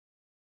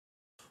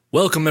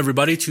Welcome,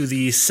 everybody, to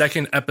the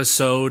second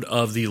episode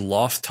of the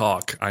Loft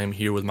Talk. I am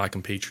here with my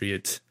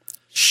compatriot,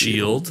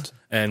 Shield,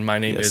 and my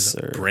name is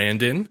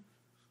Brandon.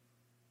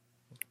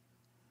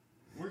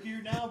 We're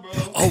here now, bro.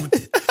 Oh,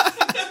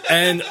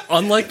 and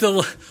unlike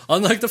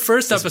the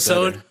first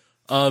episode,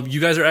 you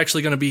guys are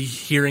actually going to be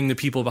hearing the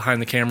people behind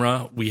the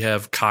camera. We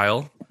have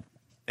Kyle.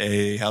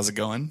 Hey, how's it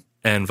going?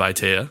 And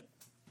Vaitea.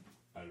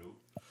 Hello.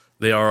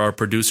 They are our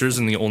producers,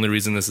 and the only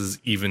reason this is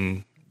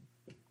even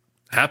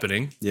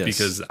happening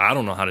because I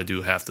don't know how to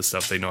do half the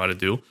stuff they know how to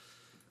do.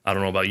 I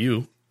don't know about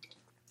you.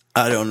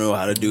 I don't know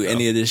how to do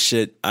any of this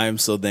shit. I am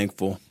so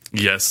thankful.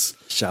 Yes.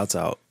 Shouts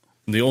out.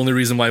 The only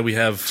reason why we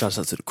have Shouts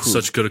out to the crew.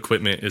 such good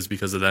equipment is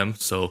because of them.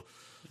 So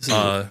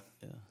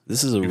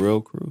This is a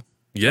real crew.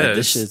 yeah, Like,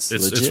 this shit's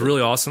it's legit.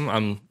 really awesome.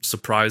 I'm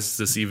surprised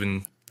this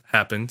even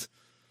happened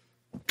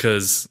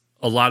because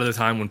a lot of the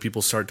time when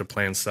people start to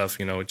plan stuff,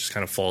 it just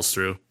kind of falls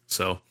through.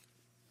 So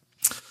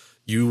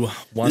you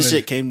wanted, This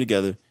shit came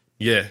together.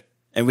 yeah.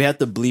 And we have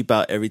to bleep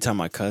out every time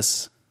I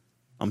cuss.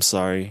 I'm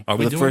sorry. Are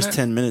we For the doing first that?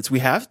 10 minutes, we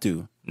have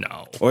to.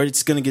 No, Or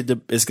it's gonna get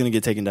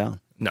taken down.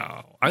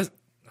 no, I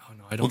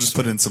don't. We'll just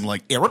put in some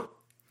like error.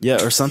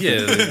 Yeah, or something.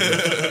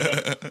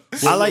 yeah,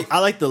 I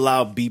like the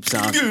loud beep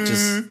sound.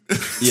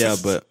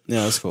 But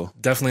it's cool.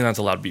 definitely not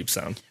the loud beep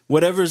sound.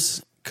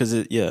 Whatever's because I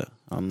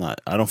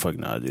don't fucking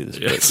know how to do this.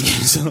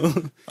 Yes.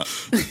 But,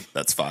 so,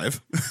 That's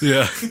 5.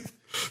 Yeah.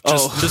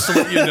 Just to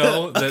let you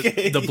know that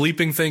Okay. the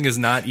bleeping thing is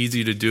not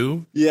easy to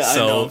do. Yeah, I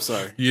so, know, I'm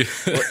sorry. Yeah.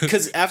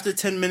 because after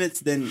 10 minutes,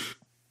 then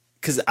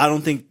because I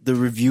don't think the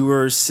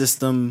reviewer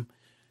system.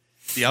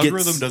 The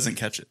algorithm doesn't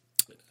catch it.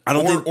 I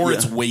don't think, Or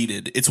it's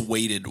weighted. It's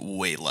weighted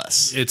way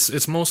less.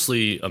 It's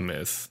mostly a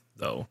myth,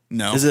 though.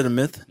 No. Is it a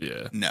myth,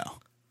 Yeah. No.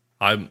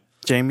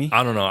 Jamie?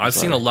 I don't know. I've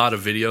seen a lot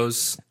of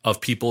videos of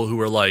people who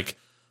are like,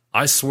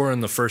 I swore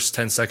in the first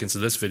 10 seconds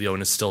of this video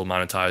and it's still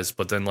monetized,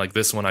 but then like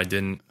this one I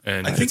didn't.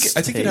 And I think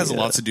it has a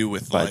lot to do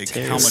with like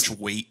Vaitea. how much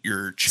weight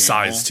your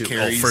channel Size, too. Oh,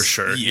 carries. for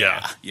sure.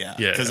 Yeah. Yeah.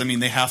 Yeah. Because I mean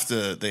they have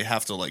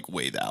to like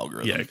weigh the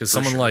algorithm. yeah, because for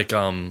someone sure. like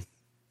I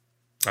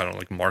don't know,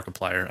 like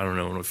Markiplier. I don't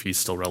know if he's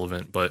still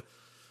relevant, but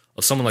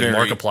someone like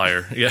Very.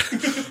 Markiplier. Yeah,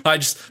 I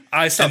stopped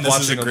And this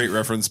watching is a him. great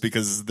reference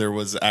because there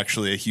was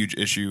actually a huge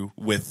issue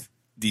with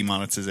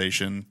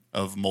demonetization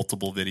of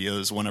multiple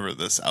videos whenever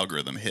this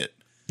algorithm hit.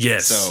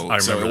 Yes, So I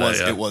remember that.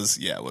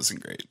 Yeah. it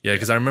wasn't great. Yeah,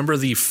 because I remember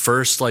the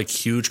first like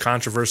huge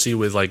controversy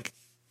with like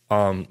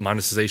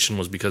monetization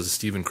was because of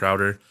Steven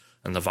Crowder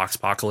and the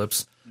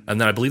Voxpocalypse, and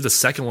then I believe the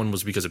second one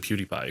was because of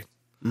PewDiePie.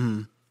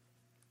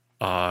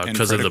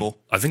 Because of Critical.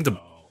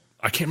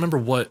 I can't remember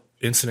what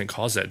incident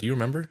caused that. Do you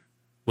remember?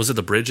 Was it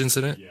the bridge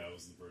incident? Yeah, it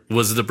was the bridge.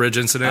 Was it the bridge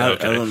incident? I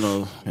Okay. don't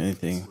know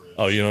anything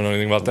Oh, you don't know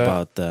anything about that?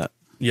 about that.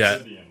 Yeah.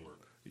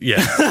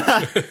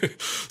 Yeah.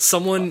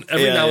 Someone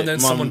every Yeah, now and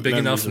then my someone big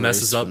enough memories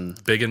messes up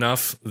erased big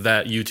enough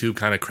that YouTube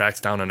kind of cracks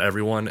down on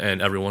everyone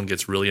and everyone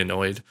gets really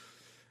annoyed.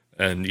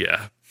 And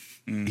yeah.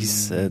 He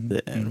said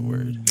the N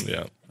word.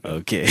 Yeah.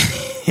 Okay.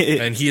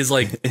 And he is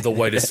like the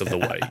whitest of the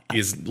white.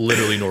 He's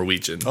literally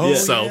Norwegian. Oh,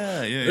 So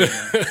yeah.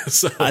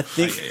 so I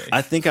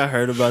think I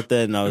heard about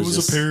that and I was,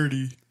 just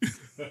parody.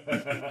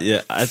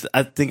 yeah. I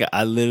think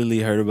I literally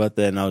heard about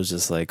that and I was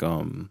just like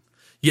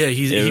yeah,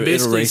 he It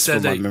basically erased said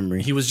from my that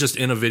memory. he was just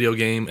in a video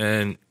game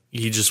and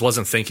he just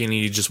wasn't thinking.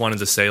 He just wanted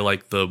to say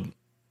like the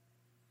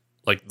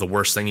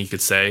worst thing he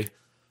could say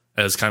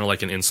as kind of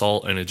like an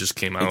insult, and it just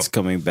came out. it's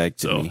coming back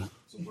to So- me.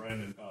 So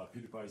Brandon,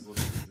 PewDiePie's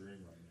living his dream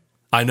right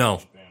now. I know.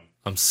 Bam.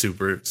 I'm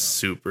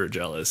super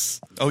jealous.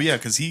 Oh yeah,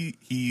 because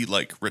he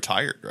like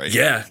retired, right?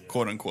 Yeah.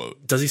 quote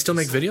unquote. Does he still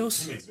make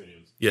videos? Makes videos.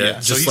 Yeah, Yeah,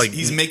 so just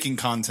he's making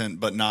content,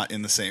 but not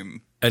in the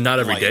same and not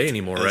every light day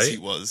anymore, as right? He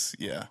was,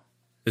 yeah.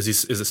 Is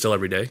it still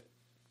every day?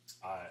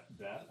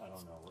 I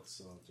don't know.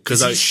 What's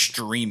Because He's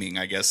streaming,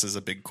 I guess, is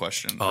a big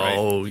question. right?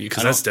 oh,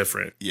 because that's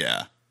different.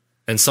 Yeah.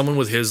 And someone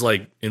with his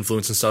like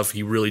influence and stuff,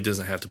 he really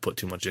doesn't have to put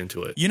too much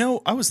into it. You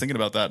know, I was thinking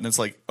about that, and it's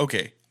like,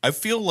 okay, I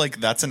feel like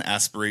that's an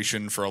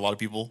aspiration for a lot of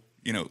people.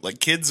 You know, like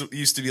kids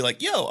used to be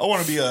like, yo, I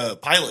want to be a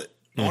pilot.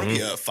 I want to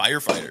be a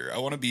firefighter. I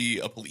want to be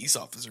a police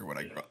officer when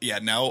I grow up. Yeah,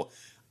 now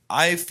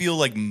I feel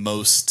like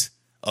most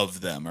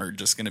of them are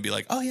just going to be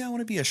like, oh, yeah, I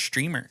want to be a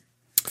streamer.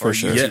 For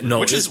sure. Yeah, no,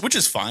 which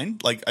is fine.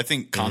 Like, I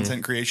think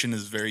content creation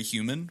is very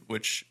human,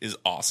 which is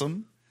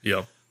awesome.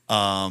 Yeah.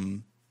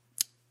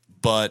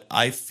 But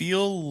I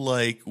feel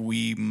like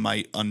we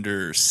might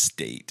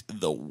understate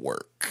the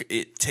work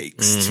it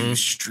takes to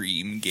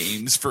stream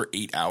games for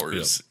 8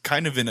 hours,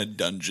 kind of in a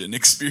dungeon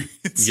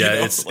experience. Yeah, you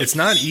know? it's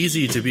not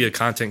easy to be a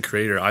content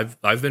creator.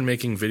 I've been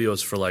making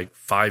videos for like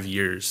 5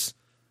 years,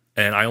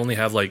 and I only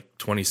have like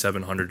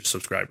 2,700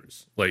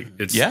 subscribers. Like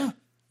it's yeah.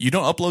 You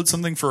don't upload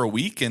something for a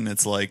week, and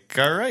it's like,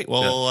 all right,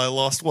 well, I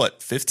lost what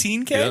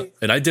 15K. yeah.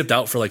 And I dipped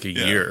out for like a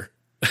year.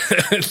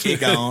 Keep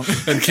going.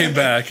 And came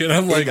back, and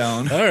I'm like,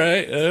 going. all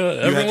right,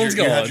 everyone's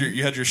going.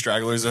 You had your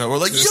stragglers that were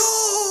like,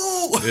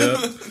 yo,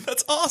 Yeah.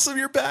 that's awesome.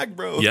 You're back,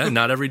 bro. Yeah,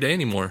 not every day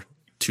anymore.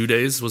 2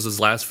 days was his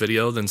last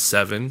video, then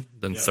 7,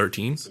 then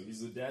 13. So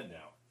he's the dad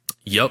now.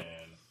 Yep.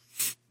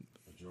 And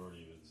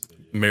majority of his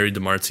videos. Married to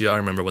Marcia. I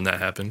remember when that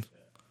happened.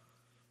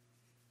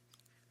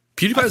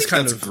 PewDiePie's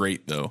kind that's of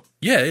great though.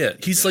 yeah.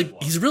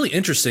 He's really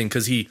interesting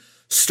because he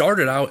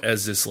started out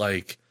as this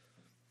like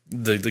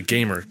the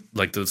gamer,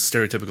 like the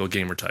stereotypical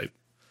gamer type,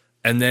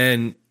 and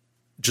then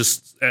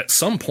just at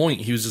some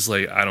point he was just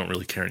like, I don't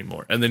really care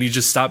anymore, and then he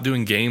just stopped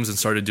doing games and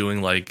started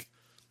doing like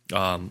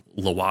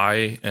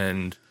Lawai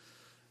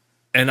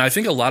and I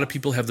think a lot of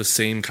people have the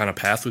same kind of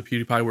path with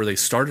PewDiePie where they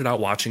started out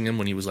watching him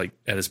when he was like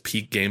at his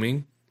peak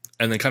gaming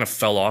and then kind of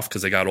fell off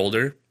because they got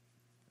older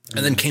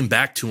and then came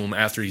back to him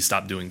after he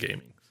stopped doing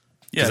gaming.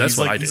 Yeah, that's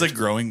what I did. he's like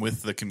growing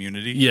with the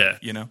community. Yeah.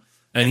 You know?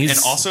 And And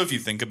also if you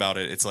think about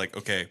it, it's like,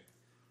 okay,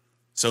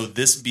 so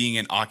this being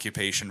an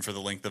occupation for the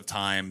length of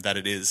time that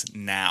it is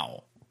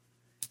now,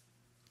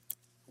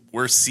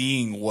 we're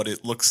seeing what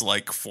it looks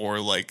like for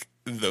like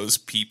those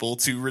people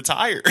to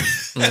retire.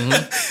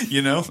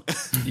 You know?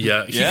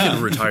 Yeah, he Yeah. could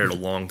have retired a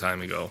long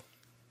time ago.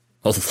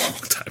 A long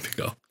time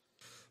ago.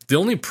 The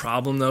only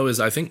problem though is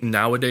I think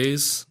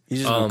nowadays,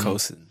 He's just been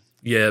coasting.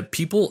 yeah,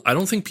 I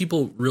don't think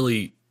people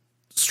really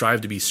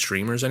strive to be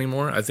streamers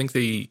anymore. I think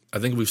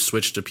we've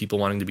switched to people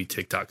wanting to be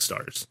TikTok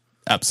stars,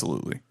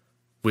 Absolutely.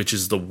 which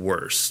is the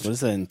worst. What does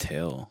that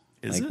entail?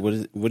 Is like,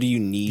 it? what do you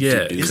need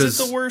Yeah, to do? Is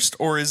it the worst,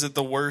 or is it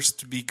the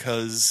worst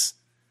because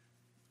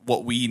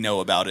what we know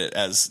about it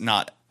as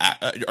not?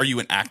 Are you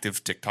an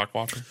active TikTok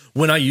watcher?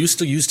 When I used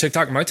to use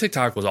TikTok, my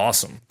TikTok was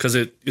awesome because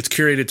it's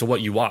curated to what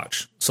you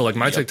watch. So like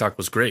my TikTok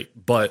was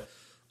great, but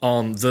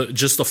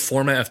the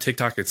format of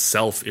TikTok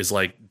itself is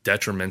like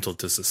detrimental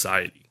to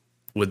society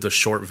with the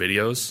short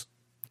videos.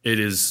 It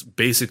is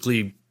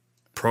basically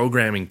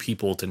programming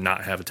people to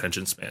not have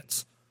attention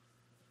spans.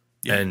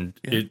 And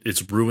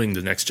it's ruining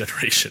the next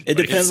generation. It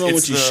depends on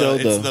what you show,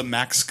 though. It's the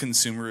max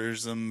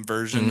consumerism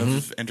version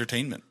of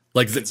entertainment.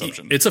 Like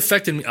consumption. it's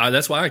affected me.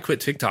 That's why I quit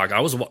TikTok.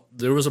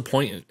 There was a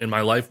point in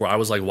my life where I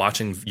was like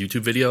watching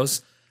YouTube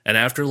videos, and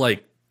after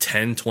like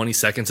 10, 20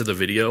 seconds of the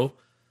video,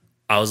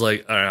 I was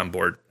like, all right, I'm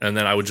bored. And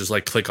then I would just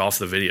like click off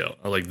the video.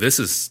 I'm like, this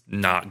is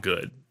not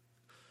good.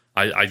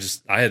 I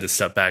had to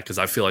step back because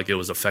I feel like it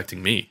was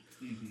affecting me.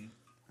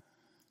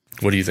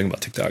 What do you think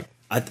about TikTok?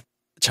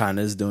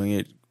 China's doing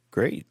it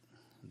great.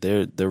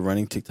 They're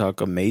running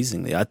TikTok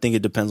amazingly. I think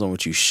it depends on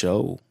what you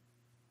show.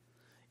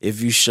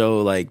 If you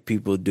show like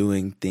people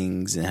doing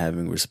things and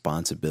having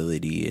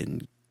responsibility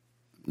and,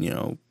 you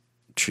know,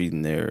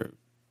 treating their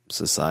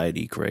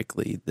society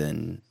correctly,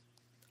 then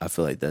I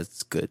feel like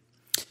that's good.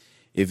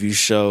 If you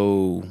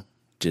show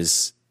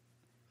just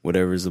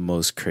whatever's the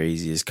most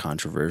craziest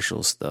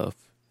controversial stuff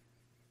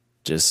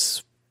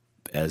just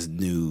as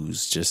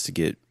news, just to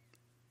get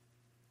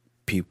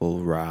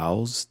people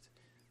roused,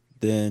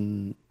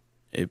 then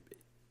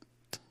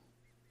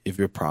if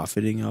you're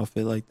profiting off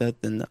it like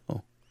that, then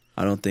no.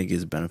 I don't think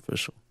it's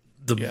beneficial.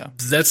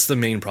 That's the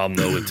main problem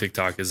though with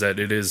TikTok is that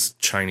it is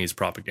Chinese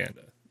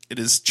propaganda. It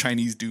is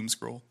Chinese doom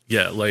scroll.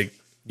 Yeah, like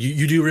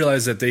you do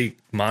realize that they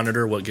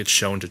monitor what gets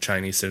shown to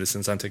Chinese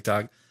citizens on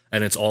TikTok,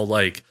 and it's all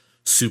like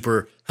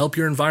super help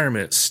your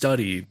environment,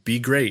 study, be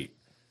great.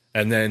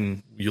 And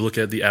then you look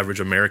at the average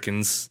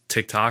American's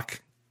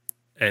TikTok,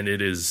 and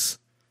it is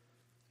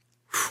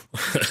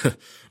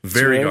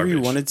very Wherever garbage.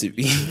 you want it to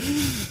be.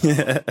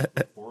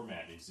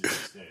 Format needs to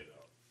stay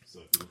though. So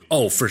if you look at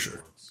Oh, for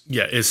sure.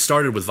 Yeah, it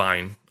started with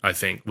Vine, I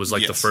think, was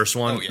like the Yes. first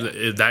one. Oh,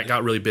 yeah. That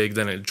got really big,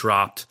 then it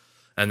dropped,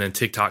 and then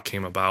TikTok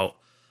came about.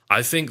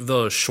 I think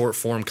the short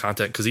form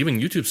content, because even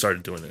YouTube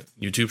started doing it.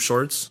 YouTube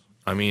Shorts.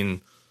 I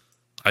mean,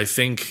 I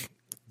think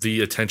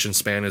the attention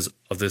span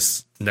of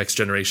this next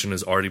generation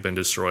has already been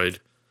destroyed.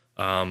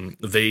 A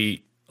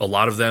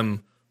lot of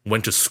them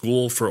went to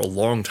school for a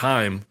long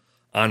time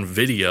on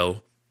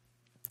video,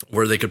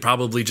 where they could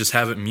probably just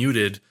have it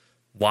muted,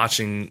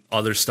 watching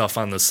other stuff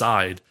on the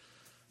side.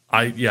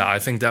 I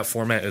think that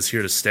format is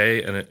here to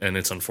stay, and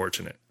it's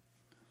unfortunate.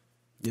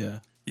 Yeah.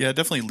 Yeah, it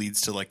definitely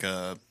leads to like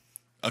a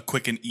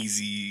quick and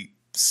easy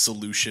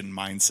solution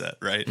mindset,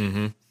 right?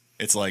 Mm-hmm.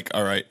 It's like,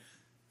 all right,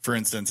 for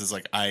instance, it's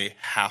like I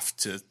have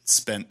to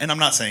spend, and I'm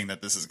not saying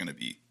that this is going to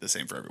be the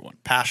same for everyone.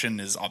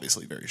 Passion is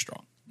obviously very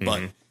strong,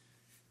 but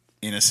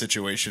in a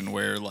situation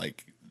where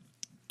like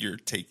you're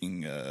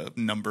taking a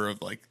number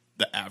of like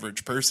the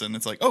average person,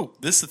 it's like, oh,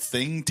 this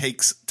thing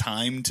takes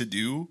time to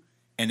do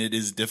and it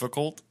is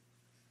difficult.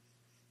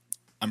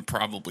 I'm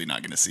probably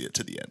not going to see it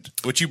to the end,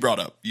 which you brought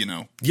up, you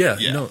know? Yeah.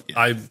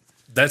 Yeah.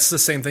 That's the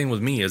same thing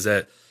with me is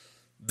that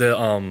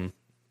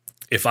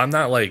if I'm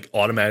not like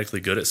automatically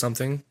good at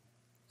something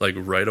like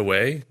right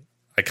away,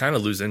 I kind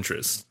of lose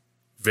interest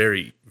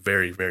very,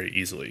 very, very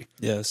easily.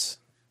 Yes.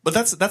 But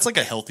that's like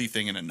a healthy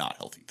thing and a not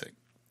healthy thing.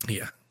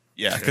 Yeah.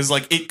 Yeah, because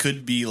like it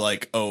could be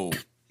like, oh,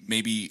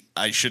 maybe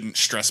I shouldn't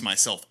stress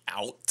myself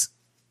out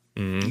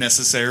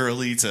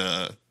necessarily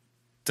to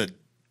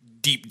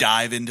deep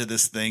dive into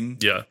this thing.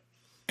 Yeah.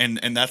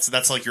 And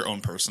that's like your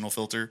own personal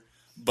filter.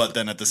 But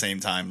then at the same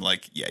time,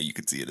 like, yeah, you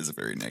could see it as a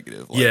very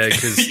negative. Like, Yeah,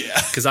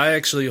 because I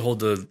actually hold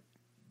the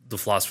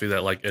philosophy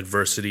that like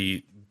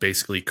adversity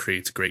basically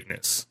creates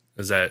greatness.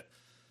 Is that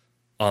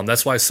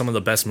that's why some of the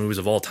best movies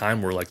of all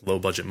time were like low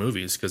budget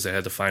movies because they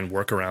had to find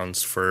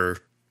workarounds for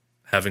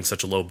having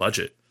such a low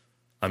budget.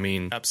 I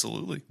mean,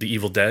 Absolutely. The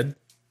Evil Dead,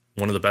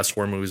 one of the best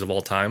horror movies of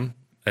all time,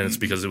 and it's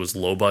because it was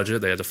low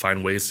budget. They had to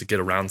find ways to get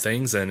around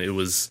things, and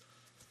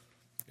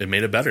it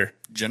made it better.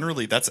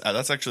 Generally, that's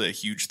actually a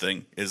huge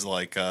thing. Is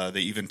like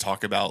they even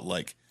talk about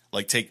like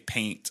take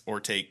paint or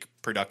take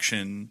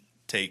production,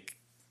 take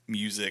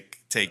music,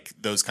 take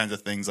those kinds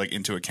of things like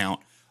into account.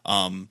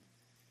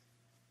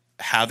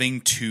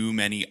 Having too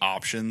many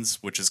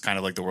options, which is kind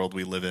of like the world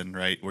we live in,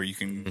 right? Where you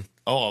can,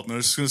 I'm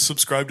just going to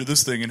subscribe to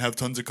this thing and have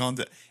tons of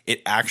content.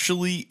 It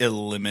actually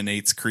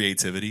eliminates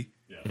creativity.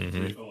 Yeah.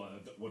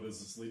 What does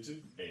this lead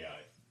to? AI.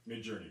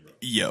 Mid-Journey, bro.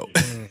 Yo.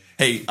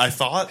 Hey, I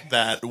thought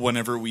that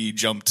whenever we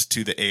jumped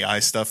to the AI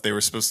stuff, they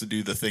were supposed to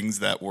do the things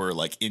that were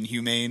like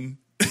inhumane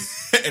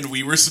and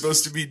we were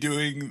supposed to be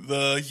doing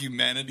the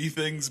humanity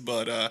things.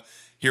 But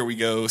here we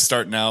go,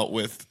 starting out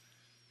with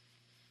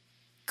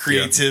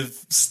creative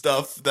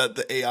stuff that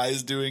the AI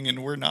is doing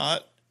and we're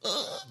not.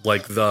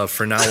 Like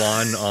for now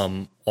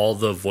on, all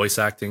the voice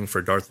acting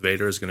for Darth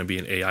Vader is going to be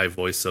an AI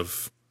voice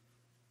of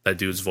that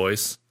dude's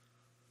voice.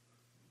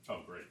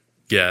 Oh, great.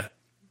 Yeah.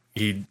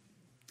 He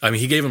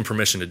gave him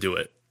permission to do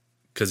it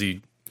because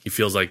he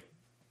feels like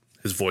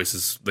his voice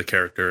is the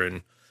character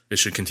and it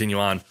should continue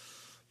on.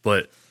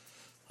 But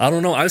I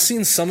don't know. I've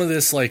seen some of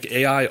this like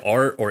AI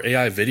art or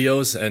AI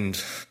videos and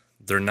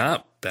they're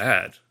not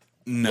bad.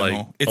 No,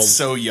 Like, it's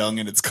so young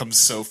and it's come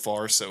so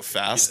far so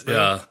fast. Though.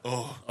 Yeah.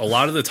 Oh. A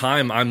lot of the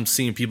time I'm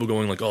seeing people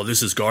going like, oh,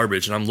 this is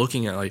garbage. And I'm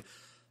looking at like,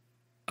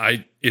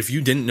 if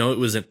you didn't know it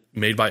was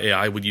made by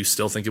AI, would you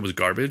still think it was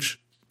garbage?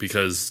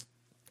 Because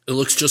it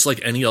looks just like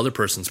any other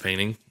person's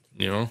painting.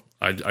 You know,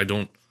 I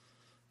don't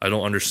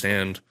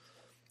understand.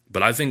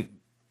 But I think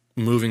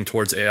moving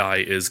towards AI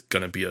is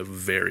going to be a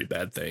very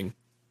bad thing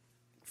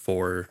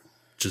for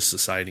just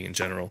society in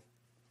general.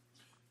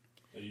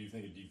 Do you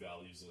think it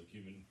devalues like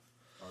human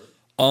art?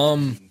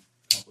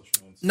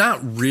 Accomplishments? Not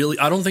really.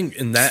 I don't think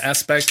in that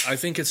aspect. I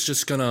think it's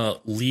just going to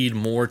lead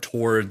more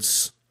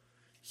towards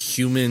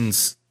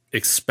humans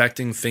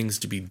expecting things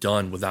to be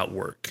done without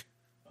work.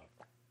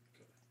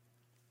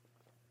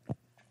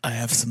 I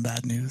have some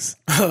bad news.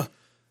 A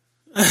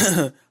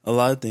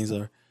lot of things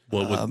are.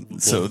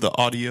 So the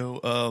audio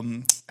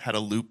had a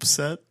loop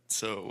set,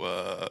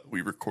 so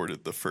we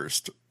recorded the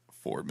first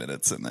 4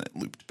 minutes and then it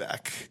looped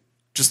back.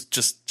 Just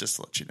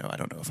to let you know, I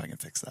don't know if I can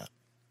fix that.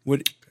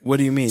 What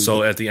do you mean?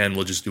 So at the end,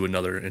 we'll just do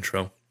another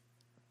intro.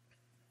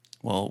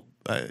 Well,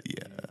 yeah,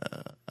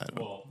 I don't.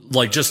 Well,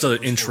 Like just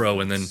an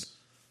intro and then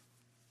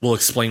we'll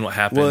explain what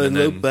happened. well, and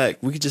loop then back.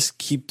 We could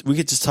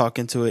just talk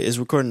into it. Is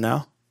recording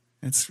now?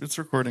 It's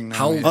recording now.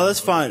 How- yeah. Oh, that's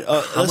fine.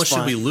 how much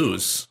should we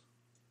lose?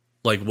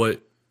 Like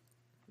what?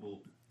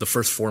 The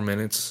first 4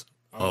 minutes?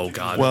 Oh,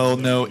 God. Well,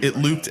 no, it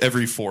looped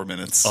every 4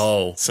 minutes.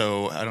 Oh.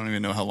 So I don't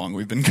even know how long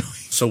we've been going.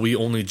 So we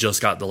only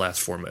just got the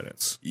last 4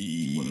 minutes.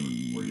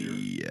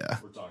 Yeah.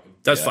 we're talking.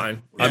 That's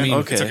fine. I mean,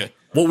 okay. It's okay.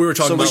 what we were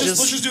talking So we about. just-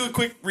 Let's just do a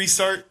quick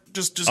restart.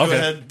 Just go Okay.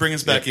 ahead, bring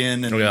us back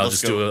in, and Okay, I'll let's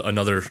just go. do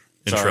another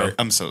intro. Sorry,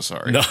 I'm so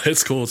sorry. No,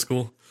 it's cool. It's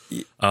cool.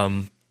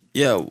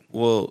 Yeah.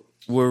 Well,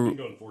 we're We can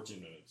go in 14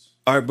 minutes.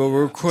 all right, but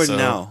we're recording So,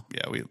 now.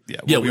 Yeah,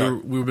 we are.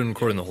 we've been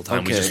recording the whole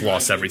time. We Okay. just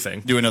lost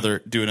everything. Do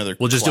another.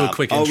 We'll just do a clap.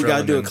 quick Oh, intro. we gotta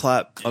and do a then-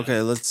 clap.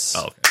 Okay, let's.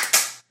 Oh, okay.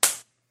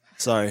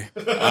 Sorry.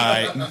 All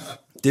right.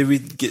 Did we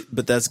get?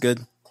 But that's good.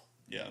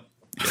 Yeah.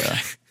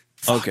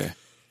 Okay.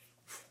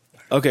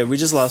 Okay, we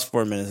just lost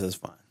 4 minutes. That's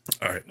fine.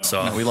 All right.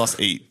 So, No, we lost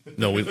 8.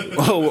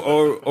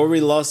 Oh, or we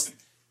lost.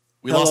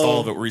 We lost Hello.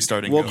 all of it. We're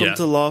restarting. Welcome Yeah.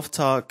 to Loft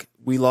Talk.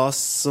 We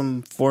lost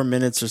some 4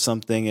 minutes or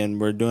something, and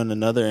we're doing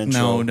another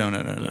intro.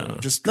 No.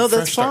 Just No,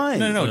 that's fresh start. fine.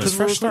 No, Because just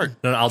fresh we're start.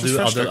 no, I'll Just do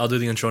fresh start. I'll do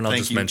the intro and I'll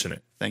Thank just you. mention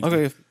it. Thank you.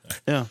 Okay.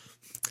 Yeah.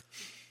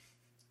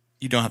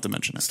 You don't have to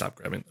mention it. Stop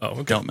grabbing. Oh,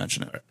 okay. Don't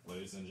mention it.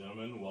 Ladies and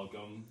gentlemen,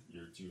 welcome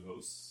your two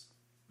hosts,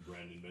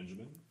 Brandon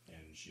Benjamin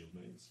and Shield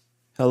Mays.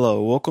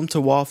 Hello. Welcome to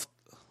Loft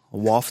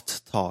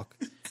Talk.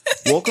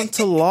 Welcome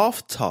to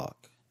Loft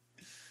Talk,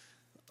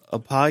 a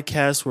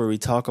podcast where we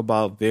talk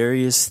about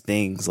various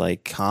things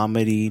like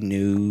comedy,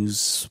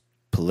 news,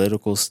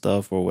 political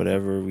stuff, or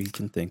whatever we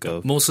can think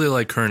of. Mostly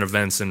like current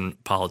events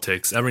and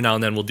politics. Every now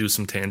and then we'll do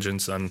some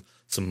tangents on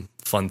some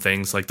fun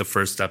things, like the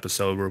first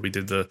episode where we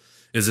did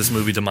is this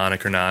movie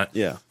demonic or not?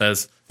 Yeah.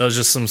 That was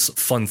just some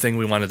fun thing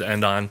we wanted to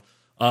end on.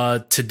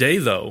 Today,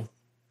 though,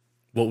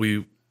 what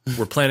we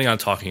were planning on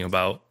talking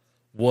about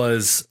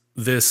was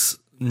this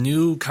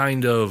new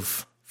kind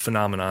of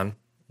phenomenon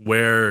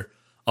where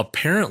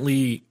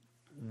apparently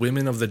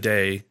women of the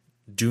day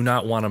do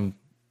not want to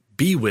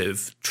be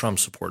with Trump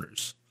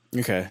supporters.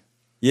 Okay.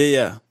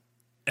 Yeah.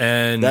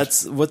 And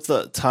That's what's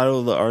the title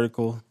of the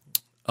article?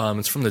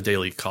 it's from the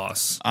Daily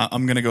Costs.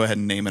 I'm going to go ahead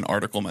and name an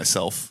article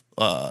myself.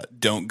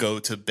 Don't go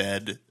to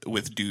bed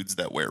with dudes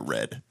that wear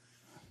red.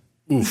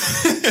 Do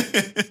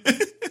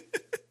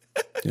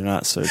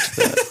not search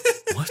that.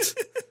 What?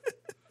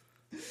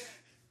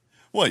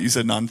 What? You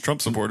said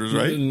non-Trump supporters,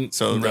 right?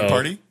 So no. Red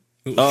Party?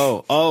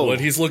 Oh. What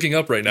he's looking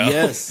up right now.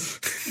 Yes.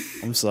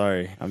 I'm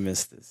sorry. I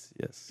missed this.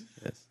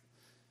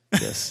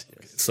 Yes.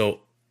 So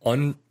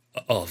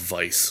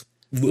Vice.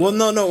 Well,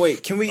 no,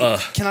 wait. Can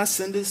I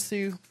send this to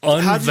you? How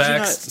did you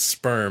Unvaxxed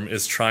sperm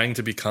is trying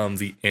to become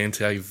the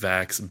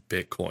anti-vax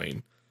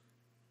Bitcoin.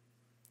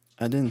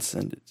 I didn't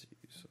send it to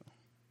you, so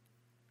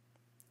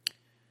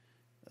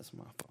that's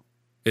my fault.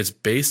 It's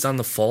based on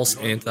the false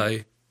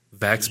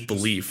anti-vax You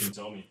belief. can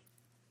tell me.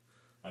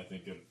 I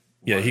think it.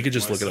 Yeah, he could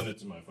just when I look it send up. it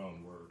to my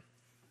phone.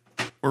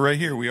 We're right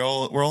here. We're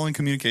all in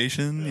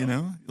communication. You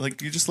know,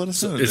 like you just let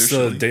us know. It's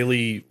There's the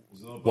daily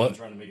I'm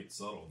trying to make it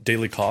subtle.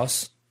 daily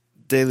costs,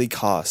 Daily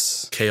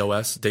costs.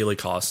 KOS, daily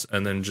costs,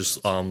 and then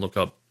just look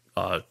up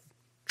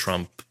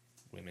Trump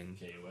women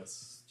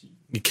KOS.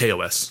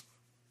 KOS.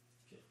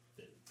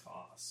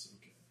 Costs.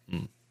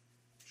 Okay.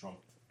 Trump.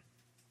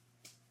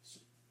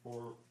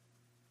 Or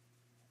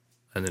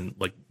And then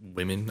like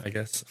women, I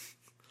guess.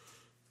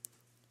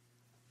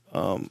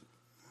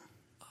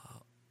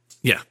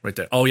 Yeah, right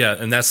there. Oh yeah,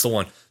 and that's the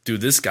one.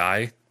 Dude, this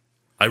guy,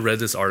 I read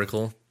this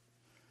article.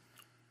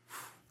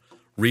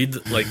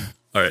 Read like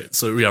all right,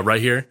 so yeah,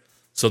 right here.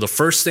 So the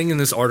first thing in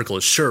this article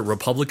is sure,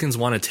 Republicans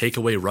want to take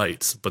away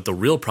rights, but the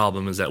real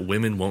problem is that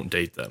women won't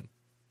date them.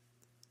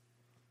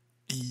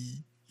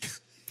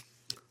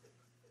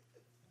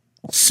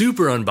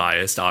 Super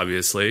unbiased,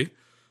 obviously.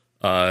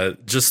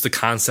 Just the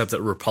concept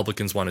that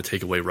Republicans want to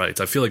take away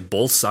rights. I feel like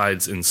both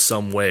sides in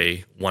some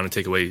way want to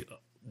take away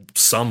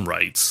some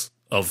rights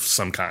of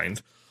some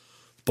kind.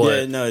 But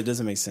Yeah, no, it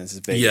doesn't make sense.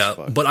 It's vague yeah, as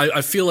fuck. but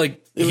I feel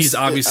like he's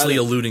obviously I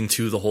don't- alluding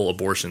to the whole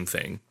abortion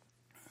thing.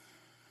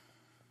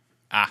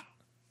 Ah,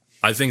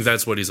 I think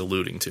that's what he's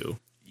alluding to.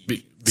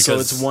 Because So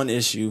it's one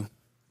issue.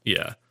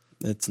 yeah.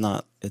 It's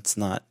not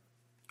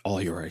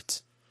all your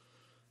rights.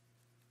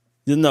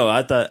 No,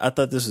 I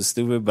thought this was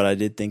stupid, but I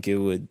did think it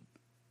would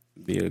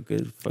be a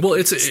good fucking Well,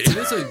 it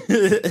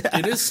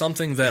is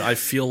something that I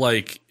feel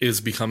like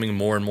is becoming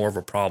more and more of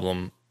a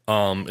problem.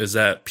 Is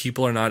that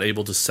people are not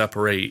able to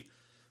separate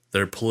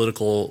their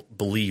political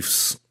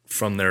beliefs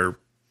from their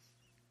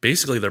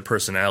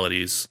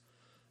personalities.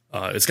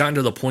 It's gotten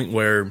to the point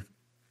where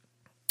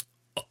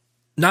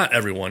not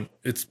everyone,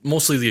 it's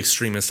mostly the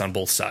extremists on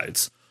both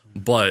sides,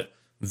 but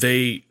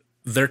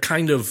they're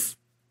kind of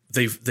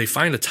they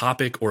find a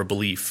topic or a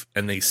belief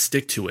and they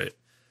stick to it,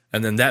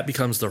 and then that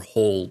becomes their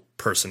whole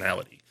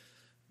personality.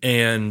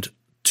 And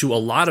to a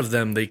lot of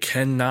them, they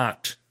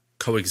cannot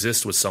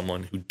coexist with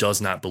someone who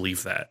does not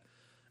believe that.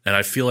 And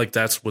I feel like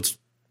that's what's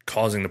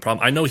causing the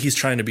problem. I know he's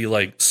trying to be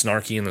like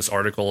snarky in this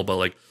article about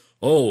like,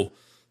 oh,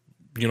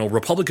 you know,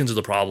 Republicans are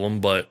the problem,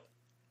 but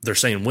they're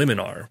saying women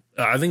are.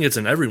 I think it's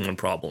an everyone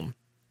problem.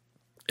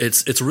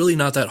 It's really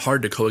not that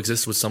hard to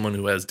coexist with someone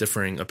who has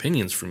differing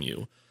opinions from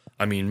you.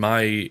 I mean,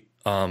 me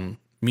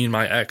and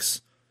my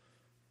ex,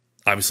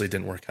 obviously it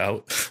didn't work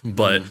out,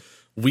 but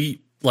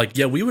we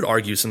would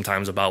argue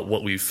sometimes about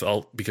what we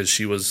felt because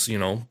she was, you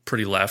know,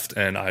 pretty left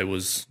and I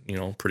was, you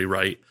know, pretty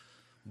right.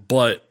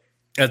 But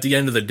at the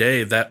end of the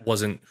day, that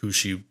wasn't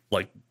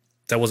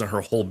that wasn't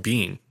her whole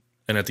being.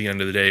 And at the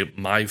end of the day,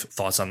 my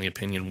thoughts on the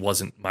opinion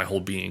wasn't my whole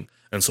being.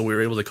 And so we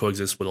were able to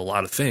coexist with a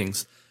lot of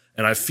things.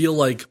 And I feel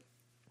like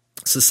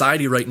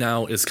society right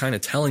now is kind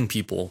of telling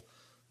people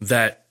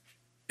that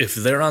if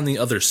they're on the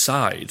other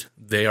side,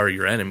 they are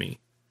your enemy.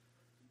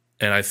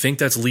 And I think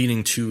that's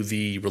leading to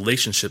the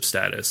relationship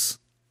status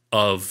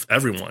of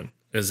everyone,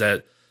 is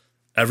that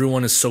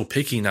everyone is so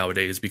picky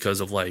nowadays because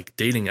of like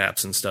dating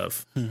apps and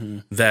stuff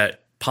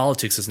that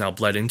politics has now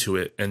bled into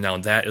it. And now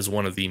that is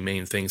one of the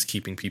main things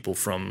keeping people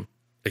from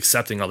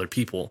accepting other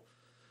people.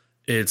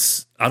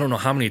 I don't know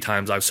how many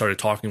times I've started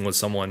talking with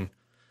someone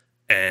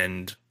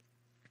and,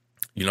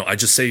 you know, I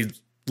just say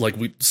like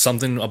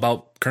something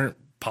about current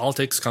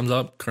politics comes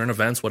up, current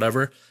events,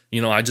 whatever,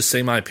 you know, I just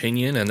say my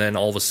opinion. And then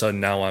all of a sudden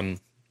now I'm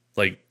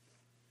like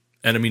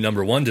enemy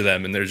number one to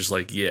them. And they're just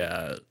like,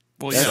 yeah.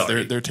 well,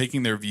 yeah, they're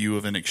taking their view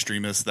of an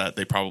extremist that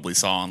they probably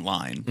saw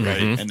online,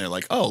 right? And they're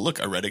like, oh,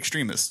 look, I read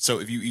extremist. So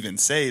if you even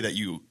say that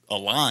you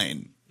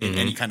align in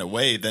any kind of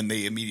way, then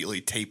they immediately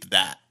tape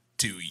that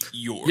to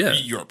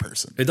your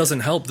person. It doesn't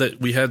help that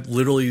we had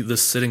literally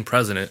this sitting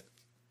president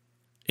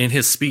in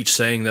his speech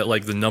saying that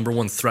like the number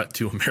one threat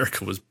to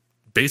America was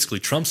basically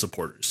Trump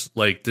supporters.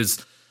 Like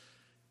it's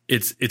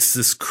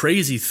this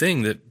crazy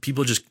thing that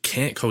people just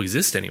can't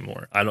coexist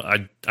anymore.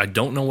 I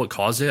don't know what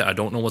caused it. I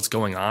don't know what's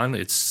going on.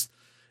 It's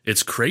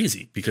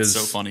crazy because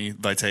It's so funny.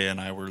 Vitae and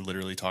I were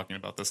literally talking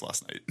about this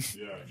last night.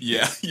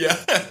 yeah. yeah.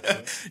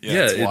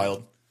 It's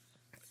wild.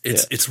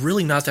 It's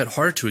really not that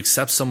hard to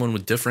accept someone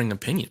with differing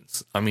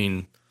opinions. I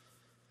mean,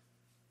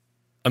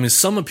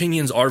 some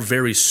opinions are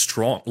very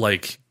strong.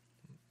 Like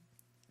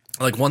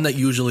one that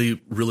usually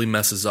really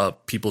messes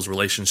up people's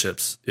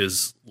relationships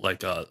is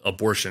like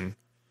abortion,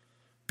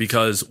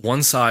 because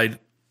one side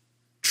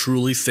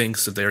truly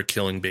thinks that they are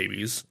killing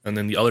babies, and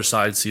then the other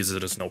side sees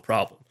it as no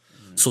problem.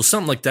 So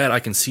something like that, I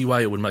can see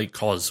why it might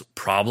cause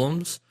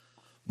problems,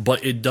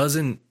 but it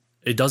doesn't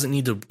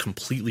need to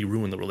completely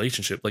ruin the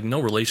relationship. Like no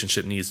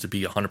relationship needs to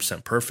be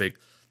 100% perfect.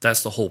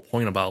 That's the whole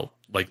point about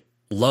like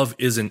love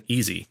isn't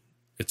easy.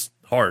 It's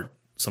hard.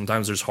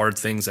 Sometimes there's hard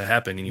things that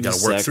happen and you got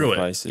to work through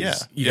it. Yeah.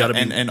 You gotta be,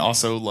 and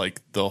also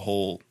like the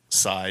whole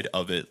side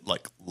of it,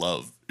 like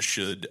love,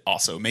 should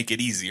also make it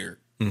easier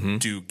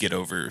to get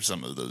over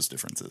some of those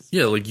differences.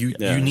 Yeah, like you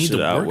need to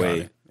work on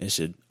it. It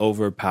should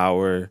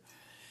overpower.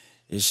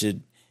 It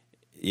should,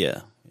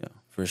 yeah,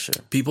 for sure.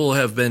 People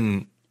have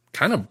been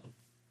kind of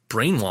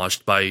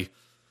brainwashed by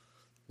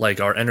like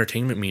our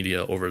entertainment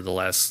media over the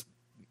last,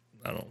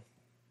 I don't know,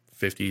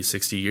 50,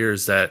 60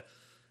 years that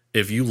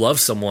if you love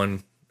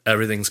someone,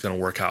 everything's going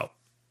to work out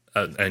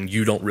and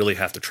you don't really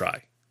have to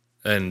try.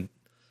 And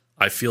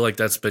I feel like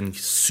that's been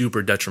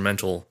super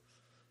detrimental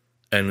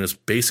and is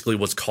basically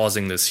what's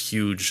causing this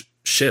huge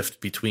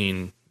shift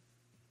between,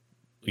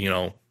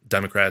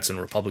 Democrats and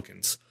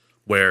Republicans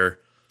where.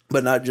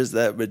 But not just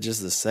that, but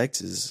just the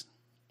sexes.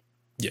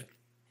 Yeah.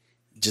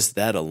 Just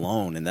that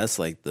alone. And that's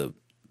like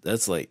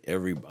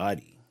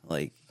everybody.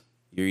 Like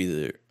you're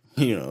either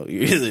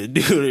a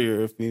dude or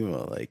you're a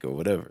female, like, or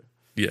whatever.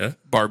 Yeah.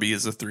 Barbie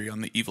is a 3 on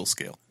the evil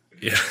scale.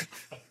 Yeah.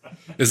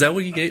 Is that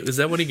what he gave? Is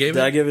that what he gave?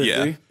 Did I give it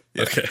a 3?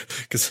 Yeah. Okay.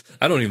 Because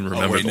I don't even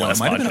remember the It last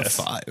might have been a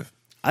podcast. 5.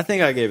 I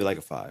think I gave it like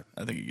a 5.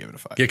 I think you gave it a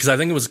 5. Yeah, because I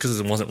think it was because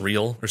it wasn't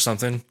real or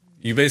something.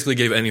 You basically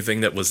gave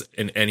anything that was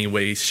in any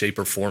way, shape,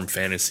 or form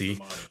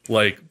fantasy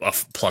like a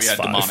plus Yeah,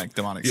 5.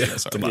 demonic. Yeah, Yeah,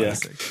 sorry.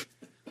 demonic. Yeah.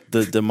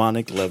 The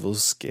demonic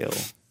levels scale.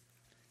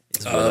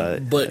 Is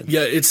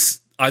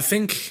what I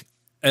think,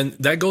 and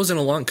that goes in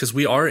along because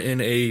we are in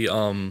a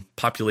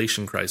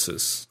population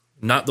crisis.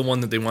 Not the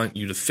one that they want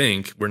you to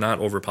think. We're not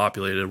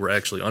overpopulated. We're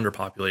actually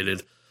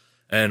underpopulated.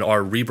 And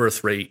our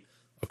rebirth rate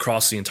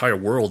across the entire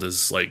world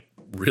is like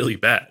really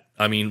bad.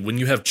 I mean, when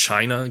you have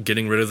China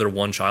getting rid of their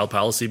one-child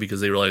policy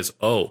because they realize,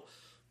 oh,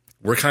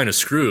 we're kind of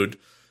screwed,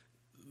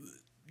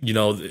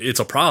 it's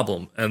a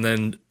problem. And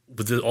then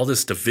with all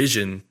this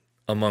division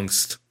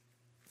amongst,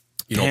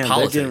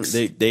 politics.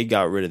 They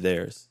got rid of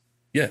theirs.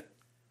 Yeah.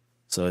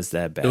 So it's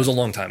that bad. It was a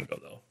long time ago,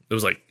 though. It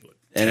was like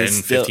 10,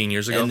 15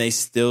 years ago. And they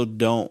still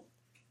don't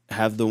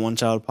have the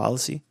one-child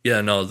policy? Yeah,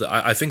 no,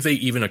 I think they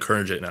even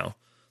encourage it now.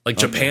 Like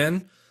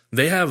Japan,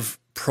 they have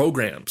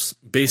programs,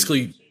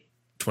 basically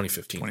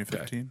 2015.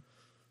 2015.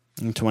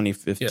 In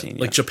 2015,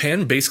 Like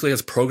Japan basically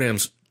has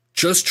programs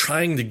just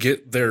trying to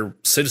get their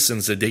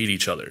citizens to date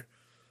each other.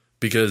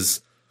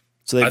 Because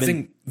So I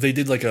think they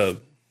did like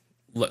that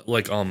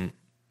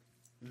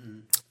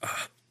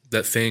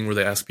thing where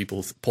they ask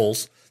people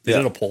polls. They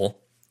did a poll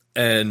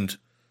and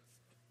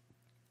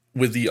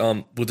with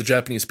the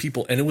Japanese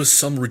people, and it was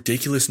some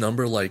ridiculous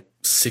number, like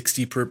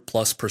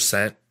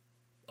 60%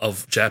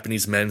 of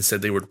Japanese men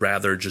said they would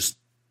rather just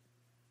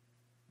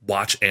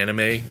watch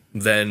anime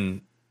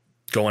than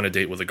go on a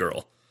date with a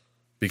girl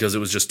because it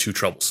was just too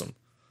troublesome.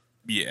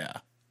 Yeah.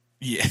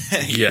 Yeah.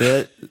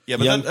 Yeah,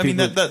 but Young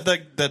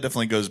that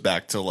definitely goes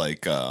back to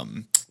like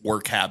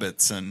work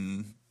habits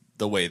and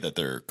the way that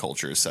their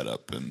culture is set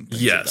up and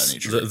things of that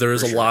nature. There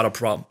is a lot of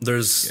problem.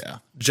 There's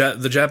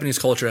the Japanese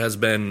culture has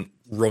been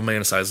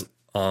romanticized.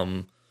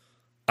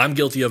 I'm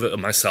guilty of it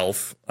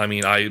myself. I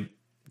mean,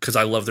 because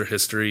I love their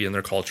history and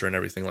their culture and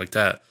everything like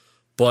that.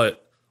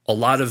 But a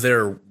lot of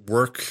their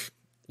work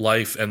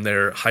life and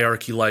their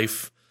hierarchy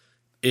life,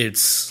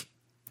 it's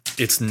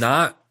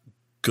not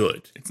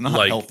good. It's not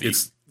like healthy.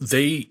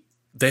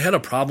 They had a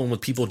problem with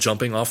people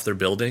jumping off their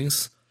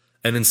buildings,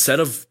 and instead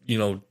of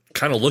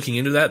kind of looking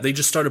into that, they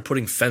just started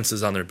putting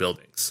fences on their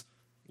buildings,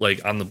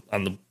 like on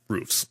the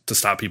roofs, to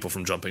stop people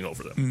from jumping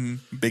over them.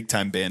 Big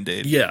time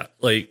Band-Aid. Yeah,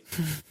 like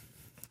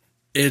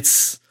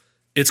it's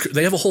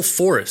they have a whole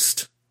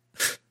forest.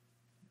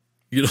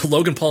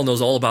 Logan Paul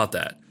knows all about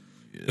that.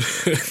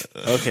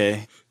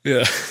 Okay.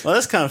 Yeah. Well,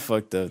 that's kind of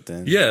fucked up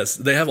then. Yes,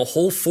 they have a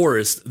whole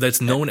forest that's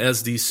known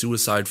as the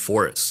suicide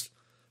forest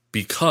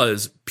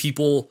because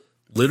people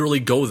literally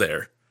go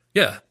there.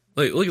 Yeah.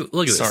 Like look at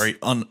this. Sorry,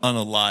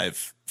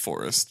 unalive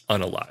forest.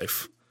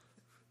 Unalive.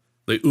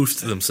 They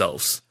oofed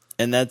themselves.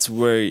 And that's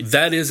where...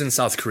 That is in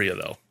South Korea,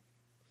 though.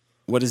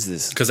 What is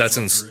this? Because that's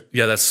in...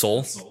 Yeah, that's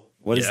Seoul.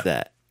 What is Yeah.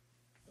 that?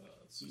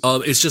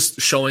 It's just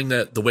showing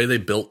that the way they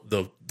built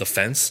the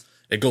fence,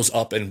 it goes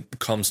up and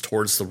comes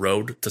towards the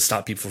road to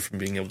stop people from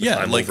being able to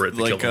climb over it to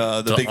kill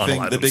them, the to big thing.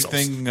 unalive The big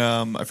themselves. thing.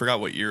 I forgot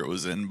what year it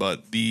was in,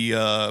 but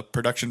the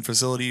production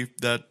facility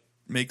that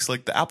makes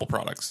like the Apple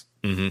products.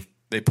 Mm-hmm.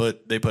 They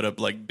put up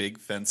like big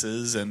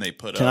fences and they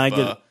put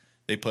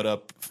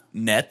up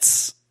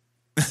nets.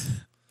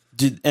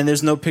 And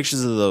there's no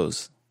pictures of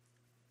those,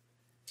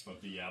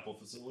 Of the Apple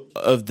facility?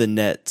 of the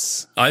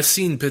nets. I've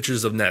seen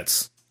pictures of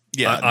nets.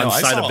 Yeah, on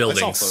side of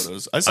buildings. I saw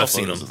photos. I saw I've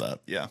seen photos of them. that.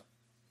 Yeah.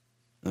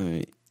 Let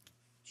me,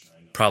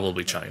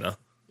 Probably China.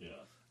 Yeah.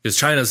 Because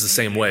China's the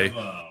same way.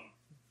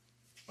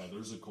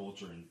 There's a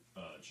culture in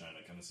China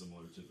kind of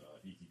similar to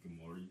the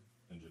hikikomori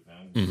in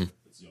Japan. Mm-hmm.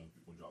 It's young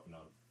people dropping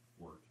out of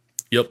work.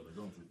 Yep. They're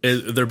going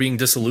through They're being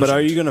disillusioned. but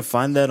are you going to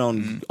find that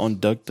on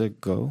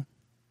DuckDuckGo?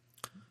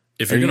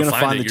 If you're Are you going to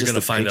gonna find find it, you're just going to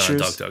the find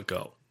pictures? it on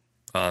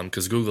DuckDuckGo.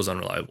 Because Google's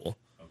unreliable.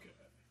 Okay.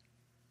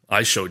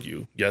 I showed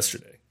you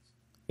yesterday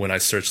when I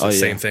searched the Oh, yeah.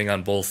 same thing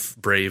on both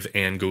Brave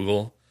and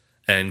Google,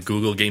 and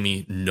Google gave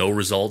me no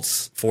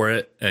results for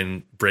it,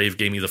 and Brave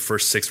gave me the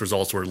first 6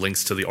 results were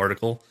links to the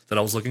article that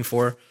I was looking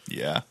for.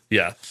 Yeah.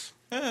 Yeah.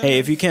 Hey,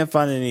 if you can't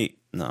find any,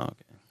 no.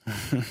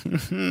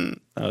 Okay.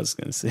 I was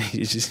gonna say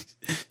you just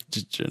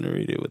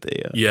generate it with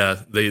AI.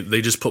 Yeah,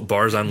 they just put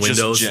bars on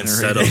windows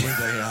instead of.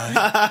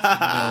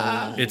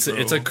 No, It's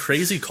a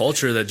crazy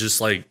culture that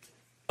just like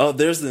Oh,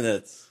 there's the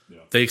nets.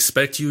 they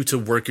expect you to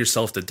work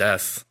yourself to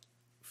death,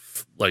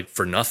 like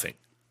for nothing,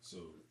 So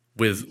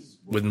with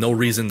no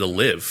reason to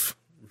live,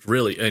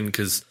 really, and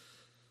because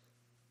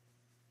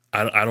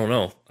I don't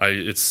know,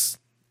 it's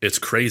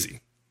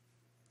crazy.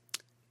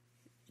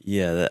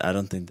 Yeah, I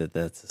don't think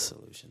that's a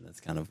solution. That's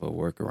kind of a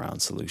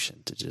workaround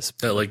solution to just.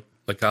 Yeah, like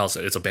Kyle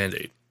said, it's a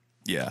Band-Aid.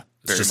 yeah,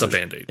 It's very just much. a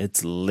Band-Aid.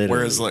 It's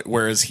literally.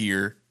 Whereas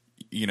here,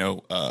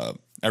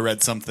 I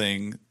read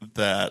something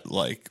that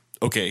like,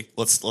 okay,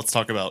 let's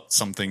talk about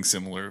something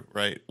similar,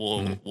 right?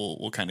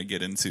 We'll kind of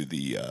get into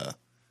the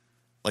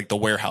like the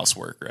warehouse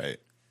work, right?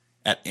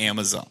 At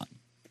Amazon,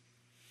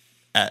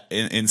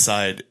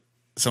 inside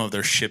some of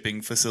their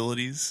shipping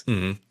facilities.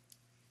 Mm-hmm.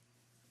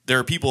 There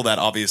are people that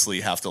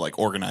obviously have to like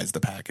organize the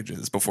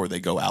packages before they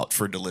go out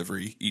for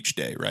delivery each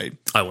day, right?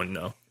 I wouldn't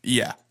know.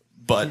 Yeah,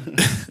 but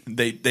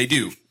they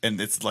do, and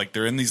it's like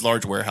they're in these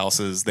large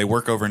warehouses. They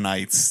work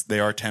overnights. They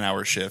are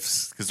 10-hour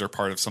shifts because they're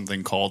part of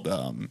something called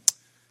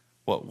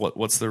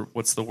what's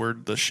the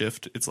word? The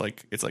shift. It's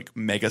like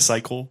mega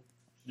cycle.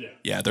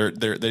 Yeah.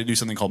 They do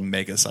something called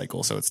mega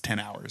cycle, so it's 10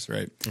 hours,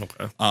 right?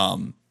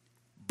 Okay.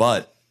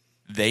 But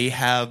they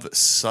have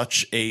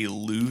such a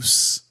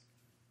loose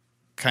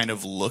kind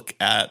of look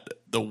at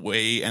the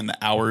way and the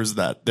hours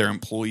that their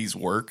employees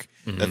work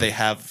that they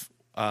have.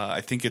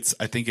 I think it's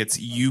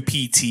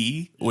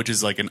UPT, which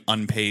is like an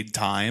unpaid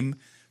time.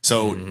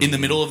 So in the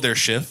middle of their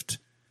shift,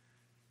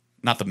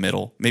 not the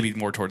middle, maybe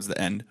more towards the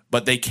end,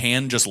 but they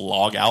can just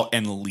log out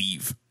and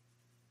leave.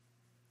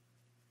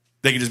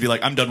 They can just be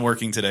like, I'm done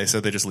working today,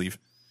 so they just leave.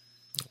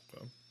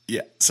 Okay.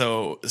 Yeah.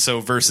 So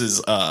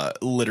versus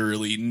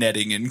literally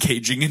netting and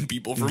caging in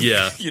people from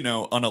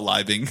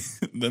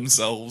unaliving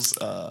themselves.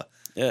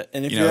 Yeah,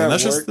 and if you're at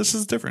work this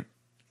is different.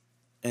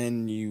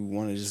 and you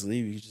want to just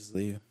leave, you can just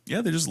leave.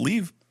 Yeah, they just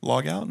leave,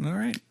 log out, and all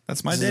right,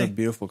 that's my This day. is a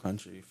beautiful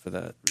country for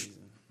that reason.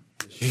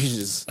 You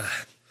just,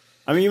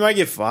 I mean, you might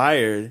get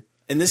fired.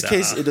 In this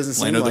case, it doesn't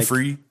seem Land of like. the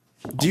free.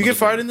 Do you get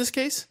fired in this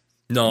case?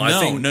 No, I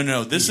think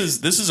No. This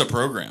is a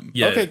program.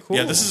 Yeah. Okay, cool.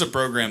 Yeah, this is a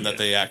program that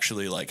they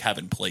actually like have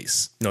in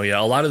place. No,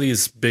 yeah, a lot of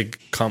these big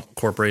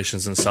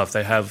corporations and stuff,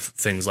 they have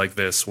things like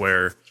this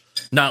where,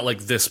 not like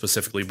this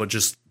specifically, but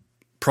just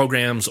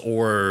programs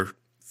or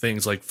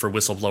things like for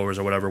whistleblowers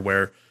or whatever,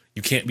 where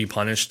you can't be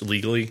punished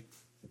legally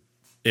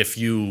if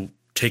you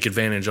take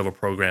advantage of a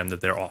program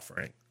that they're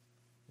offering.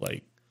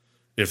 Like,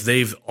 if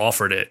they've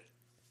offered it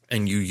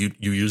and you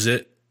use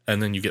it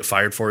and then you get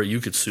fired for it, you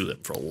could sue them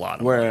for a lot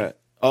of money. Where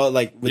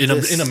like with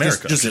this, In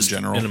America, just in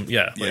general.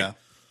 Yeah. Yeah.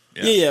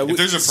 Yeah. If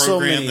there's a so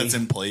program many- that's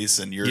in place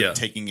and you're Yeah.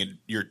 taking it,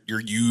 you're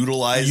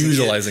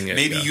utilizing it,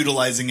 maybe yeah.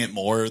 utilizing it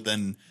more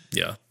than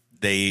Yeah.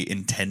 they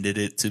intended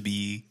it to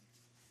be.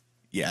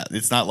 Yeah,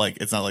 it's not like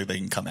they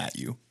can come at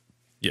you.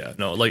 Yeah.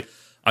 No, like,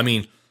 I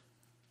mean,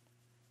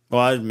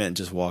 Well, I meant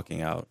just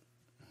walking out.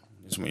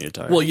 Just when you're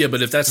tired. well, yeah,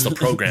 but if that's the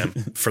program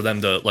for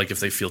them to, like, if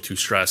they feel too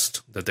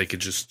stressed, that they could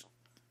just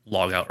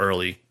log out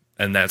early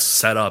and that's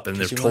set up and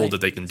they're you told might.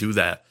 that they can do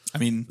that, I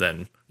mean,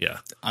 then yeah.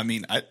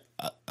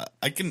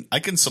 I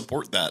can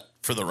support that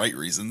for the right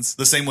reasons.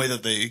 The same way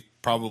that they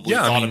probably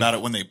Yeah, I thought mean- about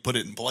it when they put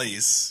it in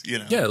place.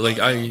 Yeah, like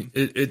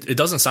it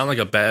doesn't sound like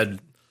a bad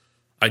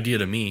idea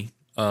to me.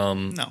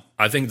 No.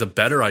 I think the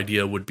better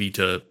idea would be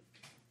to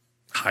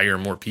hire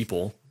more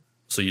people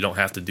so you don't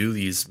have to do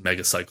these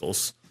mega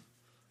cycles,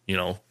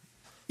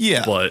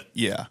 Yeah. But-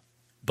 yeah.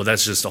 but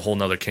that's just a whole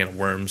nother can of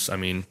worms. I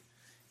mean,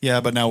 Yeah,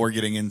 but now we're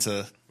getting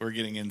into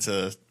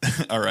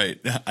all right,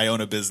 I own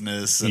a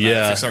business and I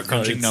Yeah, have to start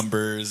crunching it's-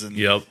 numbers and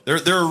Yep.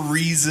 there are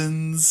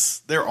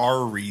reasons. There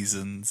are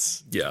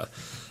reasons. yeah,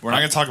 We're not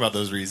going to talk about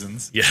those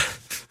reasons.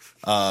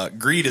 yeah,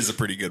 Greed is a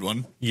pretty good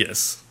one,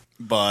 yes,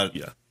 but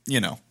Yeah.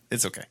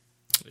 it's okay.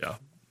 yeah.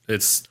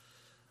 It's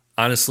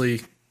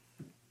honestly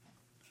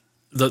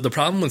the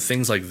problem with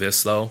things like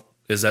this though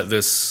is that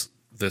this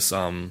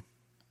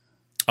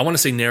I want to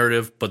say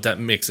narrative, but that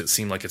makes it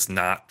seem like it's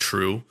not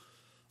true.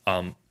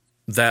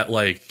 That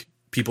like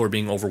people are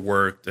being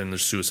overworked and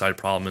there's suicide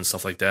problem and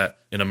stuff like that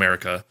in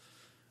America,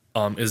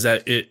 is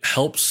that it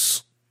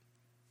helps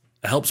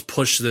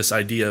push this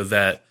idea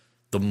that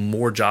the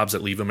more jobs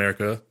that leave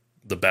America,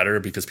 the better,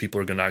 because people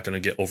are not going to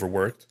get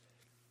overworked.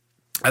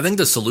 I think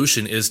the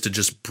solution is to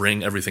just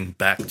bring everything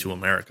back to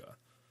America.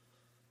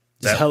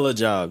 just hella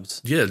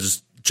jobs. Yeah,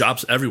 just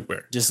jobs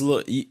everywhere. Just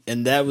look,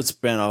 and that would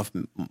span off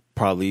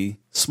probably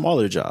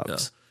smaller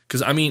jobs.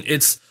 Because I mean,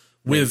 it's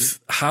with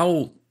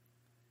how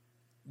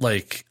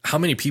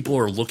many people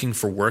are looking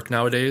for work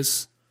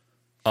nowadays.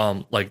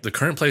 Like the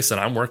current place that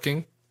I'm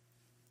working,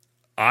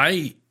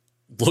 I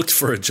looked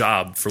for a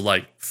job for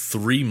like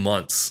 3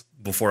 months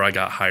before I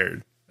got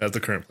hired at the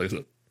current place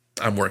that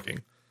I'm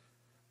working.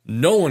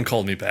 No one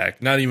called me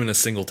back, not even a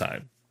single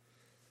time.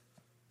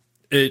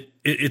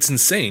 It's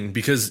insane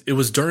because it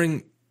was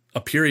during a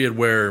period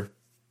where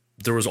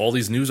there was all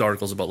these news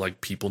articles about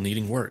like people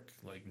needing work.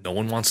 Like no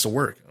one wants to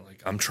work.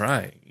 Like I'm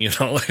trying,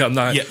 like I'm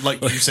not. Yeah,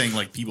 like you're saying,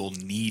 like people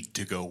need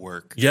to go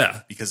work.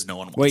 Yeah. because no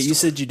one wants. Wait, to you work.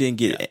 said you didn't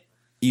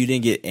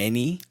get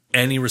any?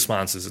 Any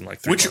responses in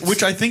like 3 months.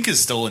 Which I think is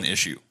still an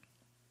issue.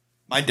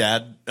 My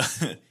dad,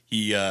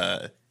 he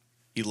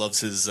loves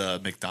his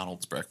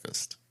McDonald's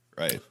breakfast,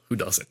 right? Who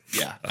doesn't?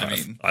 Yeah, I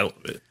mean, I love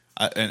it.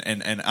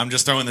 and I'm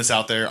just throwing this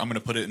out there. I'm going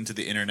to put it into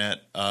the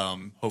internet.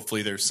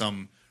 Hopefully, there's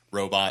some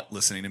robot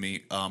listening to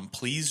me.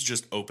 Please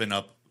just open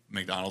up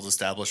McDonald's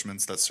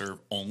establishments that serve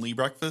only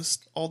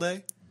breakfast all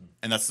day,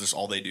 and that's just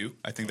all they do.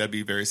 I think that'd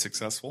be very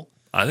successful.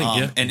 I think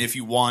yeah. And if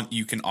you want,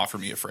 you can offer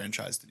me a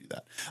franchise to do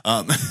that,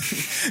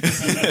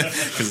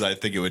 because I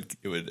think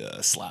it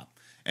would slap.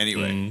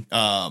 Anyway,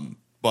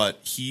 but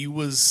he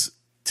was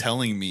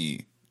telling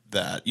me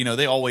that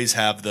they always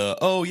have the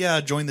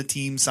join the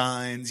team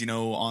signs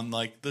on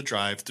like the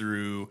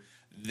drive-through.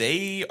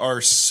 They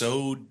are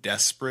so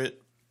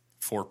desperate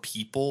for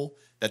people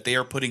that they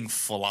are putting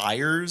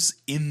flyers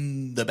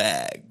in the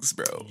bags,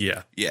 bro.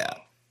 Yeah.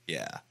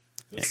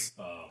 This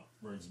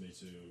brings me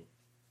to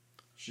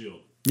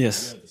Shield.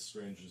 Yes. We had the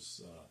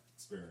strangest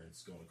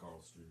experience going to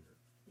Carl's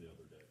Jr. the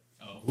other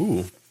day.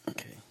 Ooh.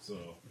 Okay. So,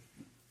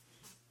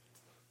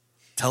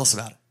 Tell us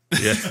about it.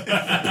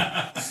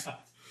 Yeah.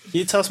 Can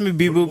you tell me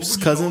B-Boop's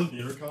cousin? The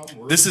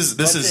intercom? This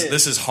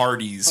is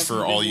Hardee's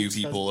for all you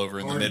people over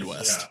in the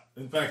Midwest.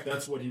 Yeah. In fact,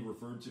 that's what he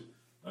referred to.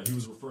 He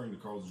was referring to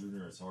Carl's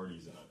Jr. as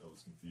Hardee's, and I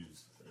was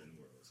confused. I didn't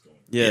know where it was going.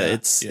 Yeah,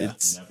 Yeah.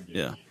 it's Navigating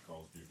yeah. me to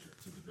Carl's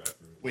Jr. to the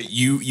drive-thru. Wait,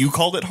 you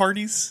called it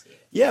Hardee's?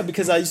 Yeah,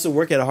 because I used to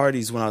work at a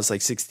Hardee's when I was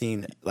like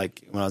 16,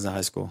 like when I was in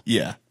high school.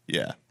 Yeah.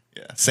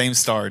 Same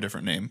star,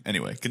 different name.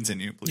 Anyway,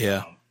 continue, please.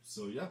 Yeah.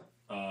 So yeah,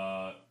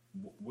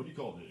 what do you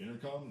call it?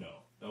 Intercom? No,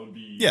 that would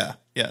be Yeah.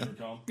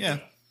 Intercom. Yeah.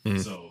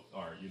 So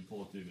all right, you'd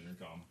pull up to the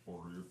intercom,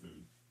 order your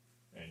food,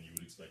 and you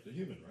would expect a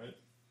human, right?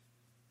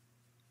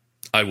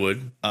 I would.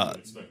 You would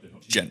expect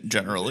a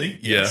Generally,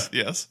 Yeah.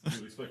 yes. You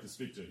would expect to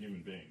speak to a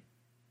human being,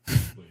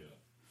 probably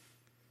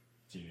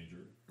a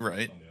teenager,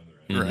 Right. on the other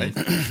end, Right.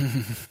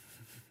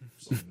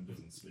 someone who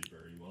doesn't speak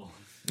very well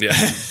Yeah.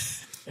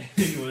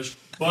 English.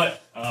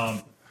 But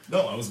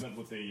no, I was met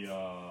with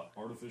a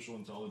artificial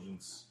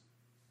intelligence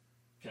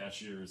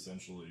cashier,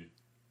 essentially,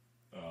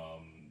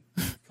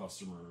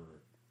 customer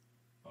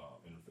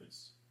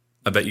interface.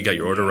 I bet you got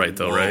your order right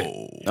though, right?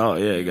 Whoa. Oh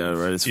yeah, you got it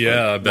right. It's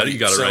Yeah, I bet you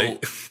got it So,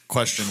 right.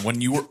 question: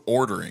 when you were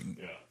ordering,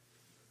 Yeah,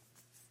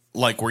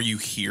 like, were you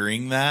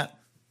hearing that?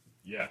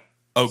 yeah.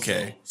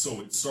 Okay. So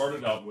it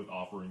started out with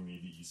offering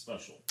me the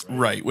special, right?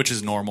 Right, which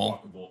is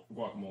normal.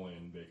 Guacamole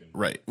and bacon.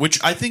 Right,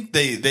 which I think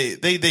they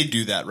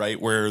do that, right?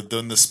 Where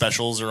when the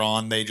specials are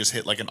on, they just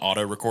hit like an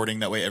auto recording.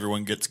 That way,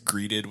 everyone gets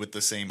greeted with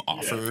the same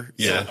offer.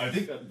 Yeah. So I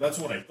think that's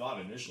what I thought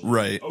initially.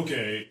 Right.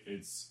 Okay,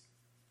 it's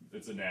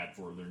an ad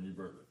for their new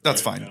burger.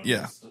 That's right? fine, Now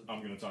yeah.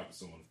 I'm going to talk to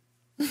someone.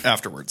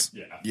 Afterwards.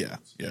 Yeah. Yeah.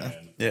 afterwards, Yeah.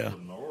 And Yeah. put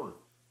in my order.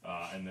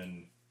 And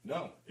then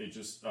no, it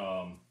just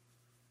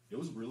it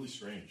was really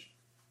strange.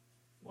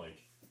 Like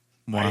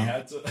I Wow.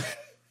 had to.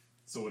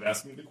 So it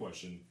asked me the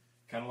question,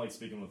 kind of like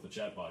speaking with the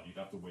chatbot. You'd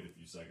have to wait a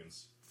few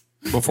seconds,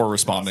 Before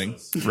responding.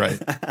 Process. Right.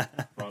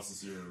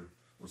 process your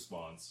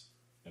response,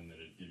 and then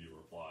it'd give you a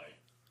reply.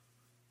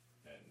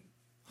 And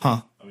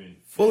Huh. I mean,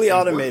 Fully it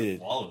worked automated.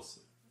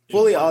 flawlessly. It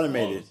Fully worked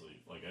automated.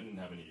 flawlessly. Like I didn't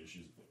have any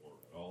issues with the order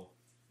at all.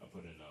 I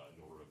put in an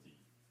order of the.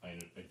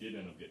 I did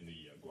end up getting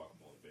the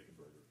guacamole bacon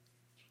burger.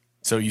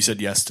 So you said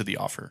yes to the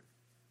offer.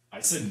 I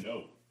said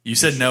no. You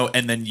said no,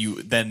 and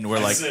then we're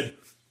I like, said,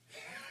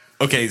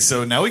 okay,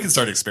 so now we can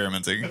start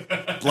experimenting.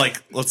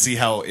 Like, let's see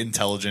how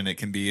intelligent it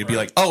can be. It'd be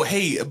like, oh,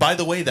 hey, by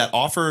the way, that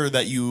offer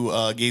that you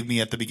gave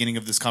me at the beginning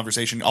of this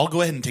conversation, I'll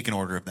go ahead and take an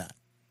order of that,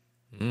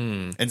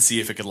 and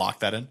see if it could lock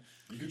that in.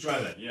 you could try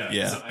that. Yeah.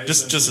 Yeah. So I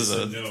Just as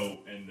essentially a- said no,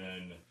 and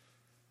then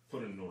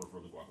put in an order for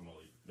the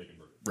guacamole bacon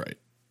burger. Right.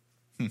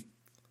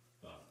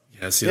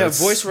 Yeah, see, Yeah, that's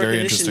voice very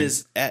recognition interesting.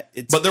 is at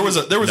it's But there was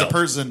No. a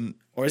person.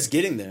 or it's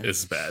getting there.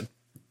 it's bad.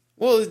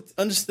 Well, it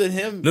understood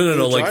him. No, in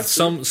the like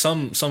drive-thru.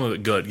 some of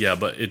it good, yeah,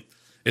 but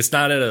it's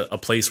not at a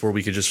place where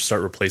we could just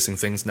start replacing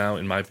things now,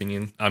 in my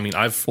opinion. I mean,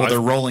 They're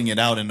rolling it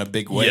out in a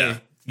big way.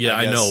 yeah,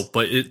 I guess. know,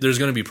 but there's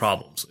going to be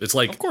problems. It's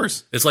like, Of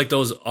course. it's like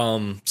those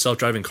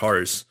self-driving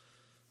cars.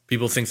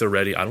 People think they're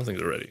ready. I don't think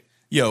they're ready.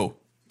 Yo,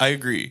 I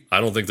agree.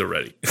 I don't think they're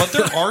ready. But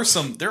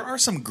there are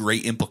some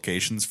great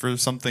implications for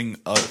something.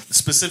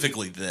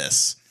 Specifically,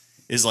 this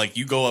is like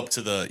you go up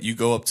to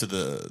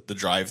the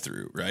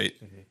drive-through, right?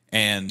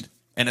 And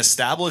an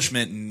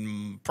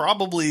establishment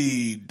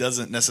probably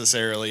doesn't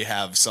necessarily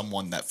have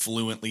someone that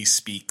fluently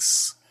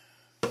speaks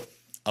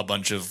a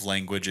bunch of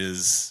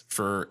languages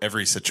for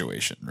every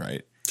situation,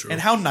 right? True. And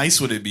how nice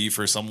would it be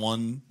for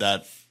someone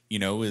that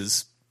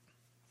is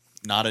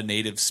not a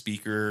native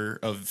speaker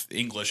of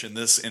English in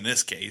this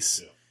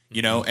case,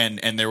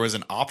 and there was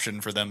an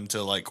option for them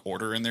to like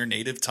order in their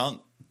native tongue,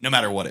 no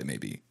matter what it may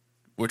be,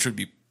 which would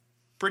be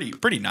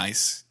pretty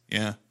nice.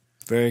 Yeah.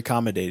 Very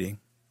accommodating.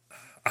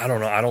 I don't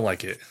know. I don't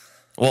like it.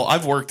 Well,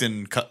 I've worked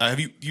in. Have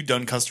you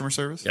done customer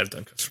service? Yeah, I've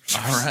done customer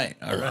service.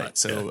 All right.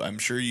 So I'm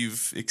sure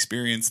you've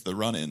experienced the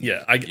run-in.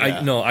 Yeah,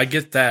 I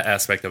get that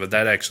aspect of it.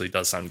 That actually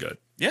does sound good.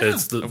 Yeah,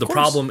 It's the course.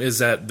 problem is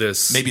that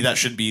this Maybe that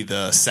should be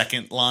the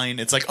second line.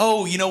 It's like,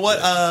 oh, you know what?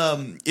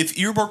 If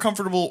you're more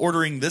comfortable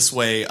ordering this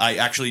way, I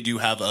actually do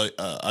have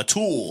a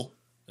tool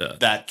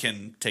that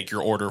can take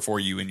your order for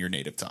you in your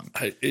native tongue.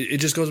 It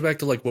just goes back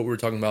to like what we were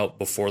talking about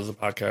before the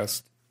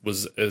podcast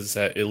is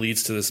that it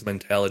leads to this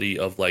mentality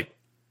of like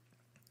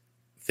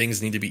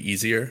things need to be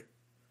easier.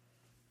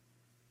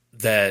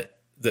 That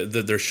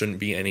there shouldn't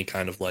be any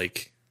kind of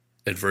like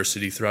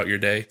adversity throughout your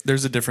day.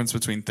 There's a difference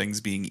between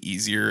things being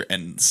easier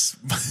and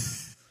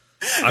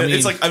I mean,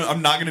 it's like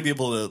I'm not going to be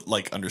able to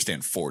like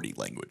understand 40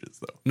 languages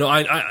though. No,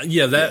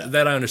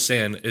 that I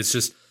understand. It's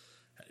just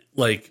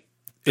like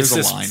There's it's a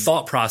this line.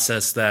 thought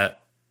process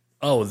that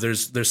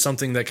there's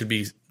something that could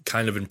be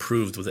kind of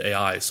improved with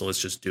AI, so let's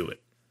just do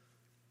it.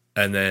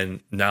 And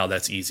then now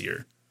that's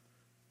easier.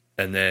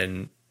 And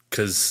then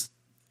because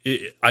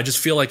I just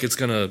feel like it's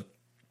gonna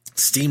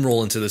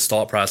steamroll into this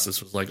thought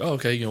process was like, oh,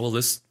 okay, well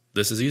this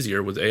is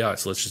easier with AI,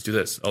 so let's just do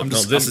this. Oh,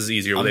 this is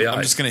easier with AI.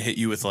 I'm just gonna hit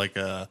you with like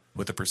a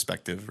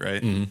perspective,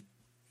 right? Mm-hmm.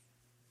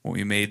 When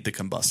we made the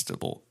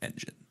combustible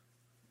engine,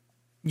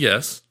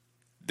 Yes.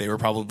 they were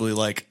probably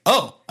like,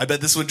 oh, I bet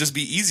this would just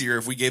be easier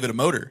if we gave it a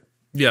motor.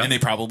 Yeah. And they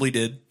probably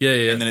did.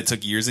 Yeah. And then it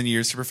took years and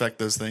years to perfect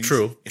those things.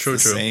 True. It's the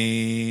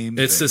same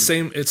It's thing. the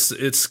same.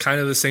 It's kind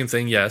of the same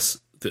thing. Yes.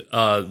 The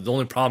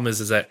only problem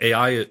is that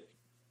AI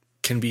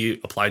can be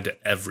applied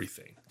to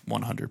everything.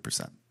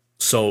 100%.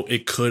 So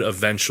it could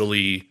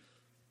eventually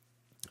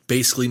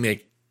basically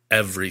make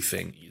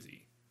everything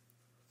easy.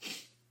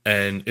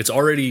 And we're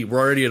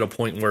already at a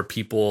point where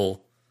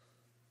people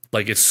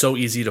like it's so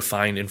easy to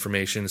find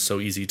information, so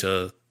easy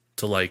to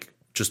like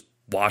just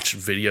watch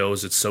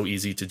videos, it's so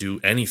easy to do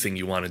anything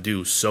you want to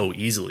do so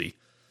easily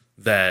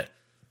that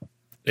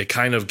it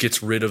kind of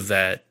gets rid of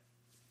that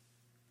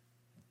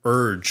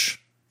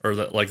urge or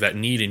that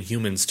need in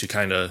humans to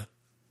kind of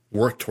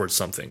work towards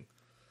something.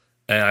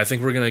 And I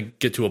think we're going to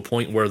get to a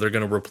point where they're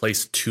going to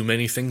replace too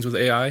many things with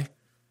AI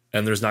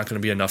and there's not going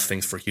to be enough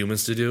things for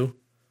humans to do.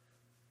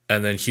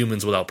 And then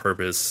humans without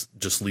purpose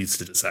just leads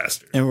to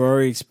disaster. And we're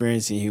already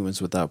experiencing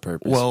humans without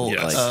purpose. Well, with,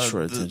 yes. like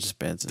short attention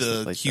spans and The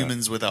stuff like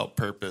humans without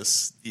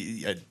purpose,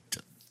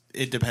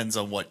 it depends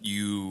on what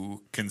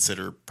you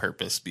consider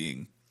purpose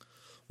being.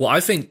 Well, I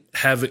think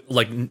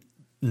having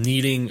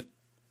needing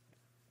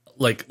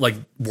like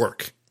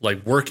work.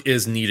 Like work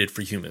is needed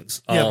for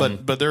humans. Yeah,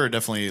 but there are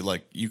definitely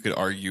like you could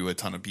argue a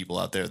ton of people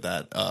out there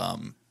that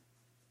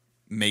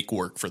make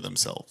work for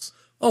themselves.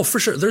 Oh, for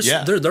sure.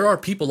 There are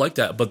people like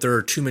that, but there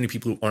are too many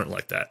people who aren't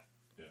like that.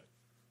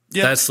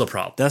 Yeah. That's the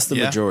problem. That's the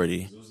Yeah.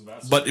 majority.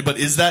 But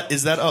is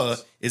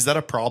that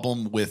a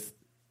problem with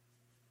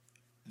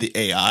the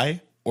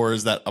AI, or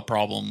is that a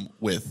problem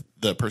with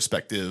the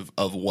perspective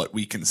of what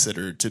we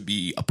consider to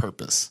be a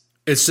purpose?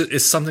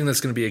 It's something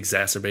that's going to be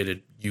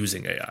exacerbated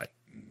using AI.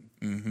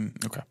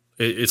 Okay.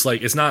 It's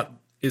not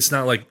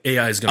like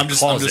AI is going to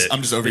cause it.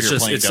 I'm just over It's here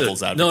playing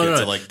devil's advocate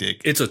to like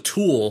dig. It's a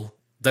tool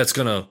that's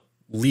going to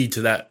lead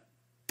to that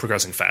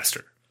progressing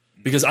faster.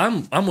 Because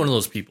I'm one of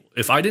those people.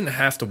 If I didn't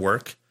have to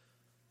work,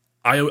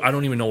 I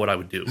don't even know what I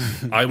would do.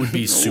 I would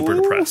be super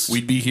depressed.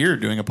 We'd be here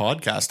doing a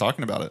podcast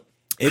talking about it.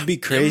 It'd be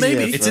crazy.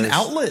 maybe. at It's an first.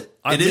 outlet.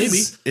 It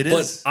is. It But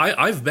is.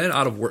 I've been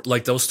out of work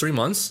like those 3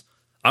 months.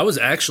 I was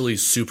actually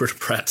super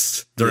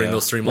depressed during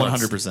those 3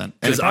 months. 100%. And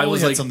Because it I probably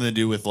was had like, something to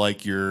do with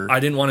like your. I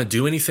didn't want to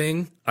do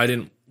anything. I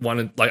didn't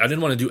want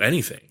to do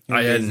anything.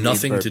 I had didn't need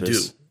nothing to do,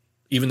 purpose.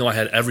 even though I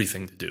had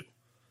everything to do.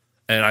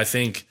 And I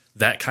think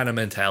that kind of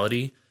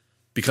mentality,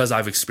 because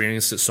I've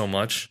experienced it so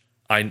much,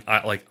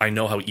 I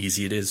know how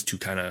easy it is to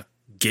kind of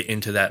get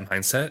into that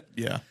mindset.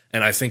 Yeah.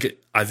 And I think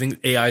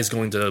AI is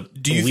going to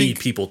you lead think-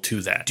 people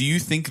to that. Do you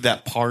think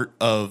that part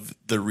of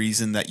the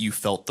reason that you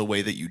felt the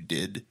way that you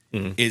did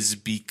is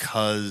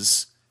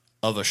because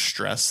of a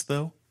stress,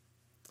 though?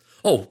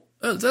 Oh,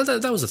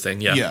 that was a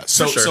thing. Yeah. Yeah.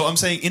 So for sure. so I'm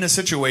saying in a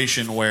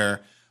situation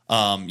where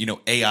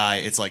AI,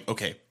 it's like,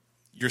 okay,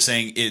 you're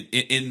saying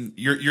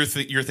you're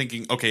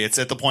thinking, okay, it's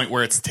at the point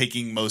where it's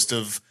taking most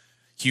of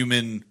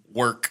human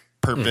work,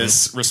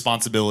 purpose,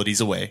 responsibilities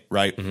away,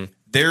 right?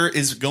 There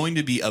is going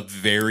to be a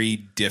very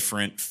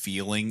different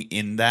feeling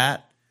in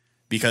that,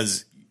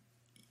 because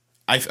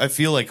I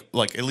feel like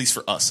at least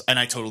for us, and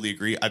I totally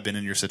agree. I've been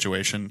in your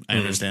situation. I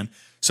understand.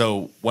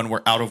 So when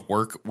we're out of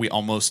work, we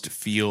almost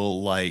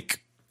feel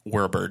like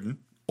we're a burden,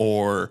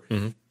 or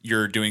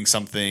you're doing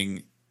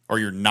something, or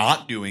you're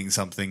not doing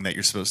something that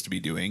you're supposed to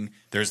be doing.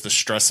 There's the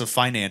stress of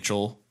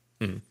financial,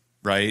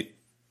 right?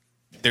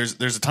 There's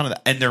a ton of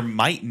that, and there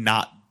might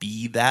not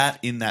be that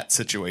in that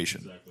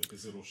situation. Exactly,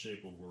 because it'll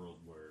shape a world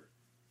where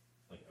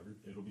like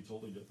it'll be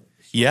totally different.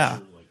 The Yeah.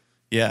 structure, like,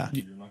 Yeah.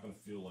 you're not going to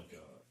feel like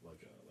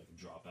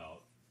a dropout.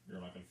 You're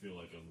not going to feel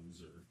like a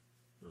loser.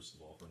 First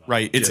of all, for not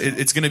Right.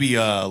 It's going to be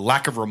a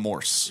lack of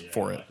remorse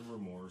for it. lack of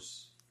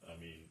remorse. I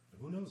mean,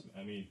 who knows?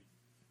 I mean,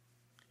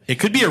 It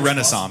could be a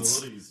renaissance.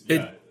 possibilities.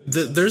 It- Yeah,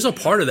 There's a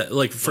part of that,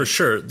 like for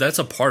sure, that's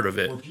a part of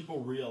it. Where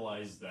people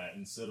realize that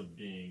instead of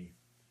being,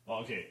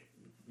 okay,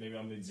 maybe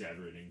I'm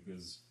exaggerating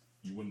because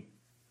you wouldn't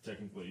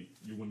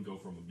go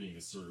from being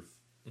a serf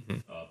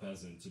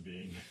peasant to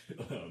being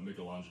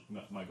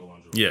Michelangelo,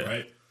 Yeah.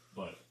 right?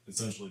 But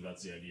essentially,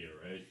 that's the idea,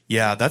 right?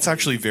 Yeah, that's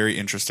actually very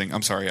interesting.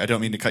 I'm sorry, I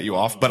don't mean to cut you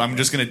off, but I'm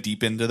just going to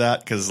deep into that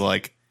because,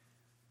 like,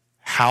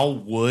 how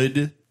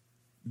would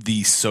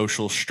the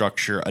social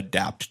structure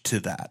adapt to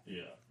that?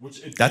 Yeah,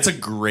 That's a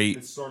great.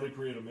 It started to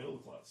create a middle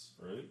class,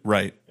 right?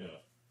 Right. Yeah.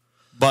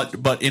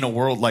 But in a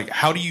world like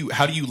how do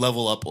you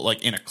level up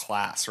like in a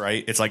class,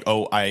 right? It's like,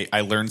 oh,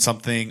 I learned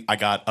something, I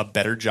got a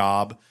better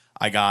job,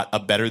 I got a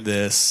better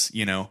this,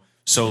 you know.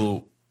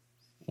 So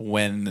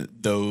when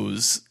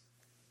those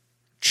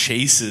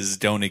chases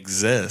don't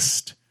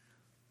exist,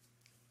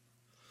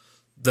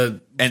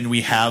 and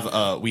we have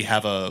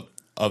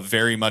a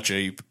very much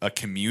a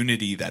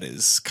community that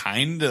is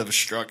kind of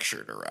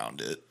structured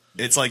around it.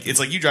 It's like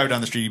you drive down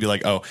the street, you'd be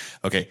like, oh,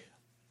 okay,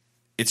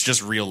 it's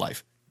just real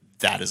life.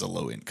 That is a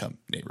low income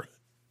neighborhood.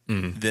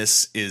 Mm-hmm.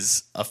 This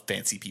is a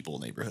fancy people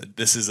neighborhood.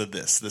 This is a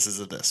this is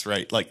a this,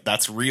 right? Like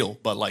that's real,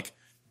 but like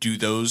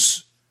we'd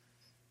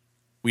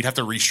have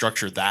to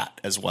restructure that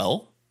as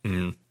well.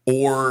 Mm-hmm.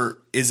 Or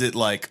is it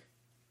like,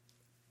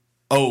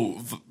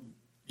 oh,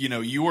 you know,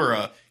 you were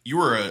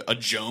a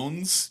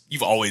Jones.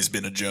 You've always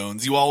been a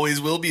Jones. You always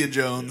will be a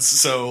Jones.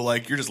 So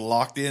like you're just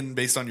locked in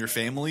based on your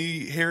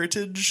family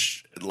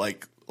heritage,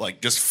 like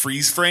just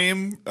freeze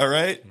frame. All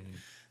right. Mm-hmm.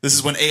 This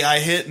is when AI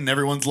hit and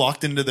everyone's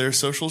locked into their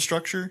social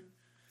structure.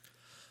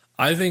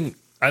 I think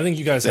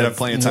you guys have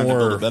plenty of time to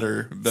build a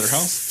better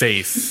house.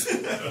 Faith.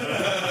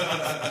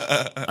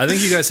 I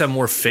think you guys have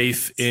more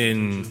faith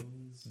in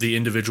the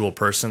individual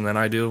person than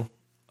I do.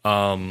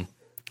 I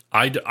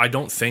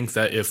don't think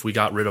that if we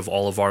got rid of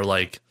all of our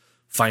like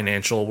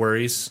financial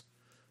worries,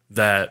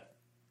 that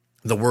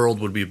the world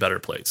would be a better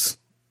place.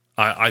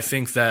 I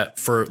think that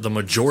for the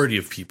majority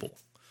of people,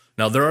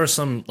 now there are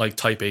some like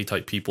type A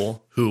type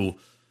people who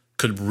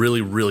could really,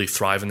 really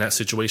thrive in that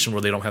situation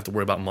where they don't have to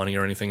worry about money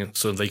or anything,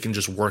 so they can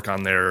just work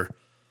on their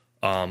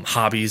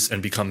hobbies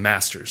and become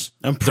masters.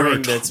 I'm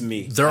praying that's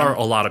me. There are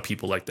a lot of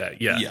people like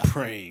that. Yeah.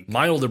 Praying.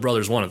 My older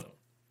brother is one of them.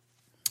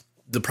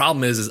 The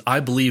problem is I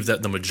believe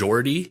that the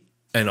majority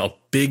and a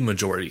big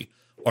majority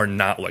are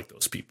not like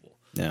those people.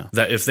 Yeah.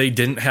 That if they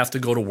didn't have to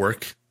go to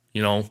work,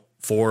 4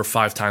 or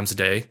 5 times a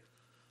day,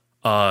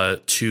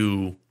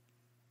 to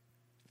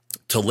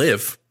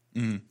live,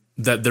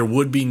 that there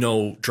would be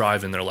no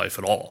drive in their life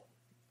at all.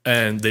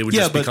 And they would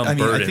just become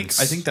burdens.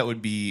 I think that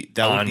would be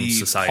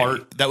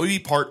society. That would be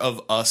part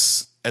of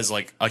us as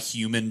like a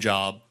human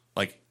job,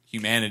 like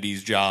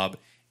humanity's job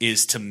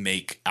is to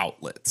make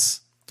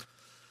outlets.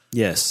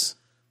 Yes.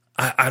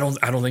 I don't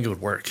think it would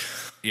work.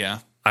 Yeah.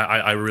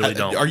 I really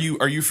don't. Are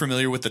you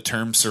familiar with the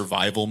term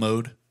survival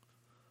mode?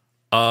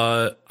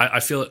 I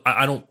feel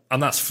I'm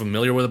not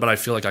familiar with it, but I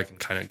feel like I can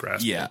kind of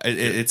grasp it. Yeah,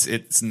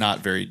 it's not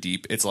very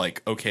deep. It's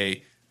like,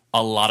 okay,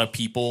 a lot of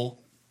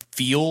people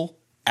feel,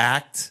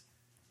 act,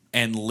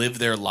 and live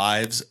their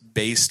lives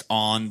based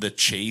on the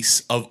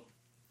chase of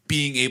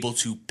being able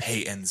to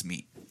pay ends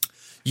meet.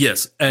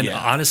 Yes, and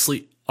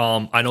honestly,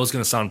 I know it's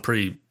going to sound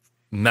pretty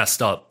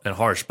messed up and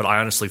harsh, but I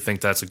honestly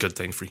think that's a good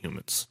thing for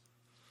humans.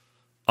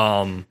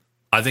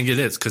 I think it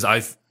is because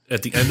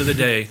at the end of the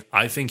day,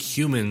 I think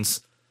humans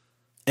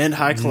and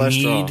high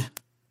cholesterol.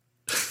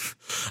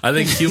 I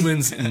think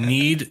humans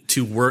need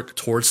to work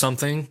towards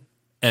something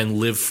and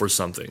live for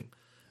something.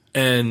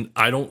 And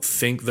I don't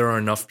think there are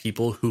enough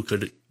people who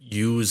could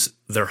use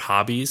their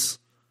hobbies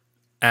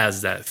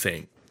as that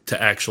thing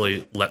to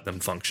actually let them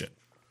function.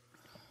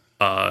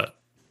 And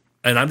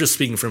I'm just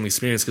speaking from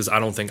experience because I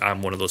don't think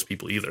I'm one of those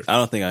people either. I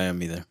don't think I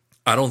am either.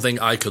 I don't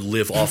think I could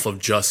live off of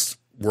just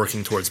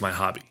working towards my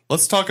hobby.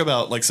 Let's talk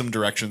about like some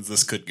directions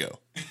this could go.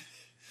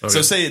 Okay.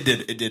 So say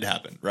it did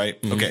happen, right?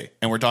 Mm-hmm. Okay.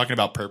 And we're talking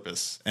about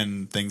purpose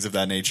and things of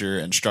that nature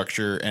and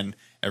structure and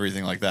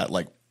everything like that.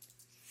 Like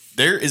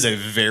there is a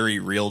very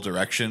real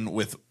direction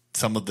with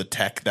some of the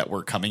tech that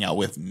we're coming out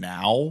with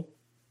now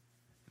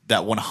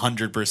that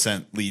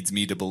 100% leads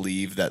me to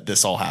believe that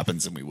this all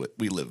happens and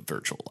we live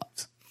virtual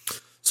lives.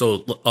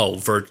 So,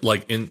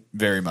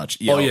 very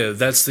much. Yep. Oh yeah,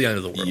 that's the end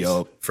of the world.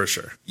 Yep. For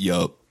sure.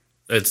 Yep.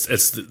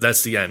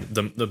 That's the end.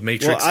 The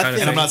Matrix kind of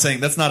thing. I'm not saying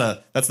that's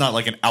not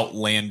like an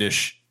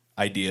outlandish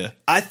idea.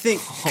 I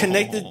think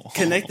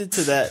connected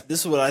to that,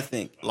 this is what I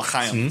think.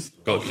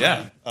 Go.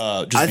 Yeah.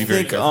 Just I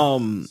think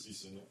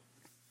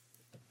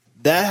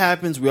that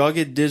happens. We all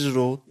get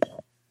digital.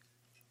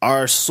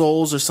 Our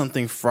souls or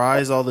something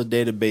fries all the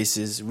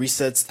databases,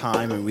 resets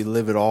time, and we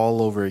live it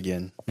all over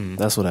again.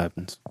 That's what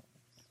happens.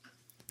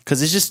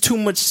 Because it's just too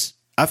much.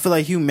 I feel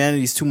like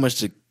humanity is too much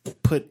to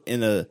put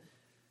in a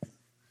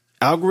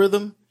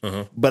algorithm.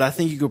 But I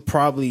think you could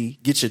probably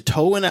get your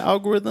toe in the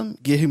algorithm,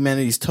 get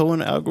humanity's toe in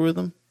the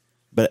algorithm.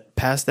 But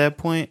past that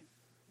point,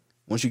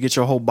 once you get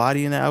your whole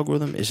body in the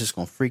algorithm, it's just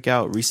gonna freak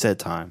out, reset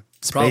time.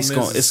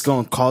 It's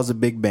gonna cause a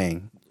big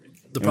bang.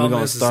 The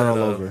problem is start all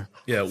over.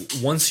 Yeah,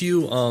 once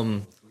you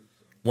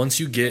once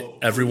you get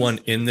everyone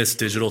in this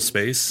digital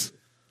space,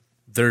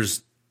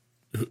 there's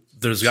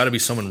got to be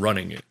someone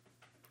running it.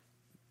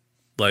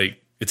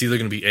 Like, it's either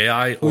going to be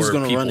AI or Who's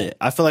going to people. run it?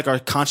 I feel like our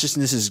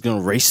consciousness is going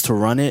to race to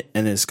run it,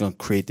 and it's going to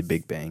create the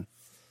Big Bang.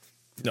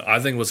 No, I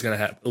think what's going to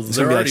happen. It's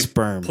They're gonna be like already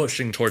sperm.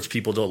 pushing towards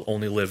people to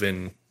only live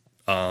in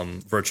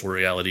virtual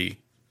reality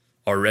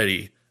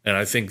already. And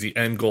I think the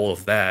end goal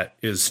of that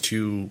is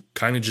to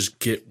kind of just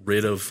get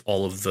rid of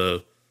all of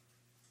the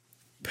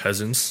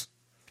peasants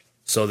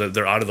so that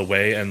they're out of the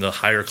way and the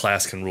higher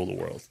class can rule the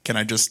world. Can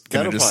I just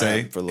That'll probably say,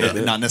 happen for a little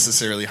bit. not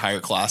necessarily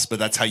higher class, but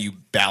that's how you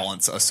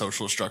balance a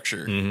social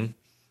structure. They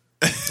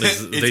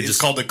It's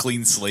called a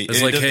clean slate.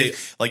 It's And like, hey,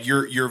 like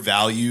your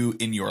value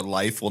in your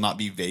life will not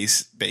be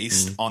based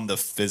Mm-hmm. on the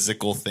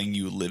physical thing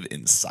you live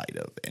inside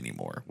of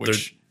anymore.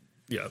 Which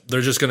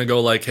they're just going to go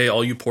like, hey,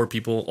 all you poor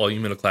people, all you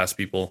middle class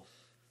people,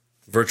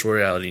 virtual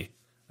reality.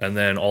 And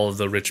then all of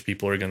the rich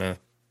people are going to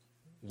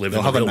live they'll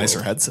in have the a real nicer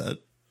world. headset.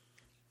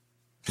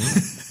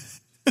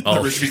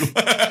 Oh, Rich people.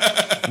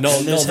 no,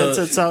 There's the,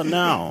 headsets out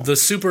now. the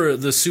super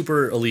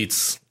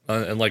elites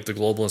and like the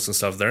globalists and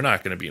stuff, they're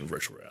not going to be in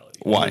virtual reality.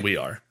 Why? We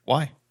are.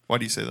 Why? Why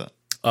do you say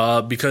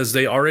that? Because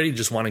they already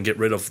just want to get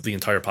rid of the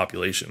entire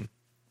population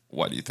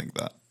Why do you think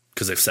that?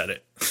 because they've said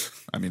it.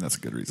 I mean, that's a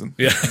good reason.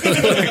 Yeah.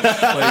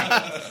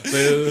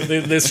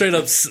 They straight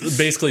up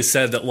basically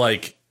said that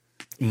like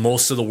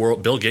most of the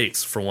world, Bill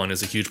Gates, for one,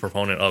 is a huge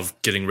proponent of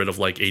getting rid of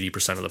like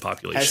 80% of the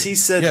population. Has he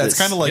said Yeah, this? it's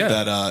kind of like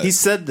Yeah. that. He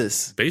said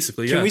this.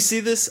 Basically, Can yeah. we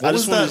see this? What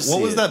was wanted that? to What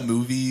see was it. that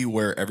movie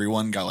where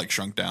everyone got like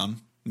shrunk down?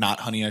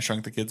 Not Honey, I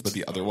Shrunk the Kids, but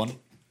the other one.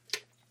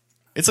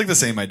 It's like the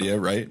same idea,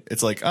 right?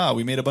 It's like,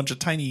 we made a bunch of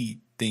tiny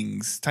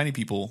things, tiny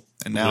people,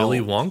 and now Willy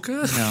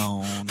Wonka?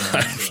 no.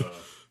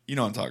 You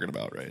know what I'm talking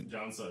about, right?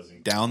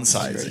 Downsizing.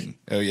 Downsizing.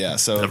 Oh yeah.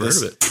 So Never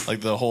this, heard of it. like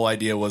the whole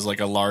idea was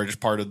like a large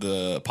part of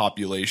the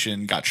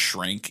population got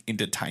shrank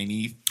into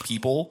tiny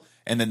people,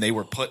 and then they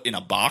were put in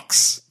a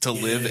box to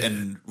live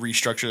and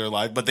restructure their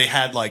life. But they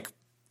had like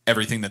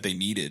everything that they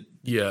needed.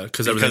 Yeah,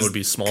 because everything would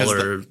be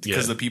smaller.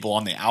 Because the people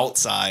on the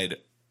outside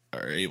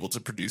are able to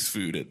produce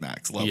food at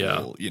max level.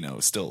 Yeah. You know,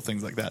 still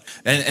things like that,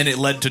 and it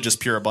led to just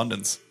pure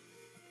abundance.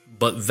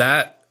 But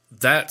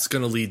that's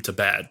going to lead to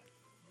bad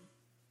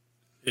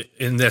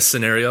in this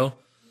scenario,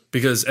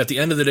 because at the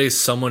end of the day,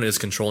 someone is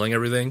controlling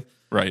everything,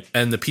 Right.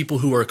 and the people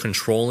who are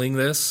controlling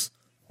this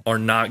are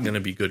not going to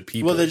be good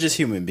people. Well, they're just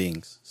human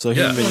beings. So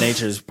Yeah. human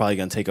nature is probably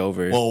going to take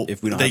over Well,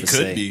 if we don't they have a could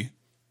say. be,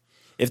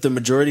 If the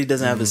majority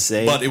doesn't have a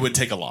say, but it would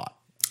take a lot.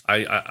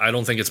 I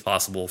don't think it's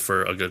possible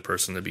for a good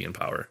person to be in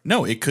power.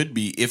 No, it could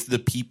be if the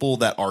people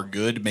that are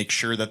good make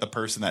sure that the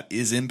person that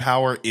is in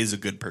power is a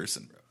good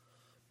person.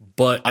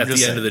 But I'm at the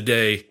just end of saying. the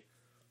day,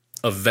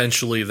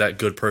 eventually that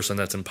good person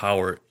that's in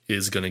power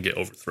is going to get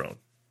overthrown,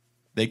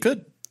 They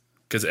could.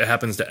 because it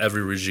happens to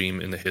every regime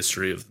in the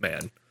history of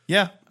man.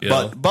 Yeah.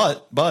 Yeah.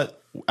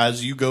 But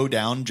as you go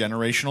down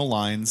generational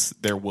lines,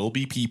 there will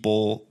be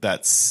people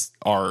that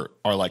are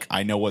like,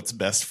 I know what's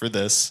best for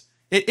this.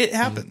 It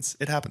happens.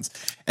 It happens.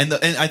 And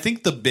I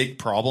think the big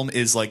problem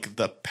is like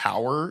the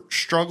power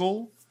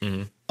struggle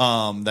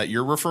that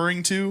you're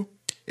referring to.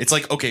 It's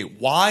like, okay,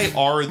 why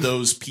are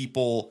those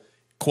people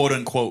quote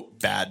unquote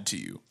bad to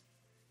you?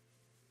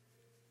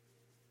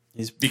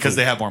 Because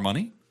they have more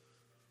money?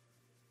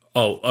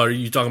 Oh, are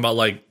you talking about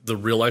like the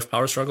real life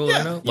power struggle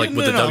right now? Like Yeah,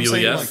 with no, the I'm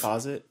saying, WEF? like,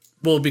 pause it.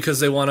 Well, because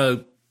they want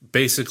to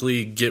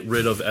basically get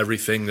rid of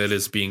everything that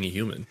is being a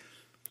human.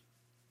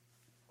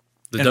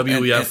 The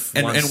WEF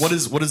and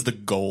wants, what is the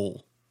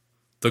goal?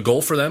 the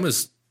goal for them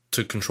is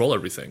to control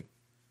everything.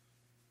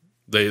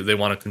 They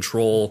want to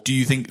control. Do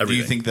you think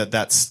everything.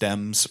 that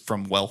stems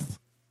from wealth?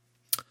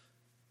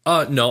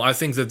 No, I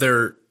think that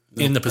they're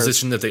in the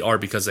position that they are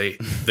because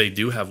they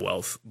do have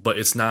wealth, but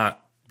it's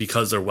not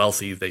because they're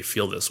wealthy they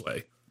feel this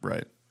way.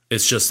 Right.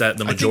 It's just that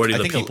the majority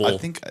of the people. I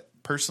think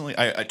personally,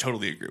 I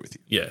totally agree with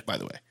you. Yeah. By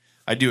the way,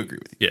 I do agree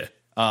with you.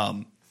 Yeah.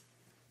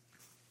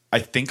 I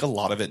think a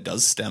lot of it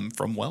does stem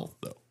from wealth,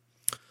 though.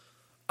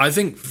 I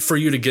think for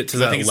you to get to I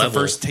that think it's level, the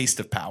first taste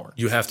of power.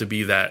 you have to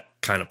be that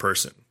kind of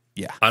person.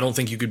 Yeah. I don't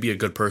think you could be a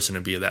good person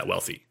and be that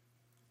wealthy.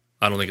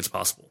 I don't think it's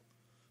possible,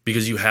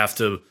 because you have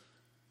to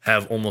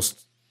have almost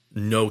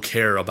no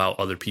care about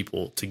other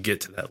people to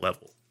get to that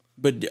level.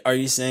 But are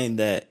you saying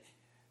that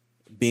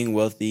being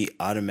wealthy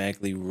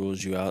automatically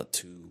rules you out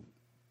to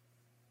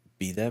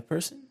be that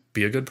person?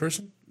 Be a good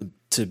person?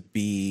 To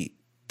be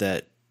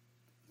that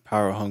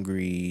power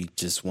hungry,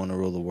 just want to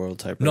rule the world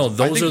type person? No,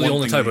 those think are the one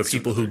only thing type of leads to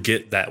people who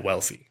get that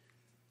wealthy.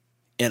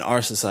 In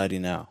our society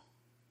now.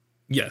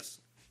 Yes,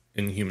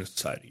 in human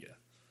society, yeah.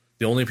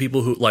 The only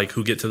people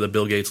who get to the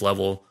Bill Gates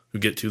level, who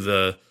get to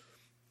the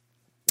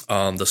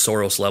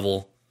Soros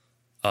level,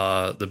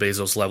 the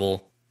Bezos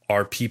level,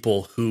 are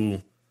people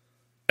who,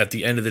 at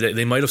the end of the day,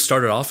 they might have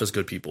started off as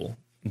good people,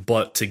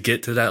 but to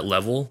get to that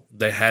level,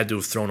 they had to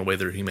have thrown away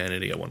their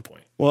humanity at one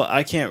point. Well,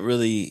 I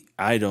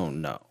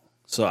don't know.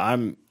 So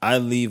I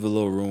leave a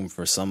little room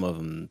for some of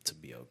them to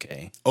be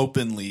okay.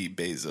 Openly,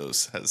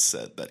 Bezos has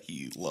said that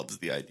he loves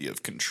the idea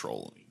of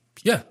controlling.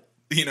 Yeah.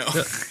 You know,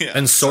 yeah.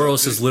 And Soros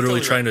So, is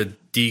literally totally trying to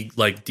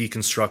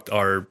deconstruct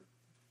our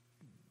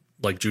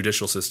like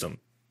judicial system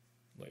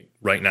like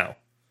right now.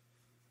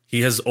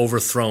 He has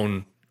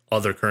overthrown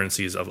other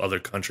currencies of other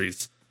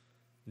countries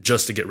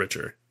just to get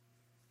richer.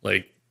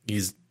 Like he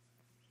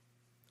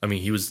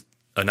was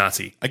a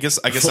Nazi. I guess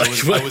Like,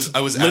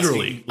 I was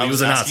literally, asking, I he was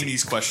was a asking Nazi.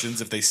 these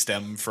questions if they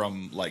stem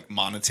from like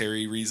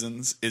monetary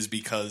reasons is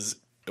because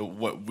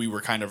what we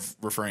were kind of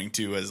referring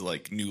to as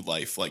like new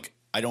life. Like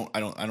I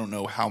don't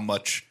know how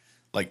much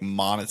like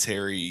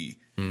monetary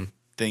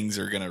things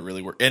are gonna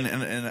really work.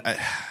 And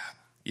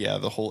yeah,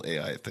 the whole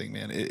AI thing,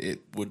 man, it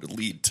would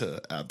lead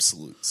to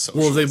absolute socialism.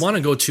 Well, they want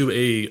to go to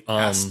a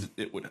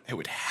It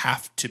would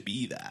have to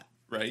be that,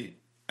 right?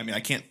 I mean, I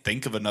can't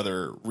think of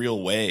another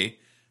real way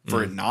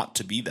for it not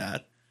to be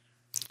that.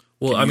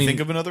 well, Can I you mean, think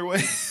of another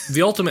way?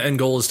 the ultimate end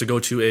goal is to go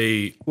to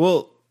a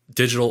Well,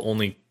 digital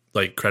only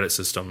like credit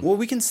system.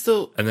 we can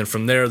still. And then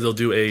from there, they'll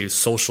do a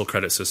social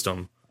credit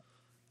system.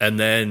 And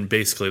then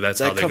basically that's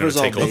That how they're going to covers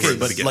all take over. bases. at the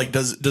But beginning. like,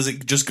 does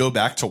it just go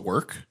back to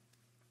work?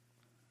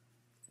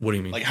 What do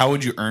you mean? Like, how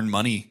would you earn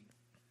money?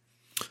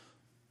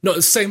 No,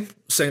 it's same.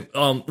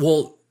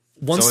 Well,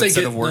 once So they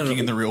instead get of working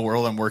in the real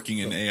world, I'm working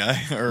in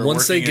AI. Or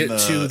once they working get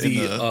in to in the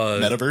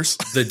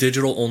metaverse. the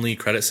digital only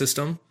credit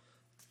system,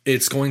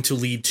 it's going to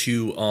lead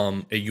to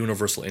a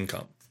universal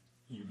income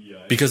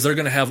UBI. because they're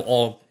going to have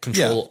all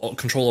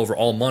control over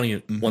all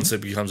money once it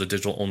becomes a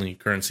digital only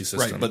currency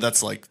system. Right, but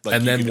that's like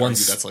And you then could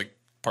once- argue that's like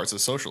parts of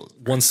socialism.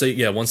 once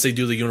they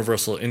do the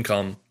universal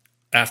income,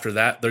 after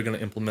that they're going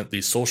to implement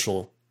the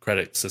social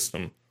credit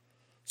system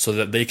so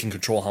that they can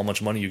control how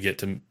much money you get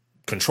to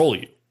control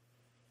you.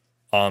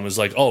 It's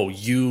like, oh,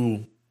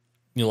 you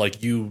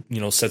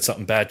said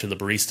something bad to the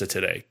barista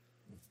today.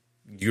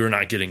 You're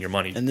not getting your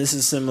money. And this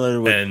is similar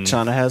to what And-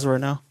 China has right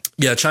now.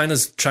 Yeah,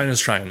 China's trying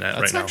that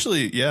That's right now.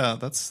 actually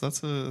that's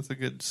a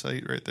good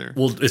site right there.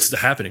 Well, it's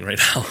happening right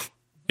now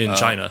in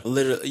China.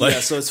 Literally, Like- yeah.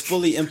 So it's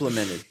fully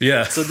implemented.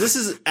 Yeah. So this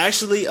is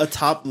actually a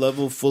top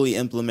level, fully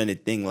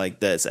implemented thing. Like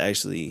that's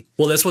actually,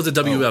 Well, that's what the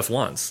WF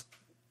wants.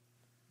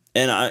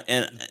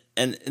 and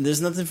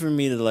there's nothing for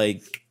me to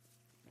like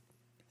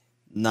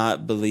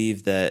not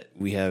believe that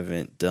we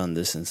haven't done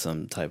this in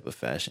some type of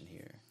fashion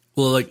here.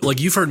 Well, like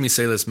you've heard me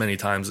say this many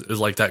times. Is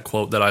like that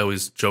quote that I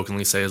always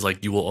jokingly say is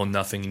like, "You will own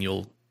nothing and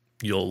you'll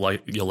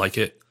like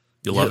it,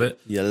 you'll love it."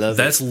 You love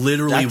That's it.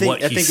 literally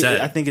what he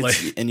said. I think it's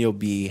Like, and you'll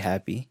be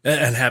happy.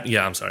 and happy.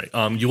 Yeah, I'm sorry.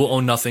 You will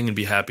own nothing and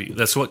be happy.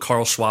 That's what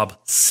Carl Schwab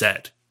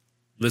said.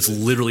 That's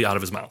literally out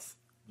of his mouth.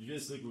 You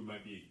guys think we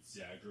might be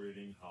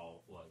exaggerating how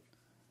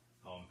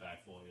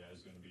impactful AI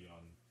is going to be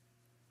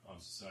on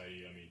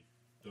society? I mean,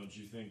 don't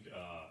you think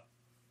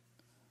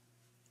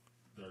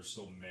there are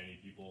so many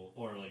people,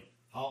 or like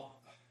how?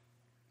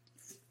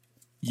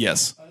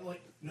 Yes.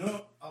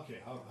 Okay,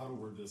 how to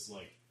word this?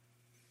 Like,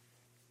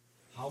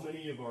 how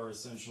many of our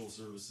essential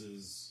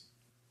services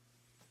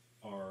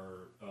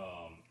are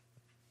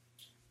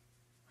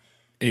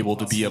Able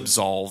to be Possibly.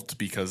 absolved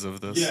because of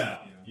this.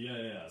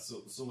 Yeah.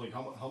 So like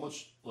how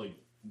much like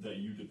that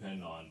you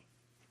depend on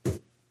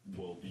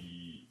will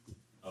be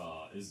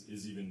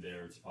is even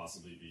there to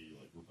possibly be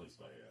like replaced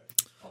by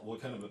AI?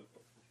 What kind of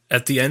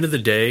At the end of the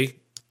day,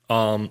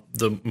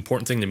 the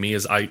important thing to me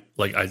is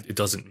it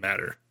doesn't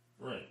matter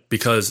right?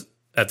 because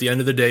at the end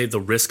of the day, the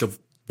risk of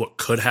what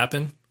could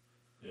happen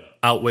Yeah.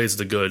 outweighs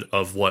the good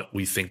of what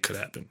we think could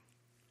happen.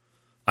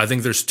 I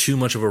think there's too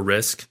much of a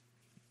risk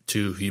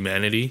to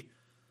humanity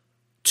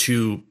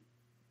to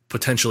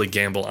potentially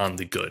gamble on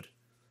the good.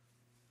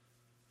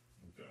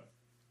 Okay.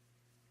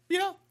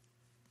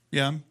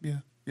 Yeah.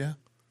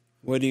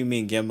 What do you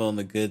mean gamble on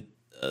the good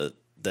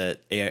that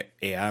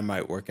AI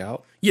might work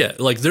out? Yeah,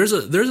 like there's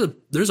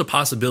a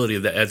possibility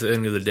that at the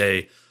end of the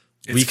day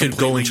we It's could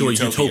go into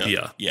completely a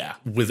utopia Yeah.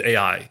 with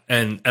AI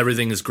and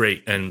everything is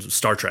great and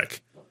Star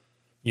Trek.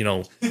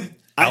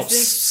 I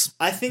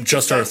think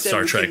just the our fact that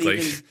Star we Trek, can like-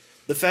 even-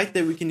 the fact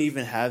that we can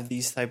even have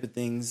these type of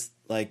things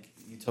like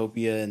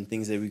utopia and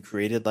things that we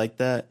created like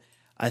that,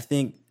 I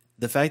think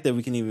the fact that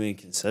we can even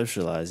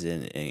conceptualize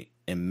it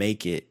and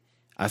make it,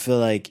 I feel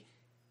like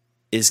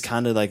is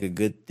kind of like a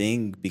good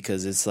thing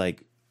because it's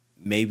like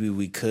maybe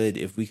we could,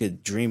 if we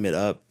could dream it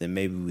up, then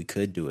maybe we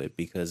could do it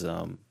because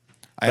but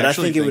I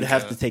actually think it would think,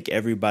 have to take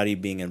everybody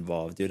being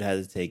involved. It would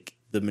have to take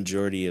the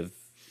majority of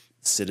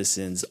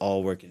citizens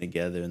all working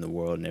together in the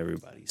world and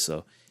everybody.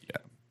 So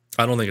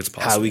I don't think it's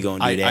possible. how we gonna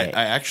do I that?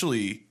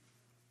 actually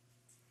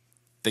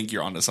think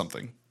you're onto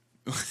something.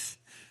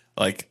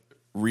 Like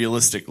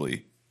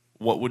realistically,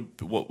 what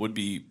would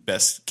be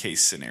best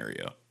case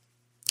scenario?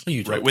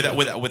 Utopia. Right,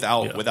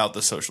 without Yeah. without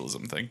the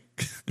socialism thing.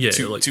 Yeah,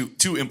 too, like-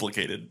 too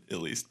implicated at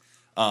least.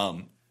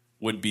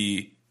 Would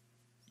be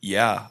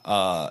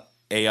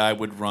AI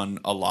would run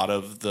a lot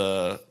of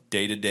the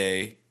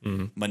day-to-day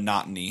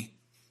monotony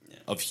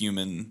of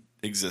human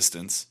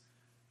existence.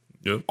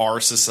 Yep. Our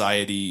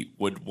society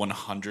would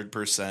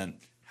 100%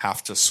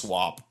 have to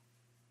swap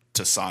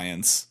to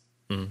science.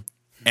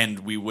 And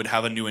we would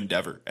have a new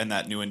endeavor, and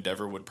that new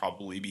endeavor would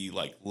probably be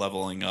like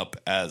leveling up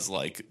as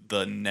like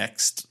the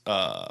next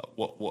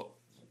what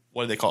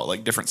what do they call it?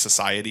 Like different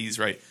societies,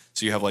 right?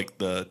 So you have like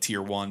the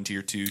tier 1,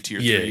 tier 2, tier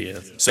 3. Yeah.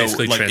 So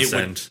Basically like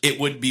transcend. it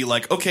would be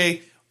like,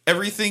 okay,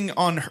 everything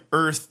on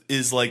Earth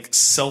is like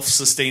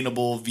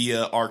self-sustainable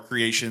via our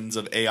creations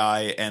of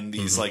AI and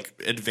these like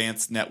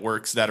advanced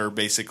networks that are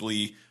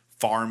basically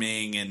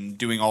farming and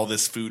doing all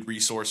this food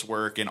resource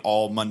work and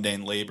all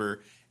mundane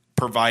labor,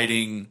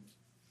 providing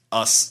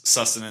us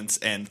sustenance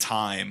and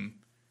time.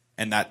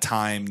 And that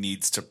time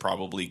needs to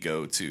probably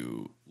go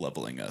to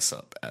leveling us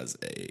up as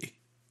a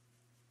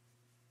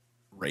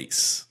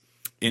race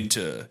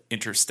into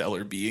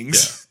interstellar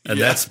beings. And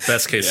that's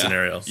best case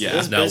scenario. Yeah.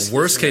 That's Now, best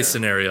worst case case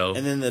scenario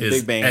And then the is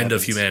Big Bang end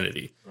of happens.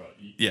 humanity. Right.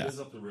 You Yeah. guys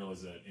have to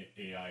realize that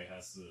AI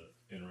has to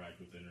interact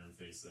with an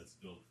interface that's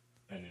built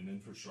and an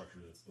infrastructure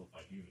that's built by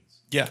humans.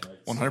 Yeah,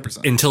 Right?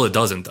 100%. Until it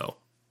doesn't, though.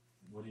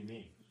 What do you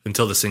mean?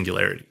 Until the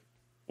singularity.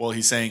 Well,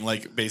 he's saying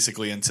like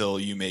basically until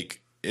you make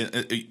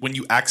when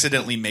you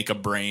accidentally make a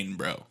brain,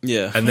 bro.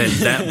 Yeah. And then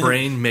that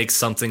brain makes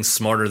something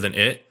smarter than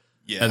it.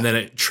 Yeah. And then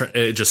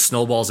it just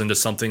snowballs into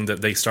something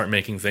that they start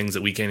making things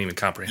that we can't even Yeah,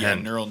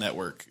 comprehend. neural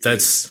network.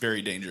 That's- is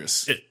very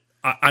dangerous.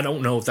 I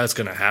don't know if that's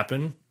going to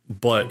happen,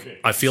 but Okay.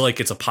 I feel like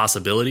it's a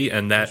possibility,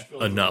 and I that feel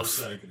like the worst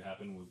enough. that could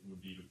happen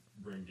would be to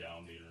bring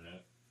down the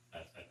internet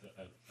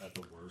at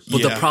the worst.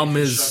 But Yeah. the problem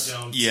Shut is,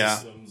 down Yeah.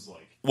 systems,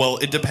 like, Well,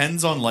 it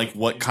depends on like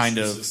what kind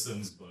industry of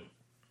systems, but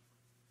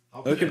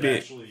how It could be-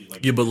 actually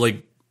like yeah, but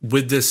like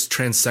with this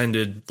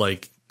transcended,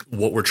 like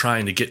what we're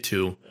trying to get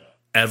to,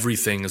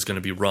 everything is going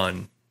to be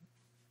run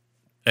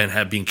and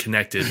have been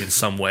connected in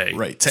some way.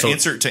 right to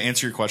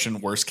answer your question.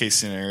 Worst case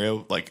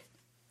scenario, like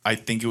I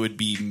think it would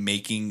be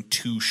making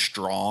too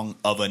strong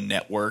of a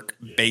network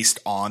based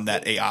on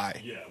that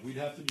AI. Yeah, we'd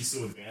have to be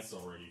so advanced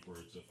already for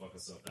it to fuck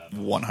us up that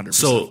much. 100%.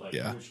 So-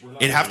 yeah, which we're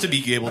not it'd have to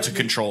really- be able to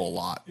control a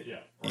lot. Yeah,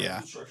 our Yeah.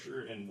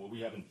 infrastructure and what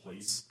we have in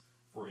place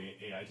for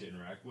AI to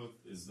interact with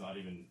is not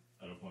even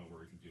at a point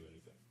where it can do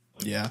anything.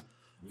 Like, Yeah.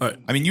 All right.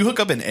 I mean, you hook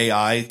up an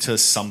AI to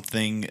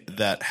something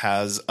that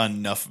has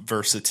enough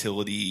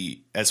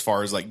versatility as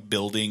far as like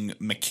building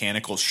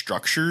mechanical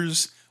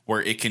structures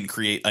where it can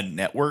create a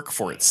network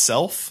for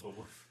itself.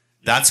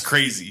 That's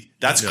crazy.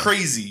 That's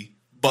crazy.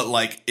 But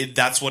like,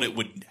 that's what it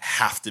would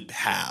have to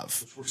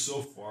have. which we're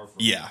so far from.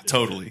 Yeah, it.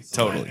 totally,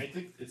 So totally. I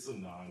think it's a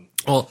non.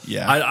 Well,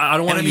 Yeah. I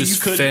don't want And to I mean, use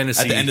you could,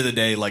 fantasy at the end of the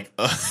day, like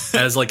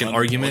as like an unplug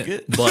argument,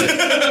 it.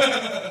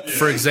 but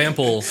for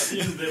example, At the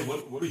end of the day,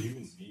 what do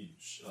humans need?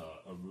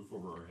 A roof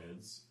over our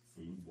heads,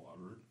 food,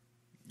 water.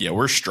 yeah,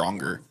 we're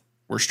stronger.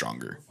 We're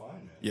stronger. Fine,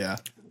 man. Yeah.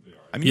 We'll be all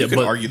right. I mean, Yeah, you could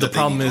but argue the that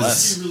problem they need is-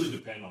 less. You really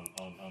depend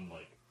on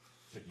like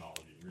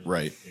technology, really,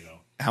 Right. You know,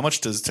 How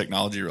much does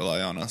technology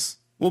rely on us?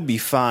 We'll be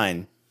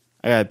fine.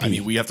 I gotta pee. I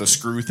mean, we have to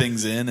screw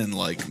things in and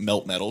like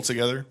melt metal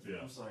together, yeah.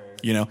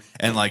 you know,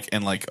 and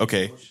like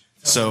okay,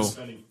 so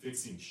spending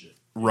fixing shit.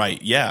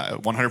 right, yeah,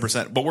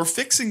 100%. But we're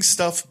fixing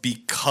stuff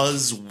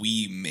because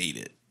we made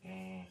it.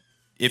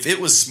 If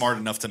it was smart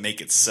enough to make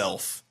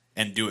itself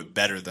and do it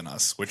better than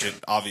us, which it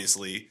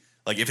obviously,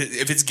 like if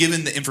it's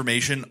given the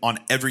information on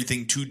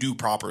everything to do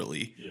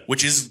properly,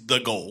 which is the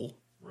goal.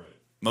 Right.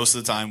 Most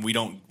of the time,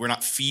 we're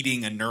not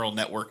feeding a neural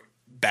network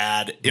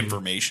bad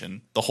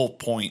information. The whole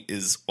point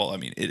is, well, I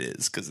mean, it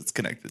is because it's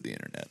connected to the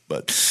internet.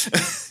 But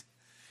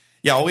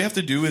yeah, all we have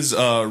to do is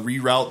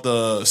reroute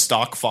the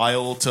stock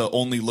file to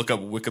only look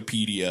up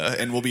Wikipedia,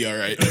 and we'll be all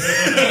right.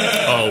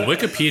 oh,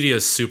 Wikipedia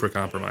is super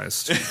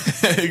compromised.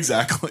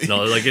 Exactly.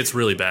 No, like it's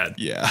really bad.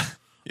 Yeah.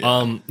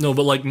 No,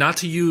 but like not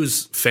to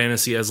use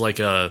fantasy as like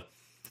an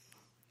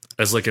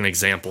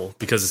example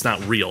because it's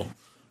not real.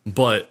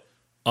 But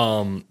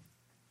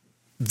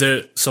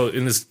so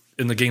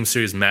in the game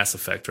series Mass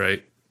Effect,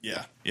 right?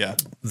 Yeah. Yeah.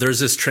 There's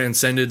this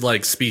transcended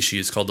like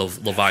species called the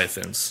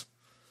Leviathans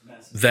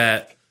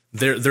that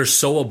they're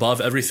so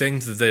above everything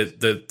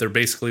that they're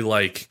basically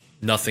like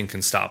nothing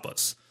can stop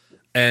us.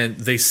 And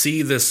they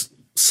see this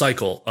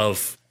cycle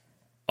of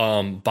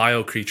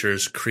bio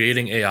creatures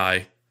creating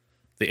AI,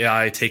 the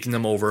AI taking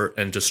them over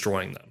and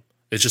destroying them.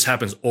 It just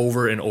happens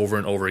over and over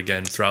and over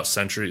again throughout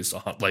centuries,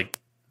 like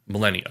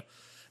millennia.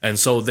 And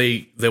so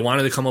they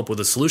wanted to come up with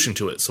a solution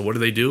to it. So what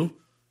do?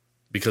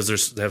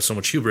 Because they have so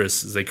much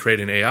hubris, is they create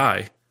an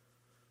AI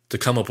to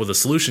come up with a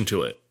solution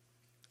to it.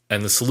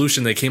 And the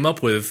solution they came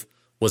up with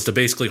was to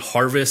basically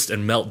harvest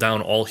and melt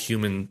down all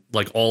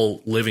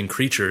all living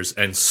creatures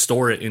and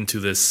store it into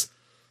this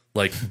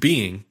like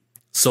being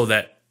so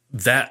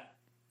that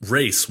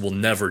race will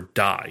never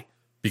die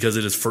because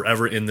it is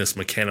forever in this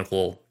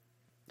mechanical,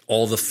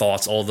 all the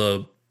thoughts, all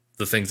the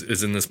things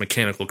is in this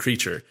mechanical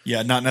creature.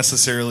 Yeah. Not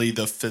necessarily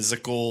the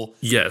physical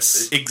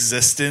Yes.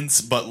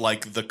 existence, but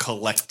like the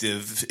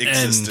collective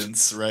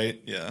existence,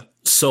 right? Yeah.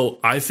 So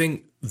I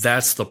think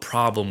that's the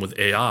problem with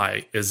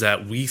AI is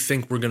that we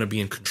think we're going to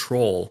be in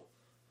control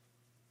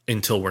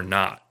until we're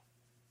not.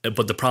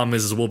 But the problem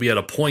is we'll be at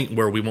a point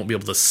where we won't be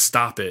able to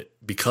stop it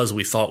because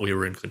we thought we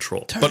were in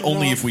control. But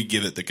only if we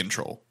give it the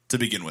control to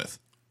begin with.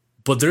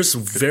 But there's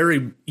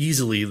very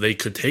easily they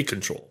could take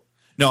control.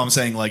 No, I'm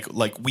saying like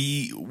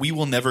we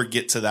will never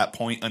get to that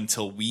point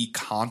until we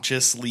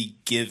consciously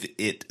give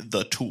it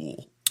the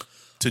tool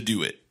to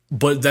do it.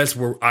 but that's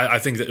where I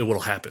think that it will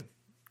happen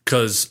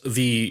because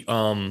the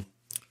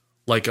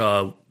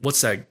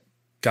what's that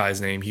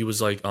guy's name? He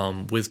was like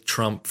with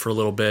Trump for a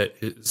little bit.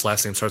 His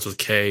last name starts with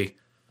K.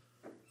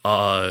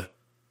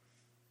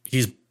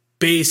 He's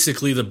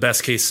basically the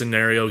best case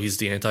scenario. He's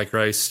the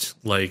Antichrist.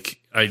 Like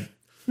I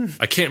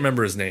can't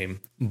remember his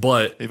name,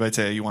 but If I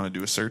tell you want to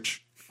do a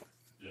search,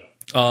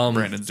 Yeah.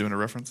 Brandon's doing a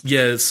reference.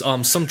 yes,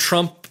 some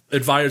Trump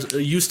advisor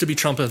used to be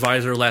Trump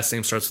advisor. Last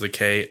name starts with a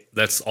K.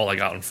 That's all I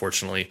got,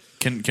 unfortunately.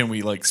 Can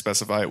we like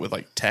specify it with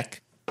like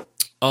tech?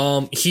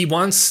 He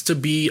wants to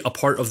be a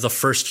part of the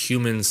first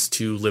humans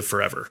to live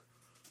forever.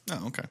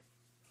 Oh, okay.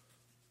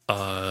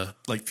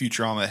 Like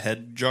Futurama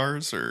head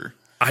jars, or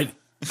I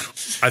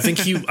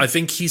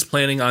think he's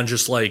planning on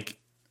just like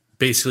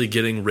basically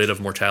getting rid of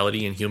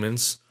mortality in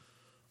humans.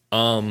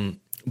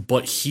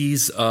 But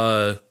he's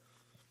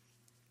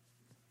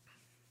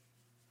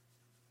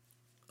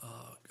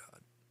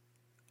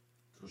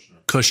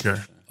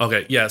Kushner.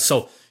 Okay, yeah.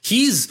 So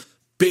he's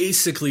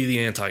basically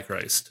the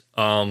Antichrist.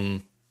 I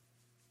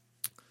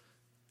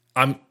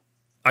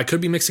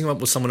could be mixing him up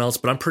with someone else,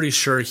 but I'm pretty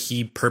sure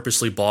he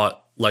purposely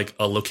bought like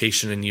a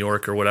location in New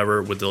York or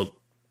whatever with the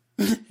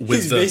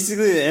He's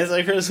basically the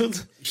Antichrist.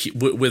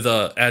 with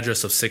a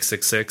address of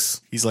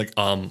 666. he's like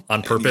On he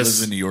lives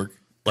purpose, in New York.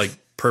 like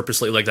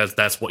purposely, like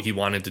that's what he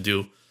wanted to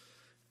do.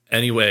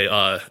 Anyway,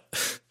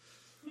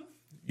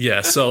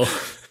 yeah. So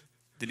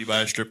Did he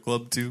buy a strip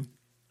club too?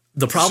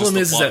 the problem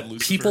the is plot that of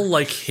Lucifer. people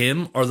like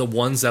him are the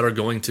ones that are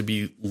going to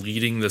be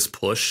leading this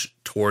push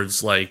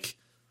towards like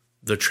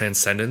the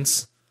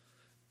transcendence.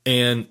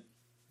 And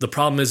the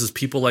problem is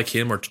people like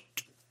him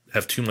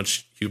have too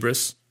much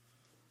hubris,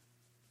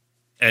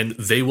 and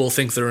they will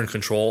think they're in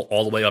control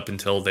all the way up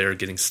until they're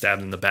getting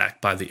stabbed in the back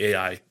by the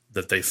AI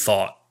that they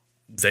thought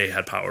they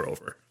had power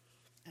over.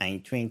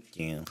 I tricked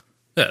you.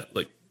 Yeah,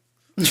 like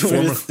It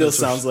still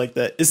sounds like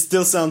that. It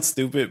still sounds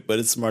stupid, but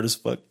it's smart as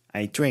fuck.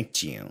 I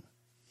tricked you.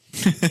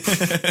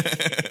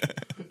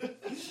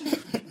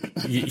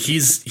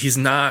 he's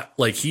not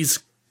like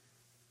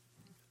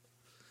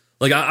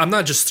I'm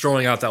not just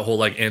throwing out that whole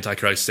like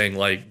Antichrist thing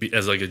like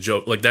as like a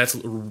joke. Like that's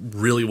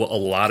really what a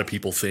lot of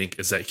people think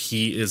is that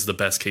he is the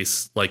best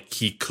case. Like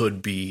he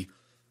could be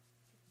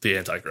the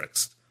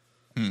Antichrist.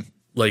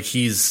 Like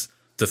he's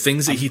the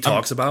things that he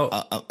talks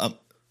about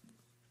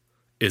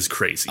is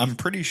crazy. I'm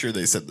pretty sure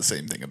they said the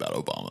same thing about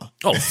Obama.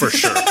 Oh, for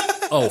sure.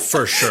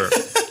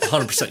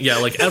 100%. Yeah,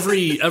 like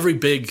every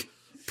big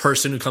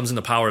person who comes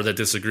into power that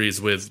disagrees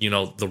with,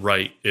 the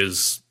right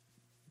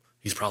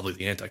he's probably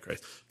the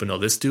Antichrist. But no,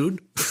 this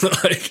dude,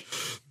 like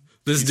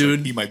this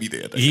dude, He might be the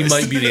Antichrist. he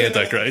might be the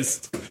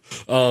Antichrist.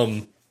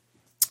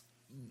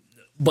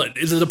 But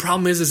the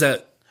problem is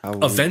that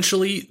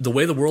eventually the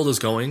way the world is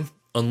going,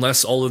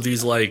 unless all of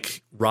these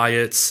like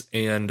riots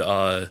and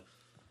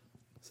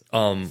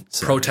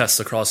protests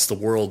across the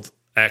world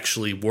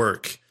actually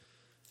work,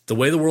 the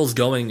way the world's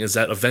going is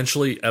that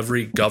eventually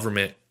every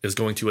government is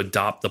going to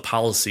adopt the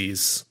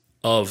policies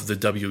of the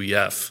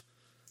WEF.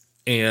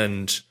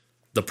 And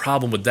the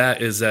problem with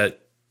that is that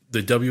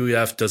the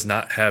WEF does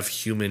not have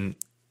human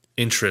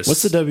interests.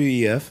 What's the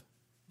WEF?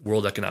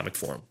 World Economic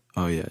Forum.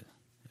 Oh, yeah.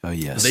 Oh,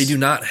 yes. They do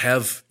not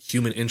have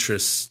human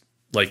interests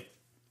like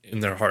in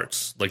their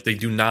hearts. Like they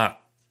do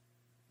not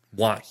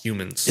want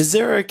humans. Is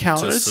there a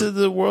counter So- to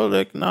the World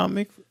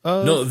Economic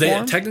No, they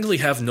Forum? technically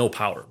have no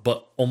power,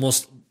 but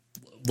almost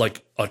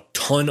like a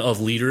ton of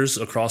leaders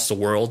across the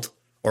world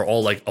are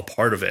all like a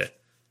part of it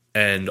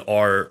and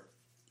are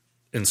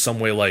in some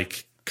way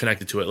like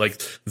connected to it.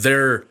 Like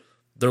their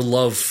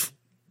love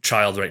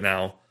child right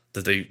now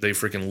that they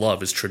freaking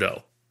love is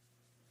Trudeau,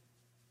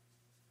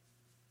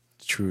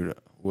 Trudeau.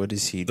 What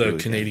does he the do?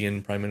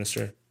 Canadian Prime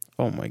Minister.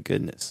 Oh, my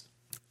goodness.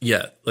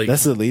 Yeah, like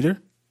That's the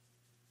leader?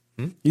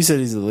 You said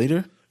he's the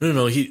leader?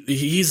 no,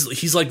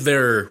 he's like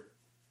their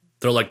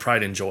like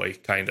pride and joy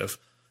kind of.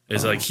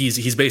 Is like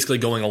he's basically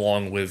going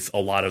along with a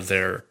lot of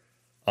their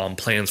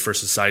plans for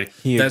society.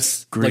 He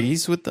That's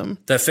agrees with them?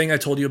 that thing I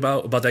told you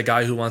about that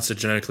guy who wants to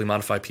genetically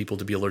modify people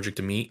to be allergic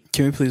to meat.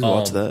 Can we please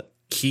watch that?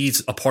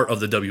 He's a part of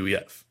the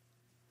WEF.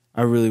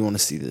 I really want to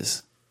see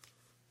this.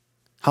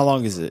 How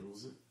long is it?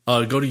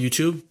 Go to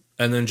YouTube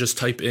and then just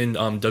type in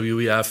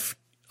WEF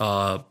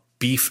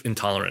beef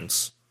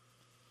intolerance.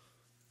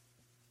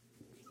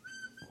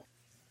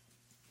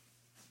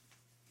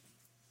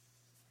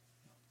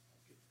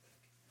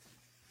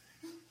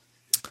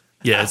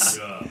 Yeah,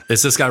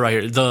 it's this guy right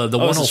here. The it's a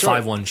 105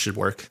 short. one should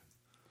work.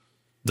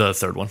 The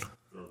third one.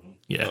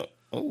 Yeah.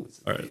 Oh,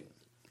 All right.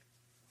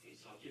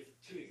 So I'll give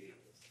two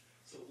examples.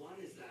 So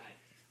one is that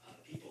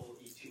people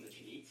eat too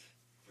much meat,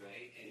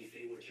 right? And if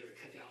they were to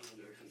cut down on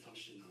their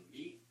consumption of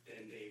meat,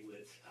 then it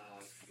would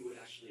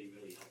actually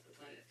really help the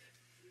planet.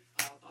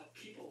 But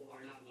people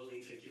are not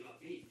willing to give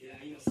up meat. Yeah,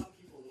 some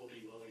people will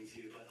be willing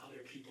to, but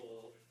other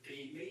people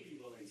they may be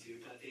willing to,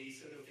 but they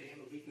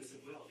have a weakness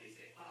of will. They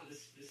say, "Oh,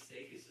 this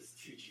steak is just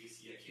too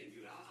juicy. I can't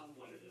do it." I'm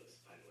one of those,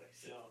 by the way.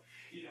 So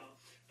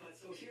but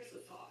so here's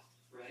the thought.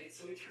 Right,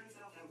 so it turns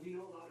out that we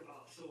know a lot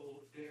about.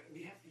 So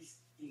we have these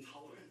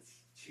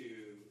intolerance to.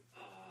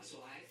 So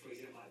for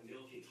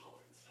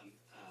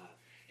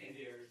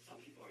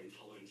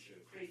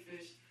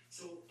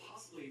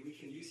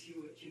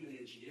human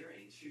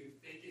engineering to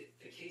make it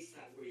the case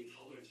that we're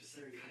intolerant to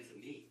certain kinds of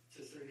meat,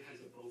 to certain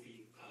kinds of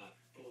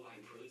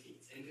bovine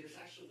proteins. And there's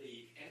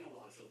actually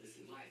analogs of this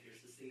in life. There's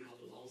this thing called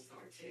the Lone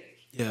Star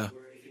tick,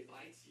 where if it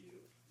bites you,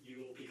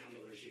 you will become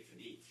allergic to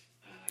meat.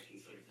 I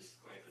can sort of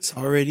describe it. It's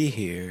already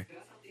here.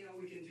 That's something that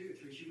we can do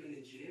through human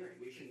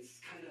engineering. We can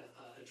kind of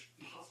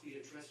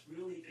possibly address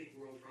really big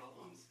world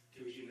problems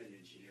through human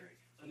engineering.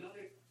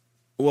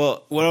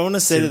 Well, what I want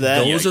to say to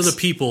that, those are the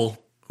people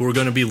who are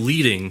going to be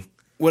leading.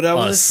 What I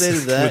want to us say to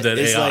that with that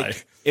is AI.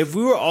 like, if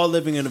we were all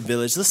living in a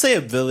village, let's say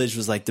a village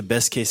was like the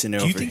best case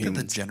scenario Do you for think that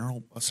humans. the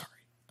general? Oh, sorry,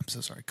 I'm so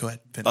sorry. Go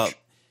ahead, finish.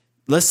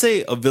 Let's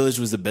say a village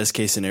was the best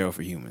case scenario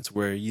for humans,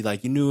 where you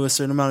knew a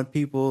certain amount of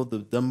people, the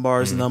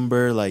Dunbar's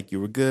number, like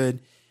you were good,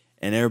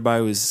 and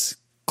everybody was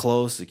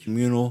close, the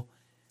communal.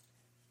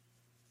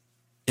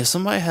 If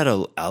somebody had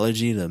an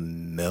allergy to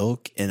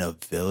milk in a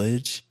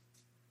village,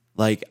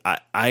 like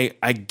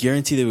I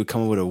guarantee they would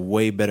come up with a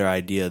way better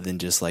idea than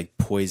just like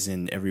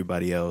poison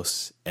everybody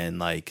else and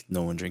like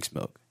no one drinks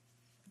milk.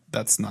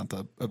 That's not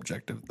the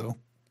objective, though.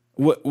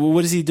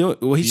 What is he doing?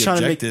 Well, he's The trying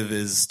objective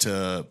is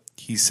to.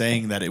 He's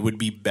saying that it would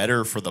be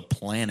better for the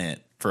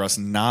planet for us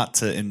not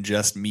to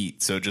ingest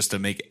meat, so just to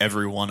make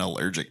everyone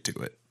allergic to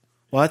it.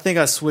 Well, I think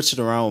I switched it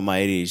around with my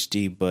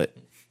ADHD, but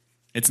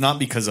It's not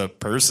because a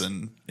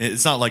person.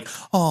 It's not like,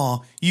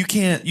 oh, you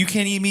can't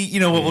eat meat. You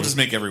know what? We'll just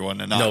make everyone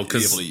not No, be able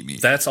because to eat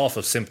meat. that's off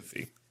of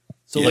sympathy.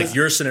 so Like like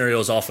your scenario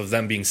is off of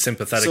them being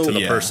sympathetic so to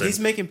the yeah. person. he's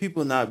making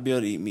people not be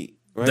able to eat meat.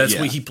 Right? That's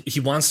Yeah. what he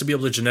wants to be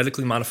able to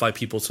genetically modify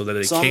people so that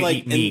they So I'm can't like,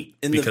 eat meat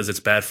in the- because it's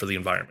bad for the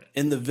environment.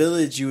 In the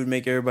village, you would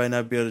make everybody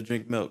not be able to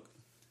drink milk.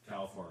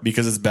 Cow farm.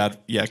 Because it's bad.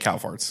 Yeah, cow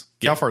farts.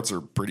 Cow farts are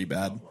pretty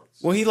bad.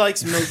 Well, he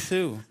likes milk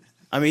too.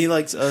 I mean, he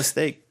likes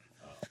steak,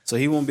 so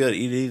he won't be able to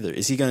eat it either.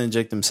 Is he going to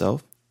inject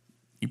himself?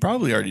 He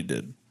probably already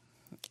did.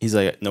 He's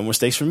like, no more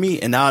steaks for me,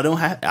 and now I don't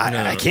have.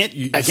 I can't.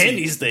 I can't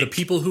eat steak. The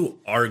people who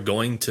are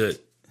going to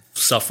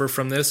suffer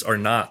from this are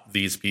not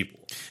these people.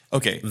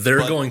 Okay, They're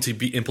but going to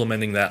be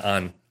implementing that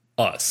on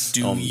us.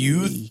 Do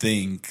you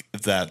think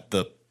that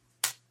the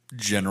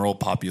general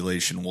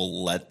population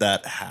will let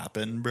that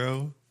happen,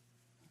 bro?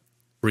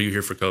 Were you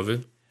here for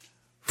COVID?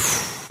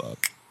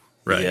 Fuck.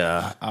 Right.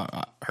 Yeah.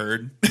 I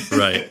heard.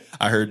 Right.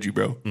 I heard you,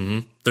 bro.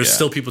 There's Yeah.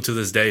 still people to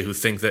this day who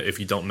think that if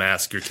you don't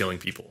mask, you're killing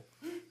people.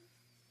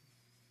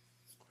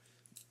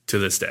 To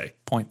this day.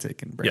 Point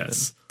taken, Brandon.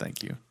 Yes.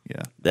 Thank you.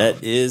 Yeah.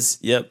 That is.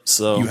 Yep.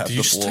 So You have the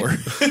you floor.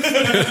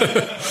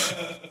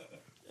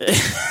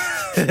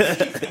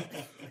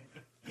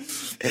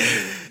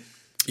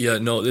 Yeah,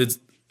 no,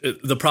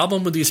 the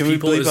problem with these can we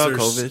people believe is out there's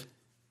COVID?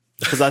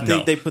 Because I think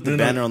No. they put the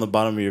banner on the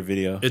bottom of your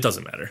video. it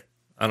doesn't matter.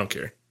 I don't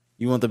care.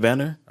 You want the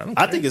banner? don't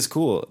I care. think it's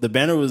cool. The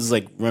banner was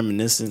like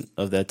reminiscent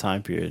of that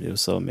time period. It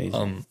was so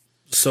amazing.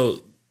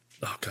 So,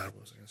 oh god,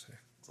 what was I gonna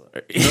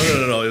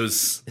say? No. It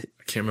was I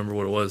can't remember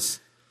what it was,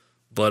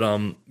 but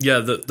yeah.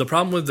 The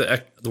problem with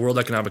the World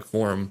Economic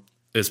Forum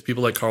is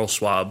people like Carl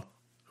Schwab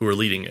who are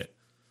leading it,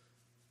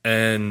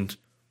 and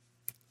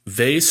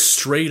they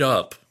straight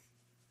up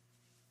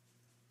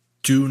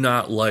do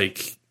not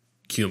like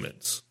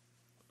humans.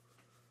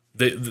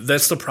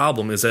 That's the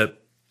problem. Is that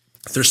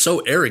they're so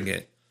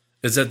arrogant.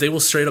 Is that they will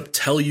straight up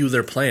tell you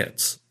their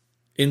plans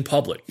in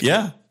public.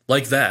 Yeah.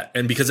 Like that.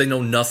 And because they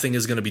know nothing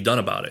is going to be done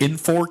about it. In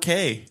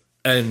 4K.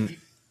 And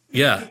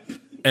yeah.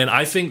 And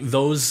I think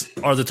those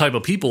are the type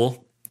of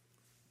people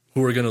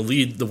who are going to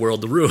lead the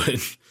world to ruin.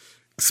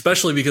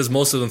 Especially because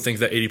most of them think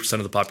that 80%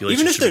 of the population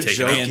Even if should be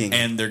they're taken out. joking.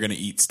 And they're going to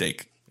eat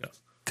steak.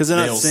 Because they're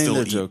not They'll saying still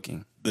they're eat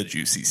joking. the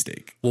juicy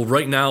steak. Well,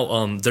 right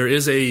now, there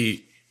is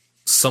a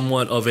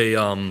somewhat of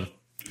a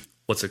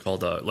what's it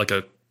called?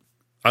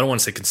 I don't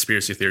want to say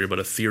conspiracy theory, but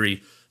a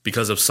theory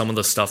because of some of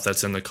the stuff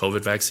that's in the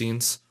COVID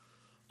vaccines.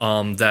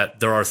 That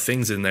there are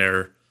things in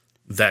there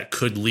that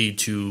could lead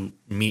to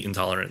meat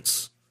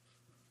intolerance.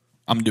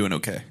 I'm doing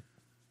okay.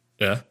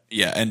 Yeah,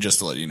 Yeah, and just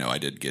to let you know, I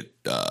did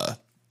get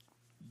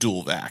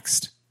dual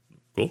vaxxed.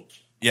 cool.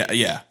 Yeah.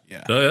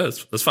 No, yeah,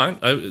 that's fine.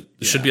 It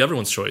should be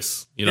everyone's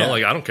choice. You know, Yeah.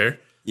 like I don't care.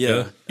 Yeah.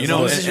 You As know,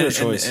 long as it's your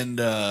choice. and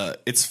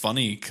it's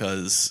funny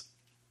because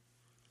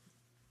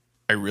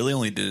I really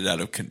only did it out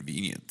of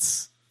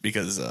convenience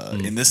because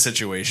in this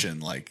situation,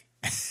 like,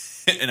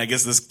 and I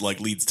guess this like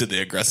leads to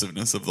the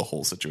aggressiveness of the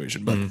whole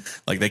situation, but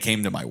like they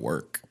came to my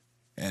work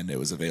and it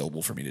was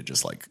available for me to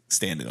just like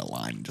stand in a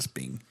line and just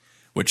bing,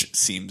 which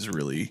seems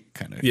really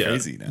kind of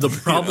crazy now. The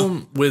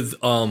problem with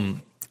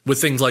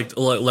things like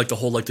the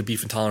whole like the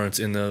beef intolerance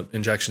in the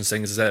injections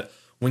thing is that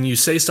when you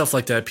say stuff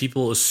like that,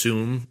 people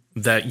assume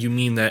that you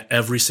mean that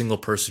every single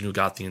person who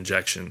got the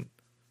injection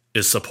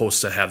is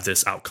supposed to have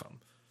this outcome.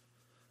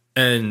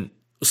 And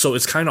so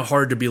it's kind of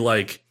hard to be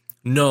like,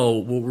 no,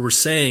 what we're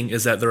saying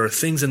is that there are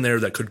things in there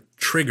that could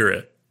trigger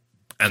it,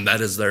 and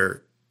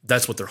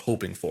that's what they're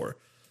hoping for.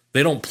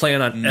 They don't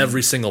plan on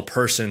every single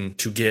person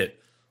to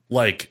get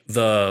like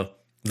the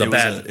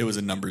bad. It was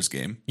a numbers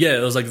game. Yeah,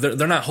 it was like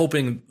they're not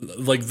hoping,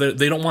 like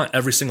they don't want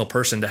every single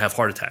person to have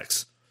heart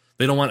attacks.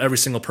 They don't want every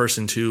single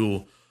person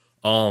to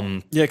Yeah,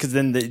 because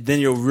then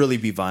you'll really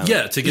be violent.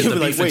 Yeah, to get You'll the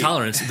be beef wait,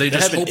 intolerance. that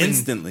happened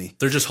instantly.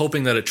 They're just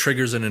hoping that it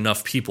triggers in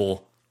enough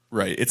people.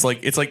 Right. It's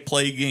like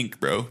Plague Inc.,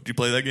 bro. Did you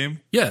play that game?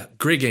 Yeah,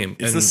 great game.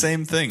 It's the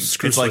same thing.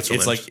 Screw It's like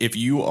Switzerland. if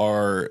you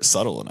are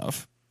subtle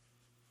enough,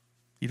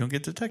 you don't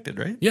get detected,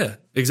 right? Yeah,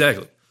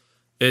 exactly.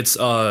 It's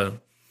and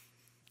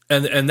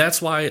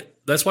that's why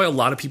a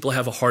lot of people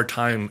have a hard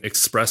time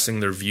expressing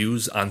their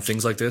views on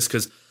things like this,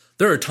 because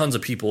there are tons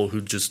of people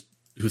who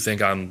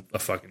think I'm a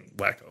fucking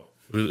wacko,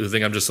 who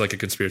think I'm just like a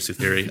conspiracy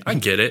theory. I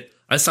get it.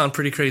 I sound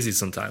pretty crazy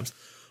sometimes,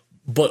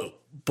 but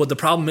the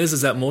problem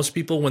is that most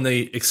people, when they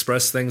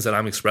express things that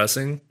I'm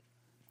expressing,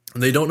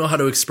 they don't know how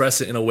to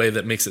express it in a way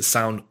that makes it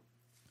sound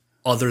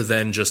other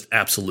than just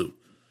absolute.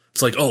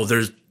 It's like, oh,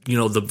 there's,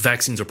 the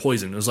vaccines are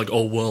poison. It's like,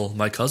 oh, well,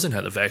 my cousin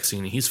had a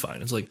vaccine and he's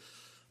fine. It's like,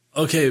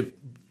 okay,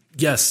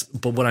 yes,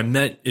 but what I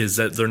meant is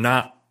that they're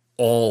not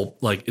all,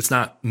 like, it's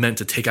not meant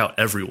to take out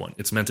everyone.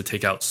 It's meant to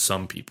take out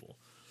some people,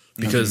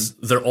 because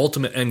their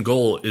ultimate end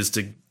goal is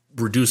to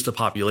reduce the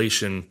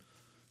population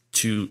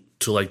to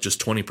like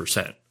just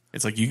 20%.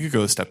 It's like you could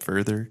go a step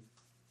further.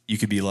 You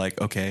could be like,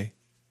 okay,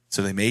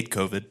 so they made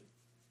COVID.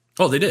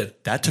 Oh, they did.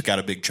 That took out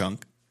a big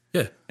chunk.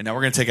 Yeah. And now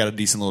we're going to take out a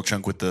decent little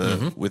chunk with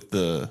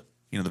the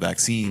the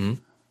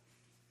vaccine.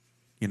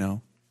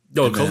 No,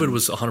 And COVID then-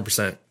 was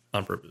 100%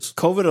 on purpose,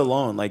 COVID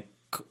alone, like,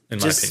 in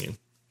my opinion.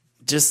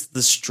 just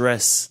the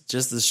stress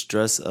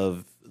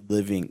of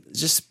living.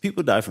 Just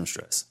people die from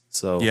stress.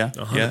 So Yeah,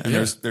 yeah. And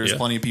Yeah. there's Yeah.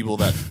 plenty of people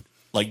that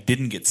like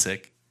didn't get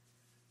sick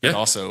and Yeah.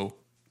 also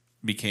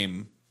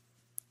became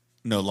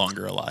no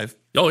longer alive.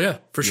 Oh yeah,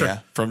 for sure. Yeah,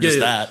 from just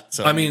that.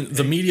 So I mean,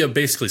 the media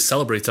basically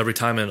celebrates every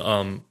time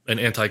an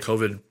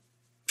anti-COVID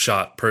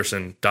shot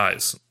person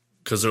dies,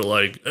 because they're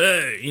like,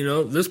 hey,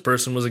 this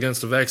person was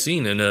against the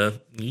vaccine and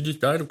he just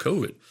died of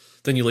COVID.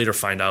 Then you later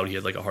find out he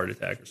had like a heart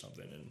attack or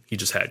something and he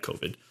just had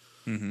COVID.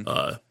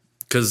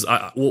 Because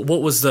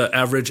what was the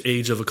average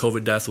age of a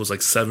COVID death? Was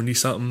like 70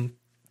 something,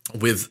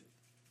 with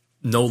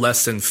no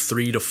less than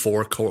 3 to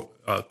 4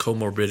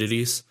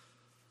 comorbidities.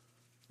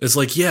 It's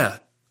like, yeah,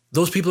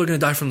 those people are going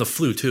to die from the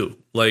flu too.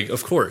 Like,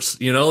 of course,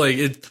 like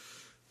it.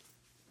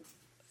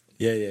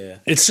 yeah.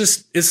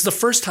 It's the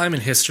first time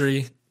in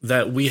history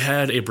that we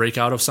had a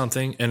breakout of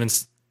something,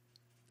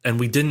 and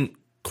we didn't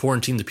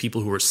quarantine the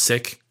people who were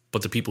sick,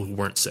 but the people who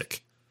weren't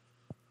sick.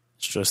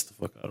 Stress the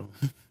fuck out of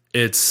them.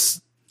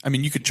 It's I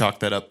mean, you could chalk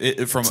that up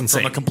from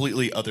insane. a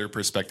completely other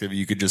perspective.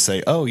 You could just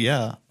say, "Oh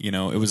yeah,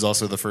 it was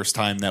also the first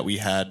time that we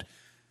had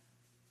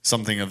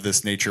something of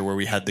this nature where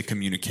we had the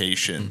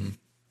communication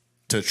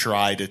to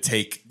try to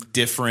take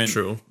different,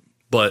 true,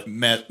 but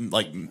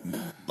like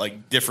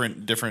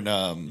different.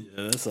 Yeah,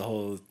 that's a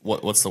whole.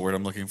 What's the word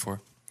I'm looking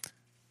for?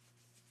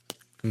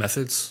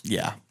 methods.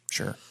 Yeah,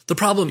 sure. The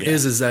problem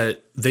is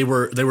that they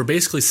were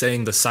basically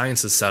saying the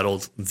science is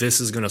settled. This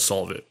is going to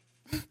solve it,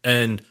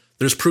 and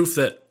there's proof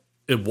that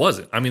it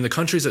wasn't. I mean, the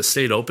countries that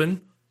stayed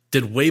open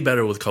did way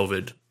better with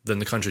COVID than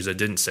the countries that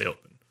didn't stay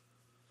open.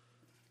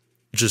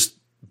 Just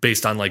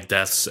based on like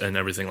deaths and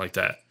everything like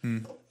that.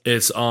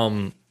 It's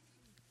I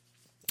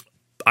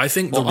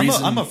think the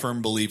reason I'm a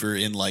firm believer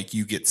in like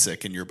you get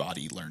sick and your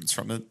body learns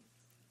from it.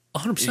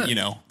 100%. That's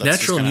natural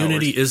just kinda how it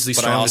immunity works. is the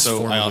But strongest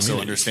form I of also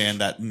immunity. understand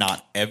that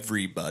not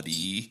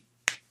everybody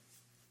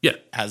Yeah,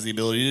 has the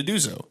ability to do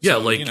so. Yeah, So,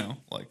 like-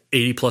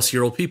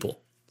 80-plus-year-old people.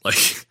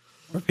 Like,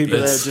 Or people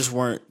that It's- just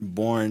weren't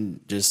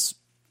born, just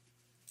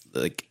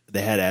like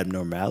they had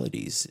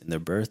abnormalities in their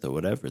birth or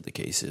whatever the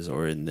case is,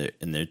 or in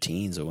their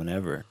teens or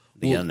whenever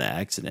they get in an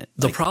accident.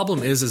 the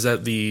problem is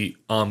that the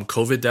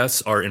COVID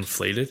deaths are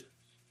inflated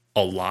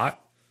a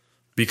lot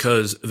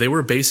because they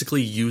were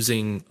basically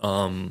using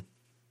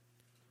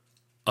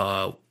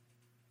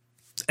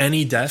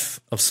any death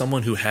of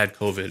someone who had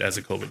COVID as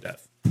a COVID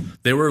death.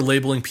 They were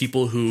labeling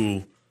people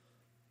who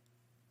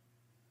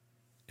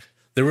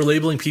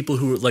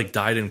like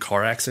died in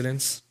car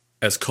accidents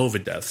as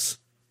COVID deaths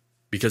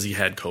because he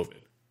had COVID,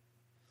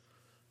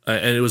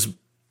 and it was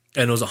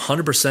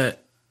 100%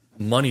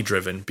 money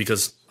driven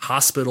because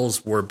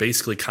hospitals were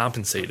basically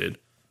compensated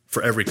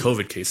for every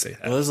COVID case they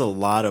had. Well, there's a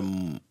lot of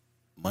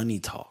money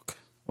talk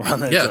around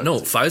that. Yeah, time. no,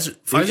 Pfizer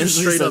instantly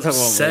straight start up talking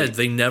about said money.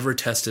 they never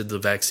tested the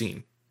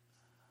vaccine.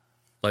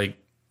 Like,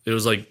 it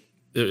was like,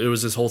 it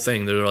was this whole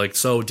thing. They were like,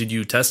 so did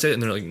you test it?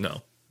 And they're like,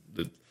 no.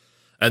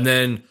 And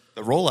then,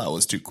 The rollout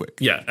was too quick.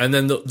 yeah, and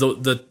then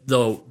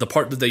the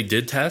part that they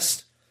did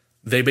test,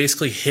 they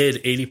basically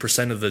hid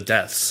 80% of the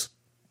deaths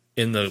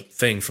in the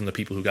thing from the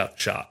people who got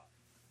shot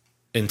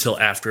until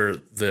after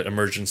the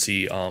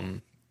emergency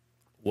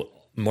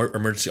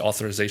emergency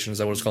authorization, is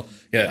that what it's called?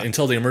 Yeah,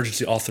 until the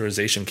emergency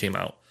authorization came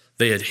out.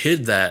 They had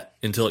hid that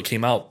until it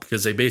came out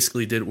because they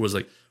basically did was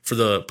like for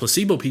the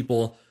placebo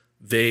people,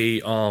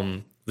 they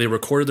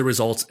recorded the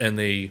results and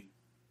they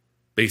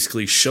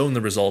basically shown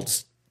the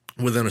results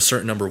within a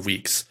certain number of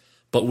weeks.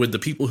 But with the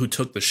people who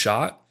took the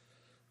shot,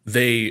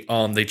 they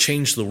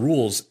changed the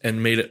rules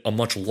and made it a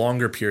much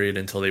longer period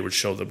until they would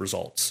show the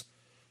results.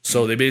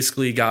 So they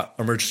basically got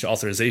emergency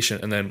authorization,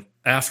 and then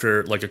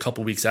after, like a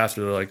couple weeks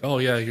after, they're like, "Oh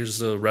yeah, here's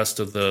the rest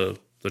of the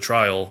the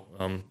trial,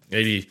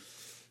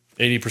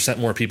 80%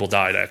 more people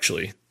died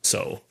actually.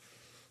 So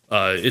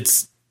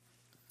it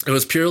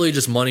was purely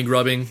just money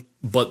grubbing.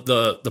 But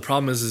the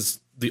problem is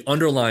the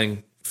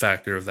underlying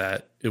factor of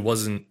that. It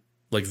wasn't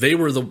like they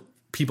were the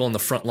people on the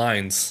front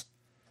lines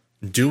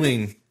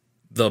doing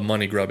the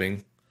money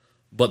grubbing,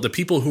 but the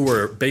people who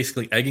were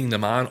basically egging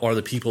them on are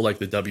the people like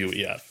the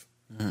WEF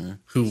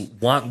who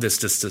want this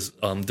this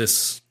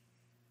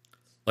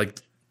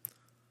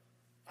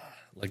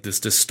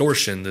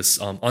distortion, this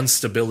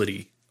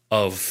instability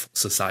of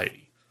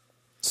society.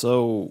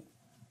 So,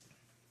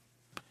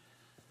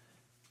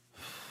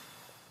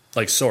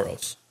 like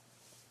Soros.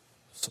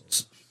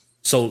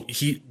 So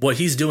what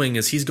he's doing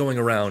is he's going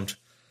around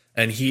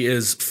and he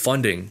is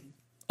funding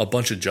a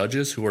bunch of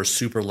judges who are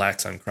super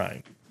lax on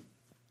crime,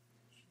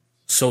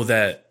 so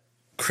that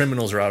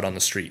criminals are out on the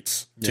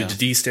streets to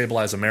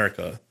destabilize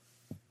America,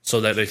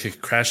 so that they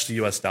could crash the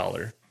U.S.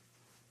 dollar,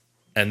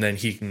 and then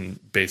he can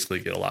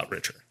basically get a lot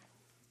richer.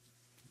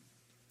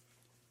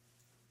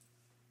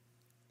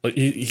 Like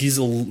he's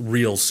a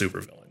real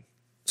supervillain,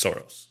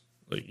 Soros.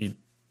 Like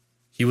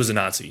he was a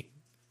Nazi.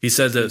 He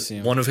said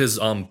that one of his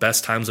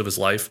best times of his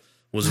life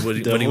was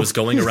when he was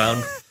going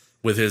around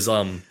with his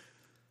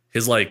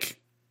like,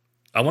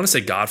 I want to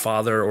say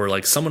godfather or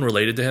like someone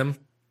related to him.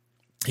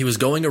 He was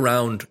going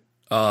around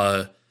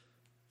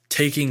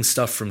taking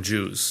stuff from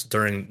Jews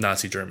during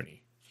Nazi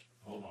Germany.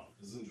 Hold on,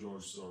 isn't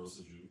George Soros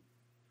a Jew?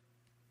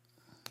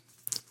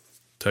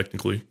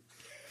 Technically,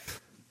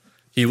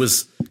 he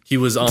was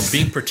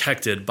being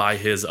protected by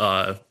his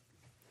by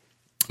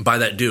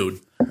that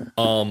dude.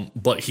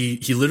 But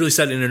he literally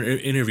said in an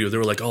interview, they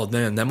were like, "Oh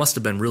man, that must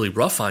have been really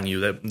rough on you.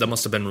 That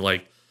must have been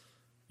like."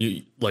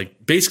 You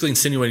like basically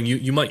insinuating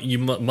you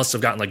must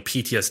have gotten like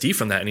PTSD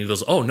from that, and he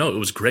goes, "Oh no, it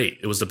was great.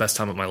 It was the best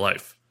time of my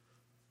life."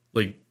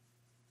 Like,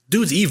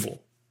 dude's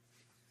evil,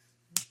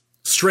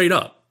 straight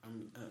up.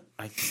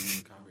 I can't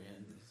even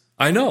comprehend this.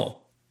 I know,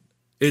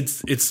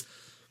 it's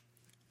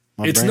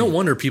no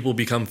wonder people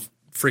become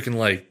freaking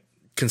like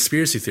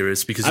conspiracy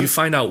theorists, because you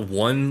find out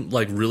one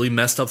like really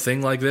messed up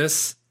thing like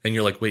this, and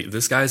you're like, wait,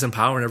 this guy's in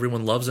power and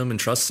everyone loves him and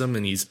trusts him,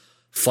 and he's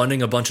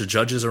funding a bunch of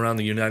judges around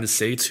the United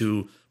States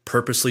who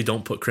purposely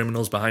don't put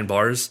criminals behind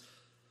bars.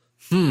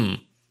 I mean,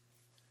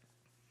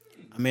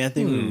 I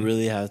think we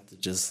really have to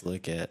just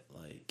look at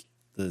like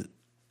the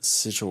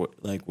situation.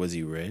 Like, was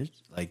he rich?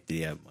 Like, did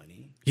he have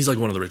money? He's like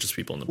one of the richest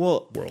people in the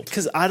world.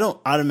 Because I don't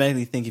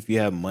automatically think if you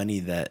have money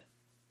that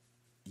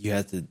you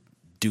have to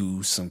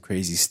do some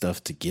crazy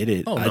stuff to get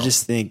it. Oh, no. I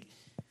just think.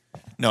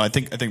 No, I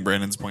think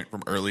Brandon's point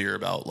from earlier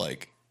about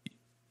like,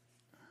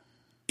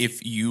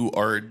 if you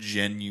are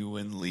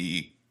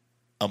genuinely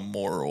a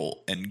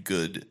moral and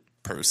good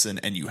person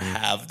and you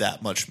have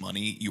that much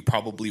money, you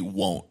probably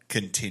won't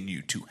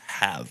continue to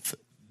have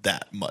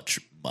that much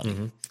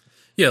money.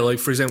 Yeah, like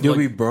for example, You'll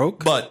like, be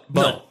broke? But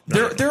No.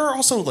 there are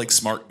also like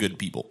smart good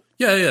people.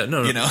 no. You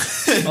know,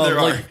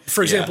 Like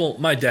for example,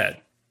 my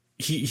dad,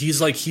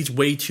 he's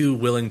way too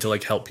willing to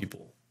like help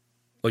people.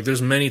 Like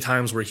there's many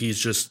times where he's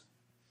just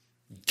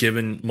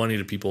given money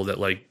to people that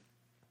like,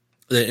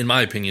 that in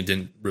my opinion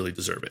didn't really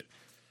deserve it,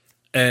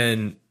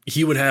 and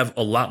he would have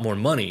a lot more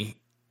money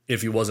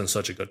if he wasn't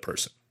such a good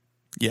person.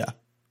 Yeah,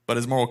 but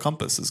his moral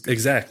compass is good.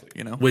 Exactly.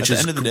 You know, which at the is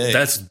end of the day,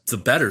 that's the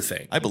better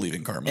thing. I believe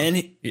in karma.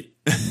 And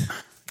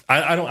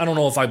I don't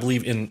know if I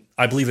believe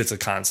it's a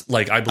concept.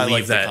 Like I believe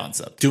like the that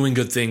concept. doing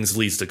good things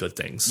leads to good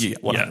things. Yeah,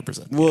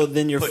 100%. well,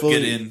 then you're Put fully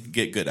good in,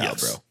 get good out,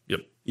 bro. Yep.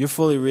 you're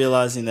fully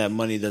realizing that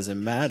money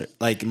doesn't matter.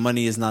 Like,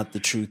 money is not the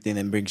true thing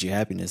that brings you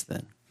happiness.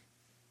 Then,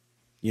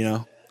 you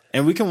know,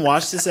 and we can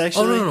watch this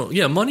actually. Oh no.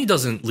 Yeah, money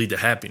doesn't lead to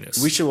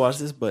happiness. We should watch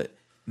this, but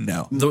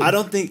No, I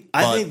don't think.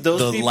 I think those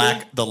the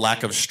people. the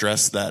lack of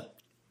stress that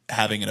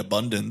having an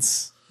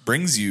abundance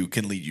brings you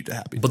can lead you to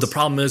happiness. But the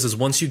problem is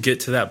once you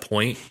get to that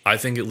point, I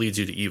think it leads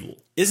you to evil.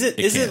 Isn't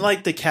can.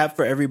 like the cap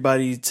for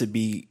everybody to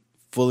be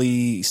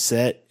fully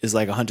set is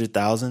like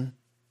 100,000?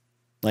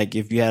 Like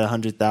if you had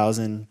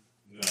 100,000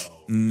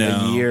 no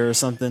a year or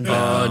something.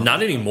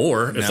 Not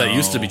anymore. If that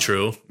used to be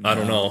true, I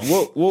don't know.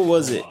 What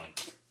was it?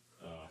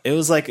 It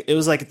was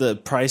like the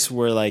price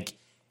where like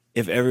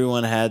if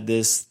everyone had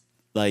this,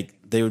 like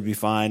they would be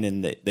fine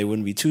and they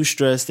wouldn't be too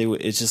stressed.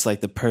 It's just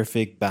like the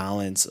perfect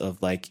balance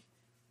of like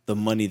the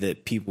money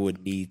that people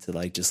would need to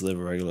like just live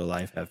a regular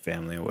life, have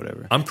family or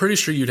whatever. I'm pretty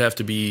sure you'd have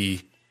to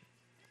be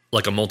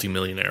like a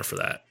multimillionaire for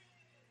that,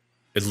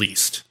 at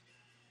least.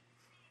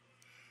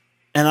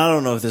 And I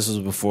don't know if this was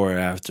before or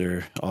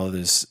after all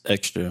this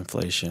extra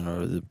inflation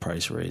or the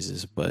price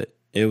raises, but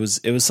it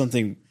was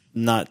something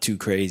not too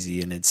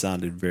crazy and it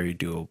sounded very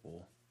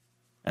doable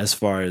as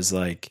far as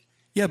like.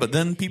 Yeah, but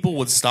then people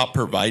would stop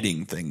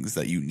providing things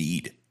that you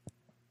need.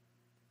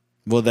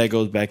 Well, that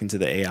goes back into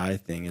the AI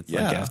thing. It's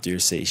like Yeah. after you're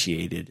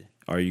satiated,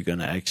 are you going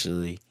to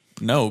actually.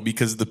 No,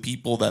 because the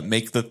people that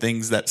make the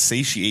things that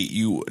satiate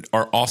you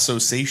are also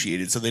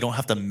satiated, so they don't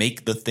have to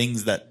make the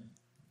things that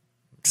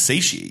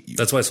satiate you.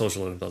 That's why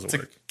socialism doesn't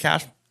It's work. a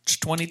catch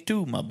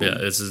 22, my boy.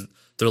 Yeah,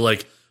 they're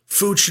like,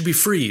 food should be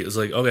free. It's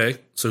like, okay,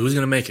 so who's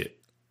gonna make it?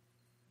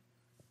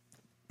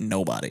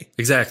 Nobody.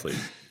 Exactly.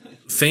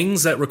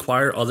 Things that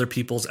require other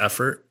people's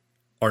effort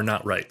are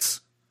not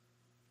rights.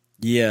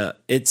 Yeah,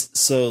 it's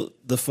so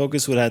the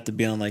focus would have to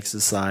be on like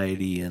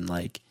society and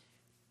like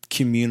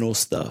communal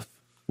stuff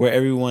where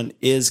everyone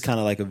is kind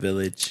of like a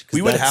village.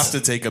 We would have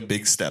to take a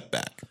big step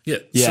back. Yeah.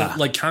 Yeah. So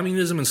like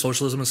communism and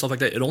socialism and stuff like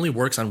that, it only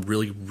works on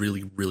really,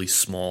 really, really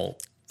small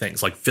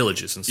things like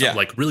villages and stuff, Yeah.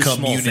 like really small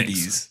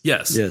Communities. things.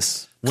 Yes.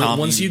 Yes.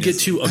 Once you get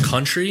to a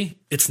country,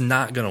 it's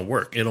not going to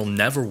work. It'll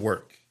never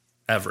work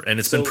ever. And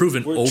it's been So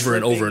proven we're over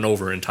and over tripping- and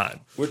over in time.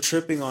 We're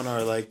tripping on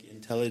our like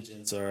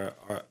intelligence or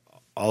our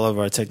all of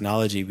our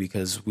technology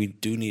because we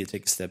do need to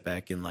take a step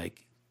back and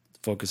like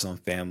focus on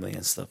family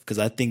and stuff. Because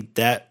I think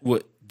that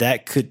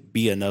could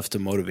be enough to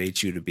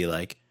motivate you to be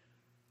like,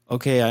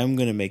 okay, I'm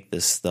gonna make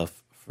this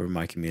stuff for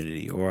my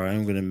community, or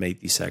I'm gonna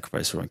make these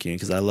sacrifices for my community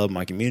because I love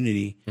my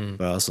community,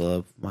 but I also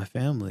love my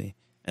family,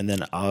 and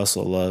then I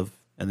also love,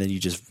 and then you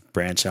just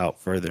branch out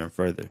further and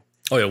further.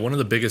 Oh yeah, one of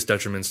the biggest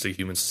detriments to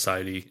human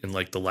society in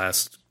like the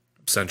last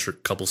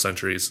couple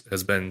centuries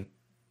has been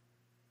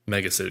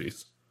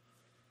megacities.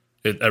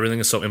 Everything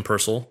is so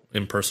impersonal.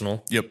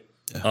 Yep.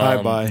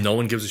 Bye. No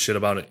one gives a shit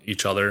about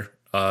each other.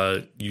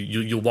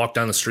 You walk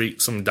down the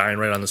street, someone dying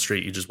right on the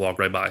street, you just walk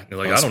right by. You're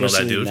like, I don't know that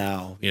Especially dude.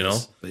 now, You know,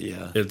 but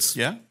yeah, it's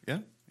Yeah.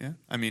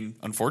 I mean,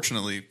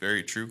 unfortunately,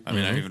 very true. I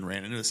mean, Mm-hmm. I even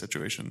ran into a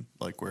situation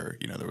like where,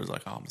 there was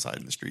like a homicide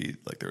in the street.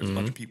 Like there was a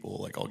bunch of people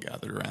like all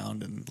gathered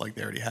around and like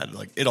they already had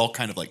like it all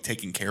kind of like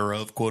taken care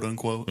of, quote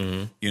unquote.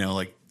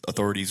 Like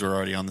authorities were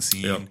already on the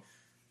scene. Yep.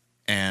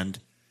 And,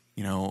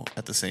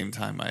 at the same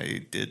time,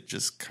 I did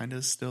just kind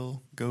of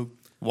still go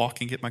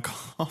walk and get my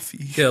coffee.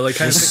 yeah, like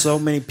kind of there's so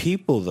many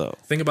people though.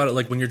 think about it.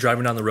 Like when you're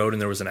driving down the road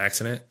and there was an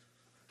accident,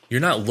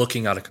 you're not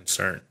looking out of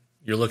concern.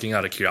 You're looking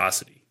out of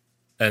curiosity,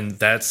 and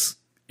that's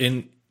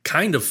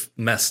kind of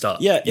messed up.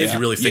 Yeah, if you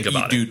really think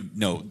about it. Dude,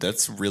 no,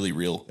 that's really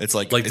real. It's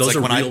like Like, it's those like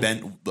are when real- I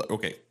bent.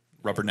 Okay,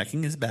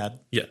 rubbernecking is bad.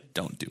 Yeah.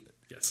 Don't do it.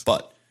 Yes.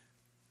 But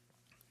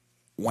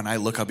when I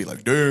look, I'll be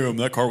like, damn,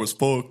 that car was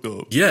fucked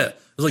up. Yeah, it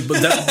was like,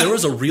 but there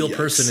was a real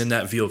person in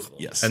that vehicle.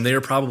 Yes. And they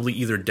are probably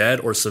either dead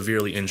or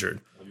severely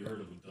injured. Have you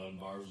heard of the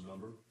Dunbar's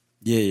number?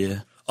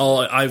 Yeah. Oh,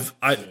 I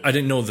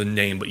didn't know the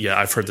name, but yeah,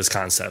 I've heard this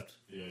concept.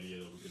 The idea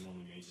that we can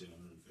only maintain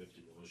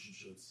 150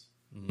 relationships.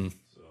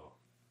 So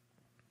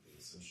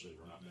essentially,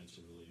 we're not meant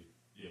to really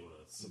be able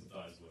to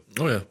sympathize with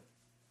Oh yeah,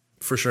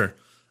 for sure.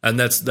 And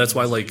that's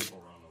why like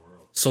people around the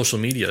world. social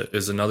media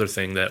is another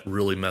thing that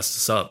really messed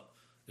us up.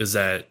 Is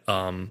that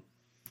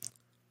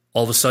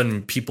all of a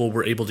sudden people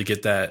were able to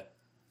get that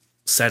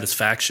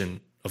satisfaction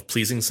of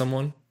pleasing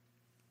someone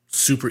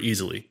super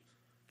easily.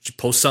 You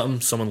post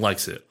something, someone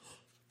likes it.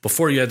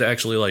 Before you had to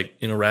actually like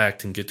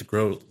interact and get to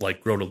grow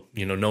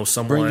to know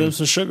someone. Bring them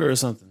some sugar or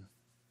something.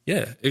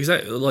 Yeah,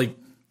 exactly. Like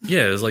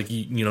yeah, it's like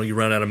you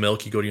run out of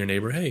milk, you go to your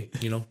neighbor. Hey,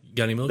 you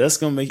got any milk? That's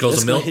gonna make Goes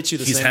that's to gonna milk. hit you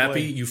the He's same happy.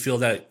 way. You feel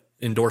that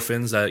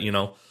endorphins that You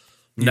now.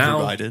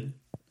 provided.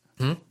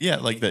 Yeah,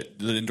 like the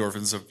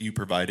endorphins of you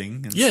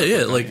providing. And Yeah, stuff yeah.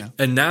 that, Like,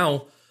 and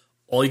now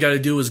all you got to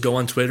do is go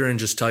on Twitter and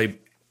just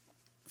type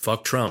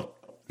 "fuck Trump,"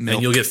 Milk.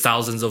 and you'll get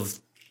thousands of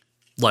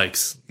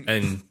likes.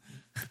 And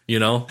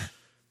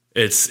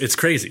it's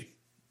crazy.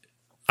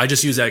 I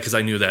just use that because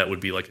I knew that would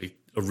be like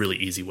a really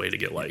easy way to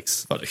get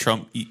likes. Fuck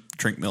Trump,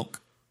 drink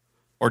milk.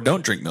 Or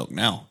don't drink milk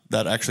now.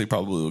 That actually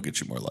probably will get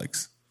you more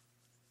likes.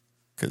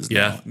 Because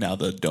Yeah. now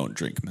the don't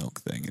drink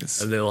milk thing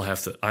is. And they'll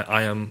have to.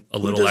 I am a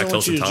little doesn't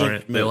want lactose you to drink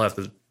intolerant. They'll milk?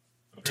 have to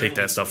take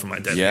that stuff from my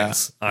dead Yeah.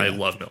 hands. I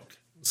love milk.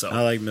 So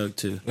I like milk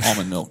too.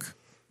 Almond milk,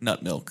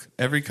 nut milk,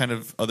 every kind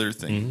of other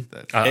thing.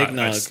 That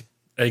Eggnog.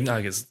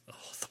 Eggnog is the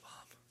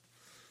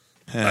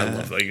bomb. I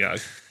love eggnog.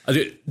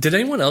 Did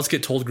anyone else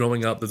get told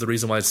growing up that the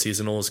reason why it's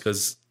seasonal is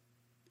because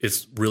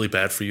it's really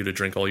bad for you to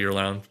drink all year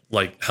round,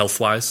 like health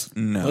wise?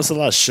 No. That's a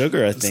lot of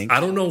sugar, I think.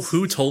 I don't know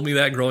who told me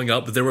that growing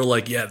up, but they were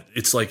like, "Yeah,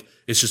 it's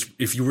just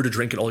if you were to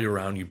drink it all year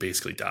round, you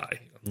basically die."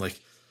 I'm like,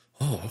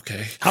 "Oh,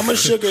 okay." How much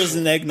sugar is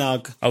in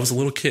eggnog? I was a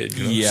little kid.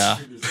 You know? Yeah.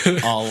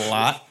 A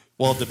lot.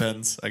 Well, it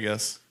depends, I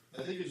guess.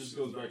 I think it just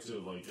goes back to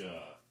like,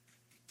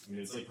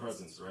 it's like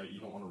presents, right? You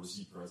don't want to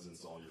receive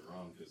presents all year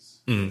round because,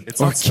 It's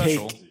not cake.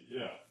 special.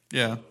 yeah,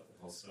 Yeah.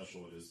 how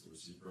special it is to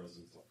receive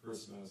presents on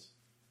Christmas.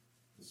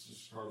 It's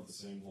just part of the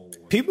same whole.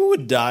 People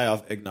would die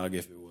off eggnog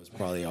if it was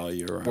probably all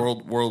year round.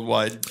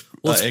 Worldwide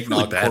Well, it's really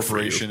Eggnog bad for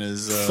Corporation you.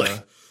 is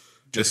Like-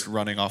 just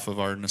running off of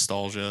our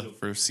nostalgia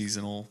for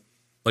seasonal.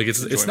 Like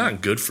it's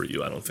not good for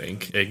you. I don't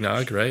think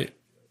eggnog, right?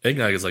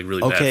 Eggnog is like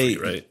really bad for Okay,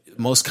 you, right?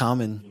 most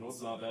common. You know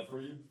what's not bad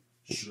for you?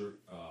 Sure.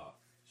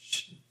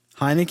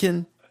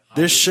 Heineken.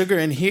 There's sugar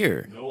in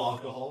here. No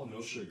alcohol,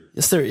 no sugar.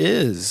 Yes, there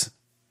is.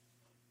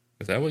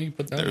 Is that what you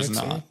put that? There's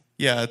next to? not.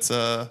 Yeah, it's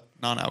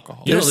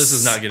non-alcohol. You know, There's- this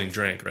is not getting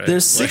drank, right?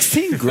 There's Like-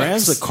 16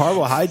 grams of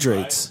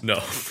carbohydrates.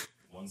 No,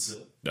 One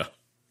sip. no,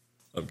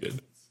 I'm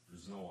good.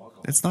 There's no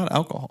alcohol. It's not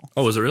alcohol.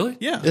 Oh, is it really?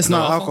 Yeah, It's no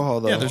not alcohol,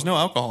 though. Yeah, there's no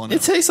alcohol in It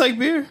it. tastes like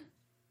beer.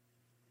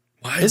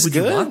 Why It's would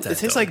you good. want that? It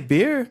tastes though? like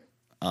beer.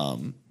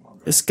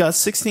 It's got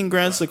 16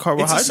 grams of It's a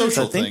carbohydrates.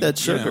 social I think thing.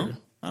 that's you sugar. know?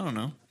 I don't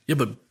know. Yeah,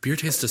 but beer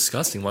tastes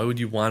disgusting. Why would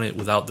you want it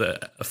without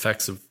the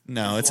effects of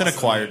No, it's an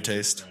acquired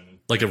taste.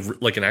 like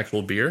an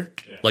actual beer?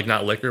 Yeah. Like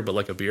not liquor, but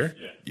like a beer?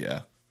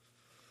 Yeah.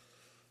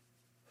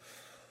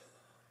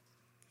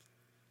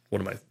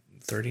 What am I,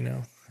 30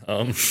 now?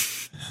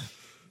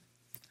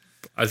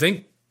 I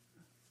think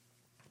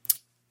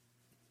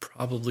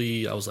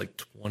probably I was like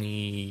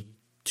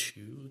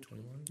 22,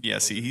 21. Yeah,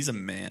 see, he's a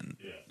man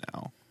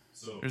now.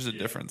 So There's a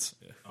difference.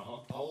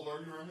 How old are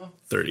you right now?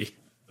 30.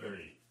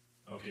 30.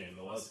 Okay, in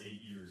the last 8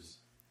 years,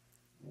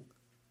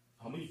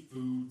 how many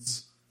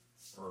foods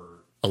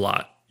are A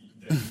lot.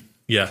 that you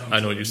Yeah, come I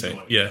to know what you're saying.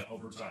 enjoy Yeah.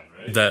 over time,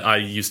 right? That I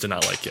used to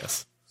not like,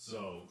 yes.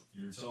 So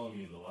you're telling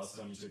me the last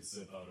time you took a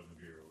sip out of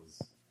a beer was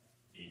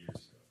 8 years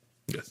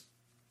ago? Yes.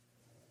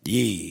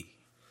 Yeah.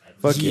 I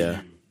Fuck presume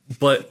yeah. you-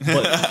 But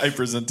I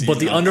present to you. but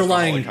the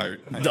underlying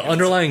non-alcoholic the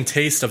underlying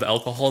taste of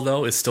alcohol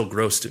though is still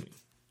gross to me.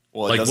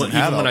 Well, it Like doesn't when,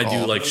 have even when I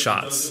alcohol. do like It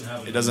shots.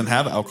 It doesn't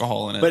have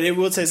alcohol in it. But it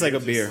will taste like a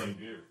Tastes beer. like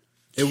beer.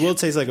 It will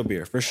taste like a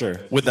beer for sure.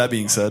 With that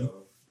being said,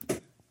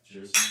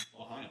 Cheers.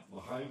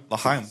 L'chaim.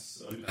 L'chaim.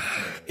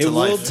 It will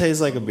life. taste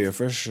like a beer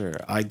for sure.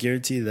 I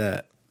guarantee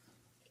that.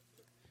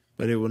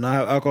 But it will not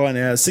have alcohol and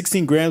it has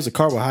 16 grams of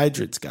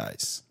carbohydrates,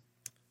 guys.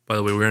 By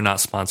the way, we're not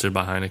sponsored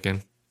by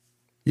Heineken.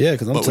 Yeah,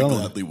 because I'm but we telling you.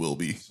 gladly will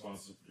be.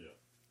 Sponsored-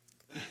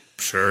 yeah.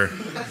 Sure.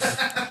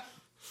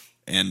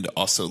 And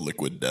also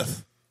Liquid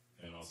Death.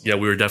 And also, Yeah,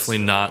 we were definitely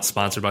not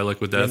sponsored by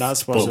Liquid We're Death, not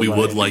sponsored but we by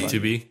would like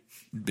anybody. to be.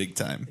 Big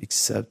time.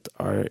 Except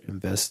our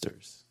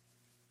investors.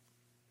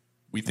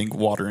 We think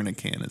water in a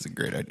can is a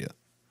great idea.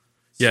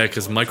 Yeah,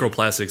 because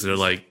microplastics are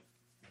like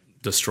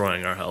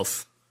destroying our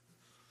health.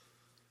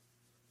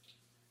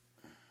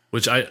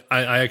 Which I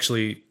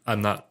actually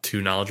I'm not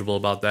too knowledgeable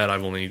about that.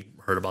 I've only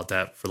heard about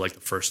that for like the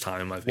first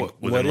time I think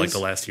What within like is? the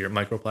last year.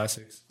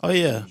 Microplastics, Oh,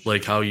 yeah.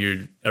 like how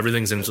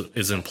everything's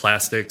is in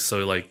plastic,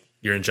 so like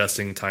you're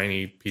ingesting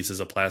tiny pieces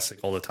of plastic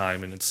all the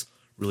time, and it's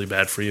really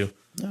bad for you.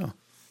 No.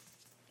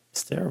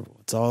 It's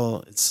terrible.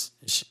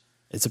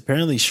 It's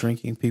apparently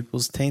shrinking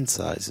people's taint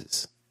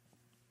sizes.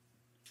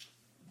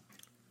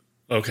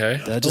 Okay,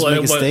 Did I just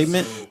make a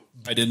statement?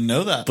 I didn't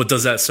know that. But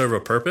does that serve a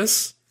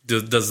purpose?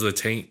 Does the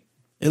taint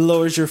It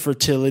lowers your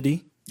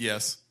fertility.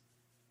 Yes.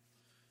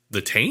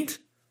 the taint?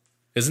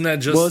 Isn't that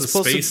just Well, the it's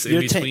supposed to- space in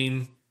your taint-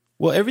 between?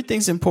 Well,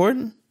 everything's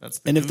important. That's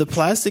the And if the gooch.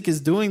 plastic is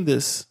doing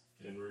this,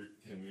 Can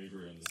we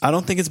agree on this? I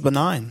don't think it's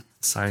benign.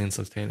 Science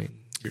of tanning.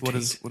 Your What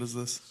taint. is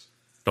this?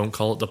 Don't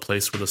call it the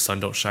place where the sun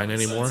don't shine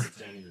anymore. Besides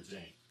tanning your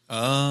tank.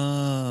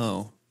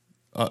 Oh.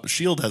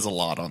 Shield has a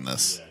lot on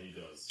this. Yeah, he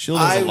does. Shield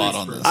has a lot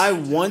on this. I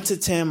want to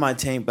tan my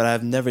taint, but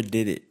I've never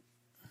did it.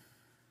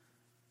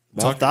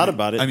 Well, I've thought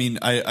about it. I mean,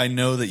 I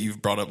know that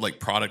you've brought up like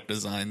product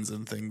designs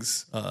and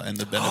things and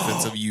the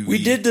benefits of UV.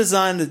 we did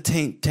design the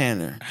taint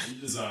tanner.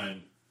 We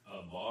designed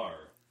a bar,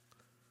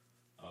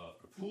 a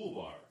pool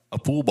bar. a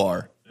pool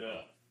bar.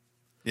 Yeah.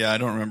 Yeah, I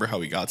don't remember how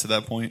we got to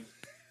that point.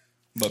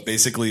 But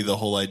basically the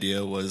whole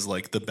idea was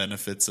like the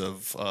benefits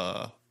of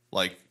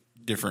like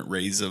different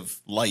rays of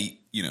light,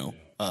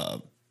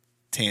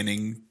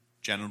 tanning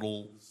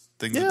genital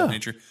things of Yeah. that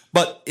nature.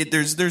 But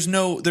there's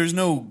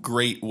no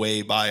great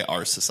way by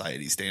our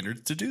society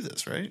standards to do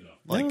this, right? I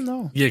Like don't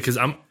know. Yeah, because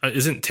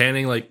isn't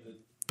tanning like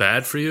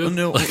bad for you?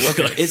 no, Like,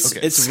 okay. It's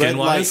red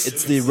Skin-wise? light.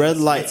 It's the red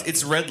light.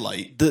 it's red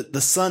light.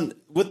 The sun,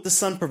 what the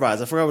sun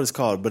provides. I forgot what it's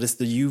called, but it's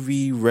the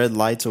UV red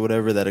lights or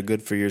whatever that are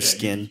good for your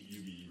skin.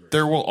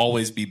 There will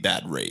always be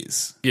bad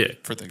rays Yeah.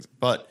 for things.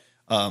 But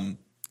and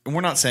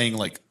we're not saying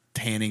like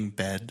tanning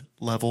bed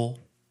level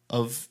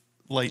of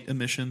light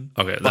emission.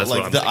 Okay, but that's what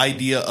like I'm the thinking.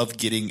 idea of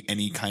getting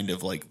any kind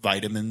of like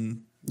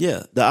vitamin.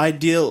 Yeah, the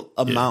ideal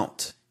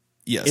amount.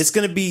 Yes, It's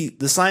gonna be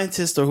the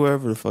scientist or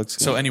whoever the fuck's.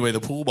 so. Anyway, the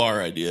pool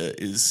bar idea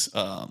is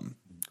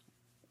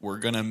we're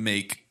gonna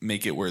make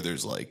it where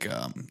there's like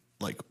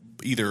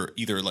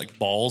either like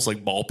balls,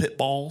 like ball pit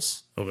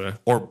balls, Okay.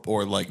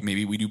 or like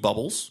maybe we do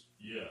bubbles.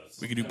 Yeah.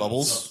 We could do some kind of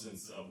bubbles.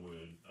 substance that would,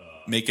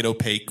 Make it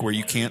opaque where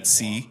you can't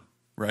see,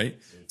 right?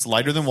 It's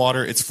lighter than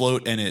water, it's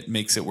float, and it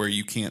makes it where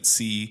you can't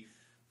see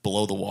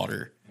below the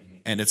water.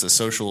 And it's a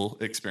social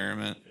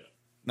experiment.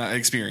 Not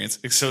experience,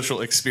 a social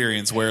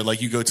experience where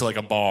like you go to like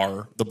a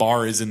bar. The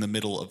bar is in the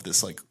middle of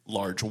this like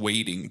large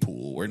wading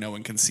pool where no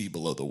one can see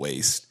below the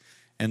waist.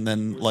 And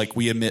then like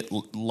we emit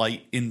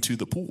light into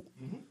the pool.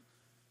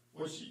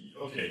 which,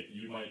 okay,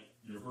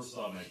 your first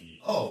thought might be,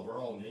 oh, we're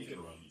all naked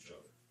around each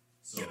other.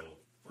 So,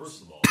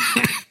 first of all,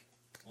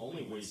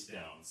 only waist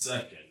down.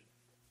 Second,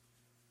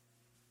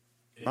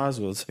 Might as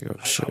well take a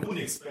I shit. wouldn't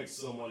expect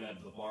someone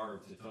at the bar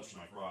to touch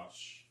my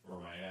crotch or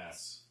my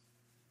ass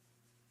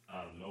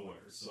out of nowhere.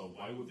 So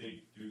why would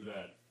they do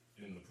that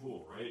in the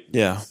pool, right?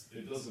 Yeah.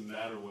 It doesn't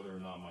matter whether or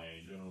not my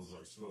genitals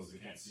are exposed; they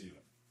can't see them.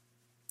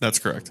 That's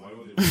correct. Why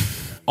would they?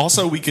 waste their time?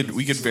 Also, we could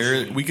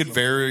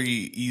very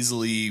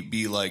easily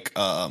be like,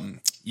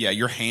 yeah,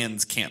 your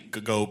hands can't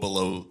go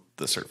below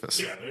the surface.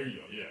 Yeah, there you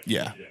go.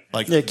 Yeah,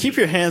 like Yeah, keep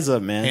your hands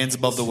up, man. hands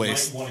above the You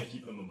waist. might want to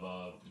keep them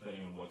above,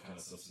 depending on what kind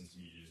of substance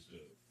you use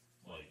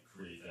to like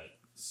create that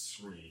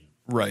screen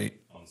Right.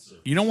 on the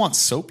surface. You don't want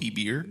soapy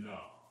beer. No.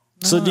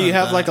 So do you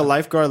have like a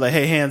lifeguard? Like,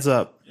 hey, hands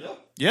up.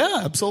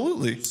 Yeah,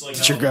 absolutely. Just like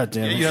It's your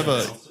goddamn. Yeah, you have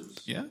a bouncers.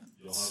 yeah.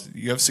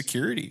 You have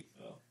security.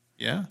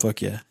 Yeah.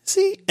 Fuck yeah.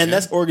 See, and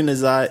that's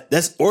organized.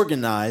 That's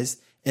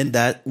organized, and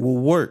that will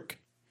work.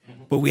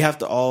 But we have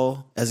to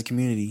all, as a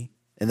community,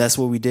 and that's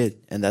what we did,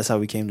 and that's how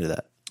we came to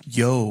that.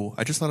 Yo,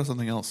 I just thought of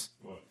something else.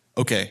 What?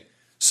 Okay,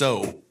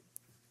 so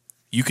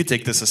you could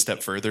take this a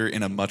step further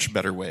in a much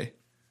better way,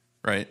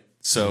 right?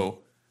 So,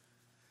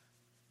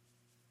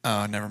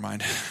 never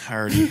mind. I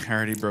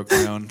already broke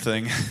my own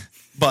thing.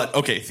 But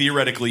okay,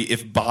 theoretically,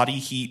 if body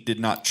heat did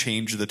not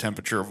change the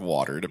temperature of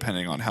water,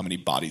 depending on how many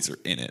bodies are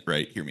in it,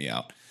 right? Hear me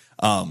out.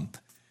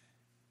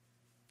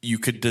 You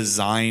could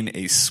design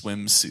a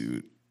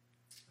swimsuit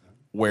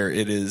where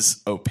it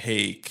is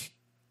opaque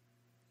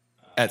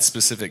at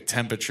specific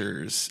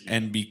temperatures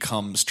and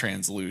becomes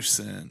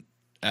translucent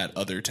at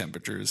other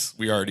temperatures.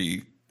 We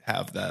already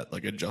have that,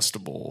 like,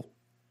 adjustable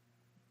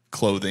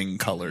clothing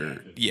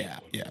color. Yeah.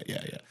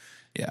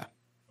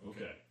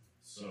 Okay,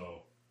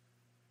 so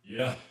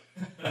yeah,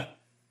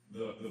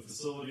 the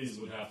facilities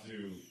would have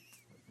to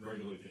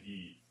regulate the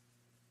heat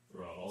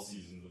throughout all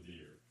seasons of the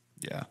year.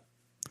 Yeah.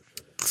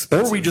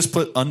 Or we just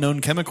put unknown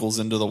chemicals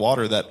into the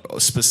water that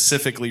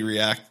specifically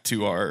react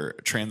to our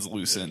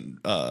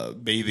translucent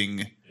bathing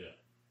Yeah.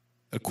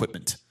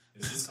 equipment.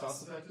 Is this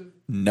cost effective?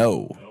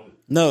 No.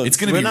 No, It's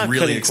going we're to be not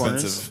really cutting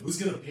corners. expensive. Who's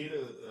gonna pay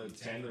to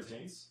tan their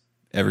tanks?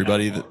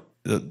 Everybody,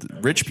 the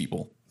rich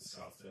people.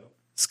 Scottsdale,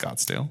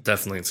 Scottsdale.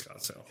 Definitely in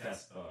Scottsdale.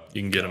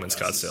 You can get them in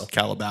Scottsdale.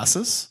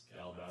 Calabasas.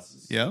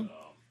 Calabasas, Yeah.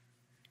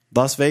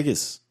 Las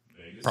Vegas.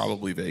 Vegas,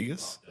 Probably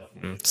Vegas.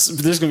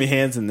 There's gonna be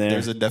hands in there.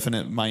 There's a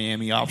definite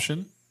Miami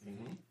option.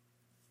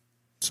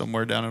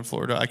 Somewhere down in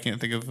Florida. I can't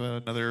think of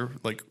another,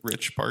 like,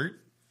 rich part.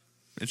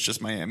 It's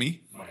just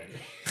Miami. Miami.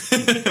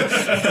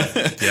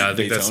 Yeah, I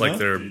think that's like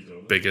their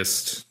Daytona.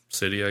 biggest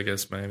city, I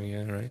guess, Miami,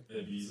 yeah, right?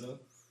 Ibiza,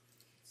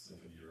 it's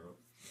in Europe,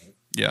 right?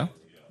 Yeah.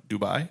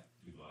 Dubai.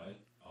 Dubai,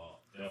 oh,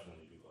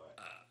 definitely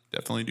Dubai.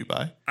 Definitely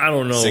Dubai. I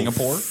don't know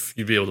Singapore? if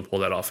you'd be able to pull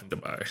that off in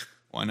Dubai.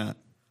 Why not?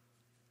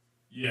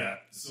 Yeah,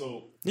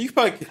 so You could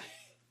probably.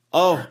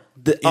 Oh,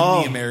 In the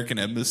American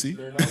Embassy.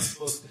 they're not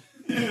supposed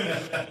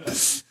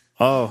to,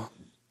 oh,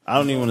 I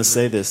don't even want to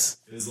say this.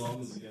 as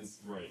long as against,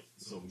 right,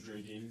 so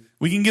drinking,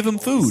 We can give them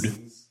food.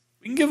 things,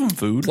 We can give them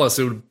food. Plus,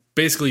 it would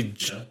basically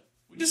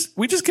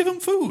We just give them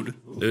food.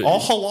 It- All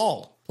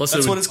halal. Plus,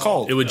 That's it would, what it's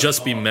called. It would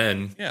just be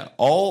men. Yeah.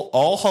 All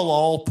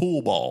halal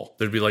pool ball.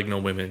 There'd be like no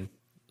women.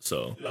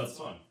 So that's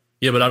fine.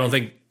 yeah, but I don't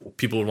think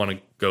people would want to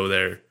go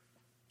there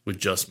with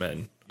just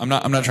men. I'm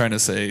not trying to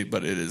say,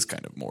 but it is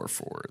kind of more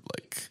for,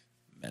 like,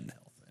 men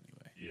health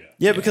anyway.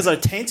 Yeah, because our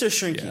taints are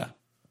shrinking. Yeah.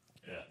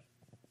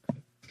 Yeah.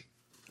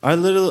 Our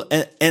little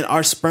and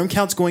our sperm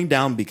count's going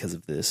down because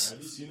of this.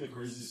 Have you seen the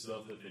crazy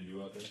stuff that they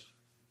do out there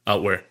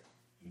Out where?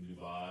 in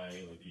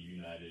Dubai, like the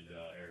United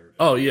Arab?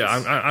 Oh yeah,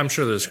 I'm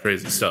sure there's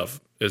crazy stuff.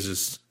 It's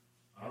just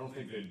I don't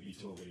think they'd be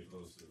totally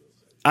opposed to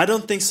this. I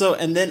don't think so.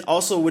 And then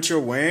also what you're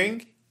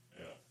wearing,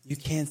 you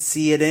can't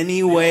see it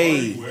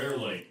anyway. Wear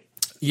like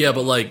yeah,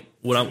 but like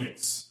what I'm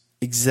tunics.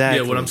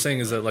 Exactly. yeah, what I'm saying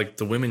is that like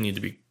the women need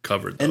to be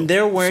covered, though. And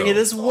they're wearing So- it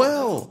as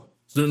well.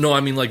 So, no, I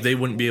mean like they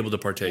wouldn't be able to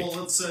partake.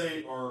 Well, let's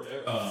say our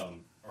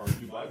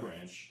Dubai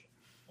branch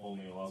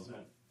only allows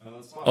men, and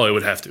that's fine. Oh, it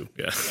would have to.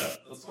 Yeah. Yeah,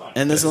 that's fine.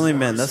 And there's That's only fine.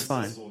 men. That's It's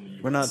fine. also in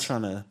the We're not US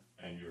trying to.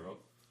 and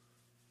Europe,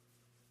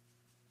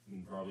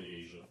 and probably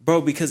Asia.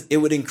 Bro, because it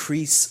would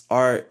increase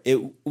our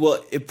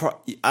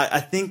I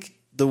think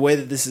the way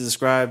that this is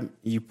described,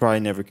 you probably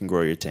never can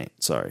grow your taint.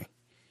 Sorry.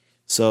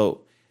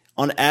 So,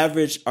 on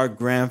average, our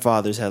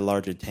grandfathers had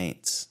larger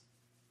taints.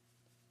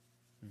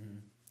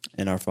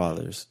 And our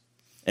fathers.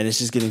 And it's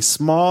just getting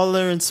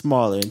smaller and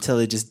smaller until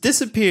it just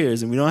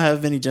disappears and we don't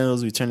have any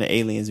genitals, we turn to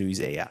aliens and we use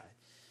AI.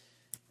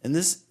 And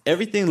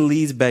everything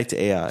leads back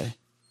to AI.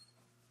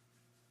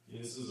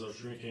 Penises are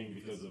shrinking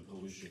because of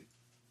pollution.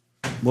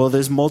 Well,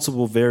 there's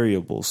multiple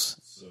variables.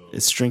 So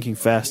It's shrinking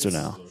faster penises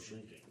now. are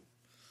shrinking.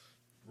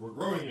 We're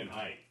growing in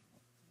height.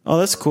 Oh,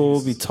 that's cool.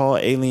 We'll be tall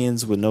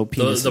aliens with no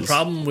penises. The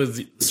problem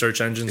with search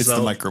engines It's the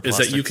though is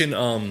that you microplastics.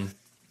 can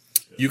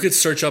you could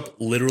search up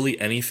literally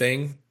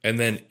anything and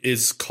then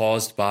is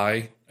caused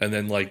by and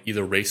then like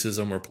either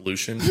racism or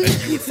pollution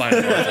and you would find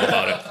an article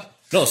about it.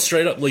 No,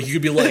 straight up, like you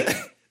could be like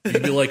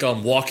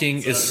walking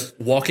is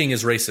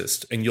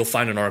racist and you'll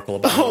find an article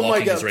about Oh my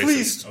walking god,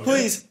 is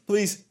racist.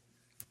 please.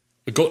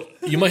 Go,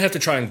 you might have to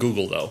try on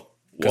Google though,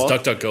 because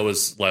Walk- DuckDuckGo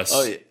is less.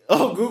 Oh, yeah.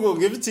 Oh, Google,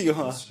 give it to you,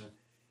 huh?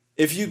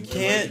 If you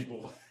can't,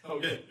 People,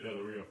 okay, yeah,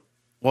 there we go.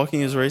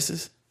 walking is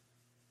racist. It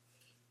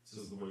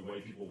says the way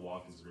white people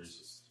walk is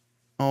racist.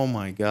 Oh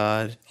my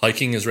god,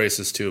 Hiking is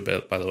racist too,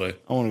 by the way.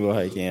 I want to go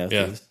hiking after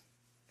Yeah. this.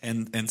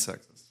 And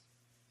sexist.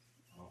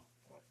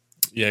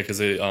 Yeah, because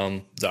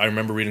I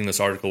remember reading this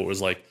article. It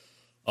was like,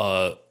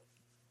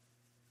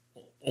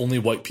 only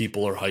white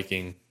people are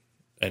hiking,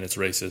 and it's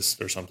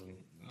racist or something.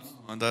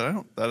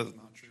 That is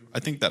not true. I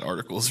think that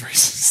article is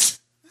racist.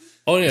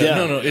 Oh yeah, Yeah.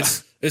 no,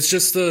 it's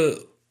just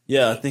the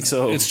Yeah, I think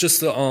so. it's just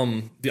the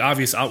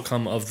obvious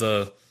outcome of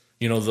the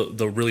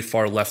the really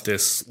far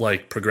leftist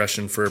like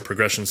progression for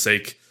progression's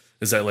sake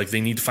is that like they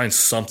need to find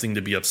something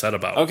to be upset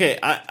about. Okay,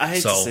 I hate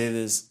to So- say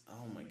this.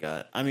 Oh my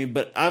god. I mean,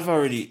 but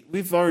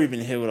we've already been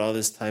hit with all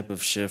this type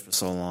of shit for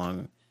so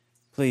long.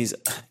 Please,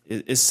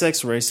 is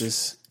sex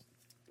racist?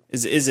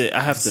 Is it? I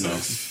have to know.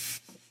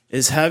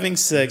 Is having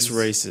sex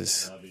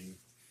racist?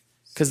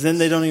 Because then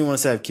they don't even want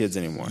us to have kids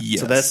anymore.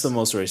 Yes. So that's the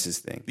most racist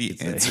thing. The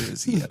answer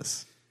is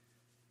yes.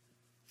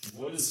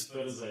 What is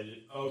fetishizing?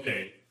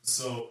 Okay,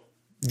 so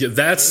Yeah,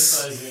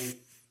 that's fetishizing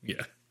yeah.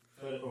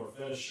 or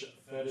fetishing.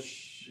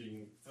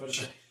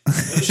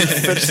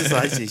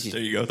 Fetishization.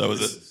 There you go. That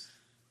was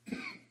it.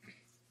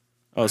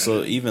 Oh,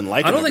 so even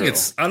like I don't think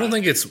it's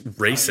What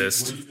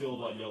racist. do you feel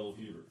about yellow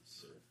fever,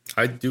 sir?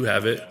 I do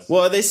have it,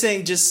 Well, are they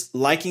saying just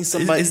liking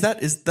somebody?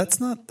 That's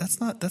not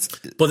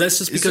but that's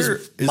just because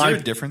is there a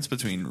difference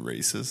between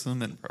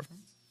racism and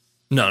preference?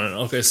 no.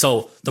 Okay,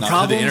 so the Not to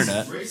problem the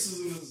internet.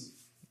 Racism is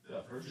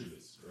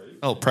prejudice, right?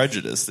 Oh,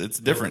 prejudice. It's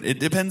different. It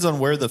depends on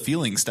where the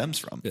feeling stems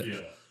from.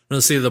 Yeah. No,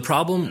 see, the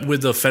problem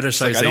with the Like,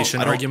 fetishization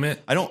argument.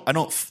 I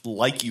don't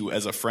like you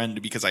as a friend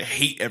because I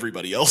hate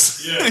everybody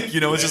else. Yeah.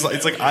 It's just like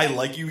it's like I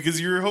like you because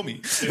you're a homie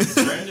If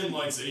Brandon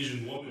likes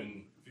Asian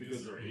women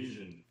because they're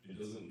Asian, it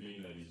doesn't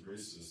mean that he's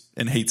racist.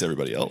 and hates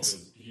everybody else.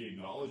 Because he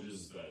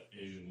acknowledges that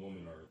Asian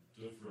women are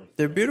different.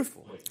 They're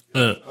beautiful.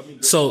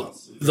 So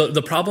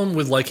the problem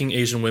with liking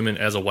Asian women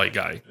as a white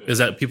guy is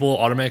that people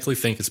automatically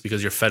think it's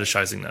because you're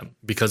fetishizing them,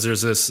 because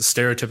there's this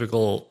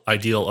stereotypical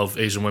ideal of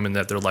Asian women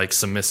that they're like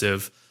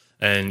submissive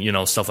and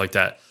stuff like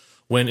that.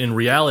 When in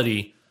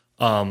reality,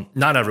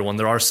 not everyone.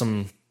 There are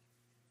some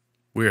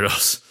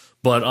weirdos,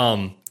 but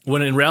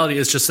when in reality,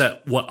 it's just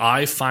that what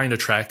I find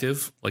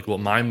attractive, like what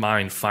my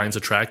mind finds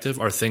attractive,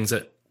 are things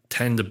that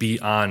tend to be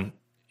on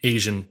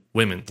Asian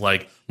women,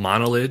 like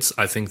monolids.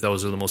 I think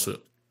those are the most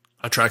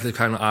attractive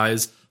kind of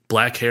eyes.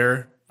 Black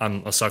hair.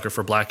 I'm a sucker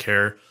for black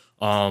hair.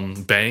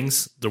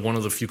 Bangs. They're one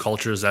of the few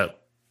cultures that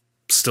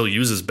still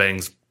uses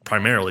bangs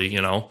primarily.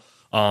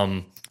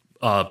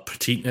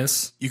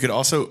 Petiteness. You could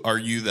also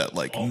argue that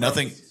like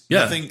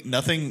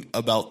nothing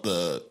about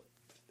the.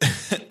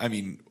 I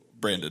mean,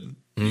 Brandon,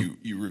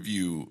 you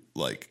review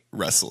like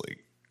wrestling,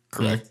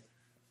 correct?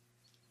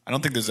 I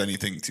don't think there's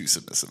anything too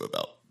submissive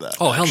about that.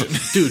 Oh hell no,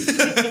 action.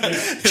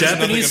 dude!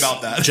 Japanese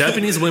about that.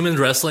 Japanese women's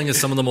wrestling is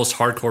some of the most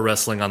hardcore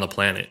wrestling on the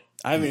planet.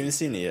 I haven't even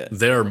seen it yet.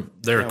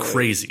 They're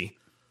crazy.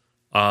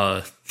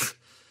 Like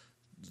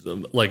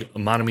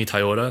Manami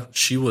Toyota,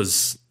 she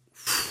was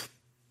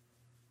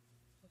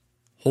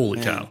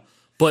holy cow.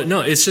 But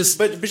no, it's just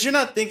But you're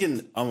not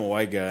thinking I'm a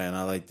white guy and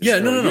I like this. Yeah,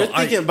 girl. no. You're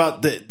thinking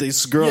about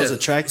this girl is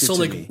attracted so to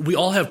like me. we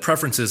all have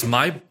preferences.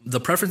 The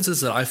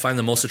preferences that I find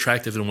the most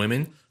attractive in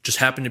women just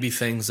happen to be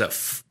things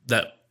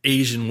that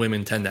Asian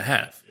women tend to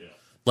have.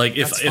 Like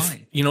if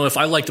fine. if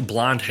I liked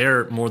blonde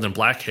hair more than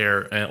black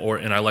hair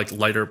and I liked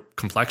lighter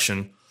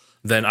complexion,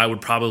 then I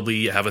would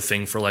probably have a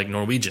thing for like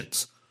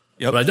Norwegians.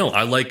 Yep. But I don't.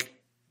 I like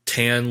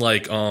tan,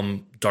 like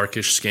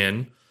darkish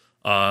skin,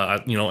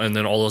 and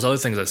then all those other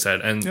things I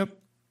said. And Yep.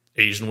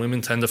 Asian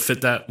women tend to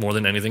fit that more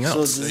than anything So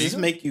else. does this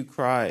make you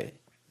cry?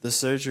 The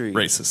surgery.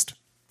 Racist.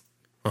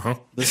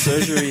 The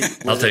surgery.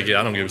 I'll take it.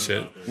 I don't give a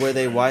shit. Where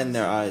they widen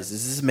their eyes.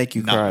 Does this make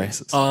you Not cry?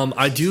 racist.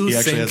 I do He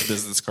actually think. has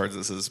business cards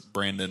that says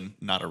Brandon,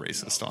 not a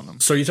racist on them.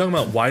 So are you talking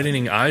about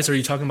widening eyes, or are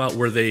you talking about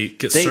where they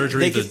get They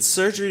surgery, get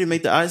surgery to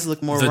make the eyes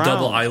look more the round.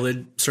 double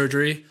eyelid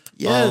surgery?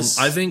 Yes.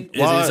 I think it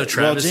While- is a while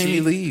travesty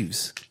Jamie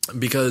leaves.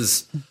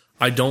 because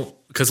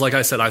like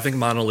I said, I think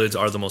monolids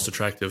are the most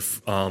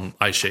attractive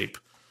eye shape,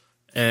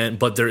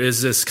 but there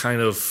is this kind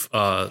of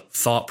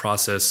thought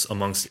process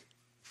amongst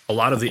a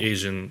lot of the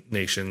Asian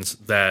nations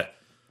that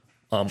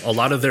a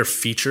lot of their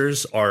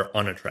features are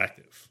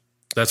unattractive.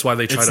 That's why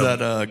they try It's to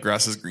that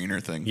grass is greener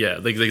thing. Yeah,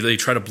 they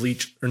try to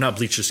bleach or not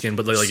bleach their skin,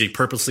 but they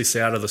purposely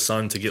stay out of the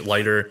sun to get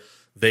lighter.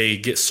 They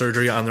get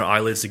surgery on their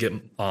eyelids to get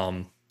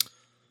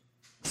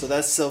So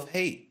that's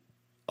self-hate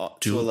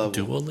to a level.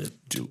 dual-lid.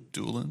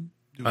 Dueling?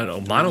 I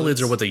don't know.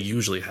 Monolids are what they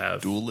usually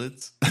have. Dual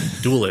lids?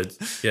 Dual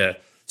lids, yeah.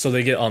 So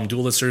they get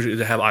dual lid surgery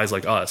to have eyes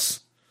like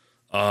us.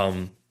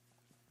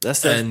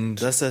 That's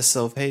that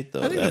self-hate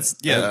though. I think That's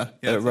that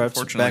wraps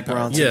unfortunately back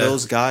around to Yeah.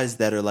 those guys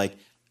that are like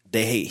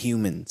they hate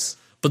humans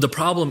But the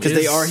problem is because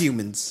they are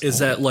humans. is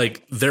that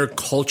like their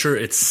culture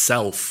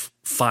itself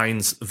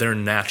finds their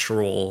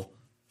natural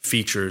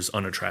features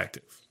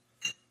unattractive,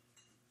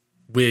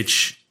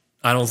 which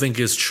I don't think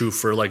is true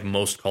for like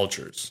most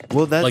cultures.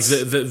 Well, that's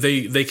Like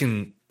they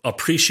can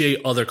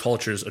appreciate other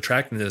cultures'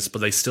 attractiveness, but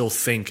they still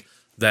think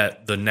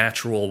that the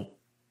natural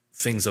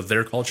things of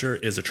their culture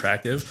is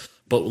attractive.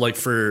 But like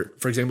for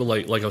example,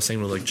 like I was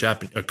saying with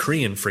like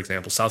Korean, for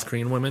example, South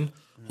Korean women,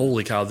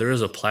 holy cow, there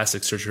is a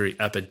plastic surgery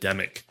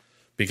epidemic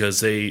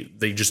because they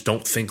just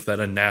don't think that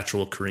a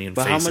natural Korean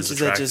But face how much is is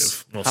that attractive.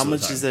 just? most How of the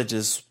much time. is that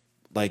just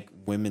like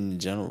women in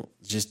general?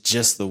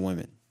 Just the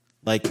women.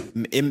 Like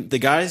the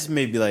guys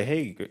may be like,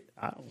 "Hey,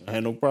 I don't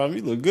have no problem.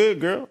 You look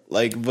good, girl."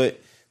 Like, but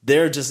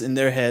they're just in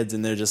their heads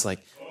and they're just like,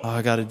 "Oh,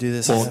 I got to do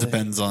this." Well, it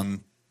depends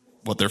on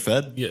what they're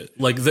fed. Yeah,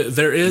 like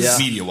there is Yeah.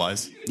 Media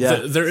wise.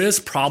 Yeah. there is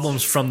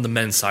problems from the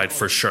men's side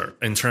for sure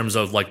in terms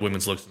of like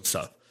women's looks and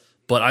stuff.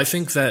 But I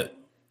think that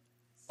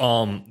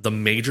the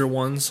major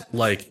ones,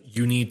 like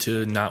you need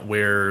to not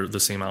wear the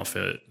same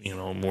outfit,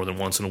 more than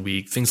once in a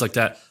week, things like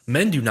that.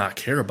 Men do not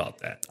care about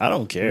that. I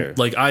don't care.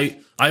 Like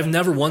I've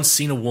never once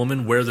seen a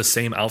woman wear the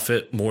same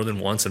outfit more than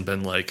once and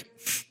been like,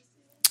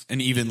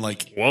 And even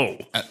like, whoa,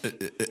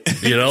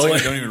 it's you know, like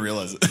like, I don't even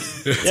realize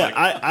it.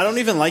 yeah, I don't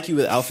even like you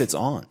with outfits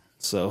on.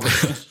 So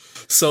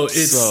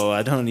so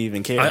I don't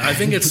even care. I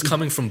think it's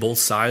coming from both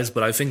sides,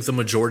 but I think the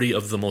majority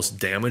of the most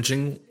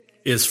damaging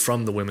is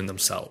from the women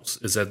themselves.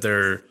 Is that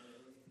they're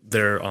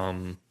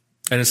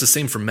and it's the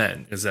same for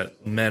men. Is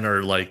that men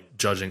are like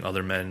judging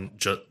other men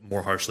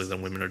more harshly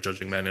than women are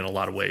judging men in a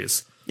lot of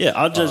ways. Yeah,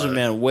 I'll judge a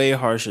man way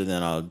harsher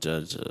than I'll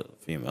judge a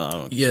female. I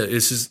don't. Yeah,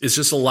 it's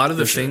just a lot of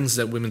the things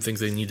that women think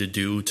they need to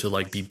do to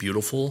like be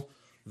beautiful.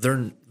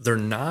 They're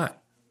not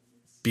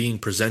being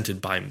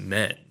presented by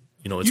men.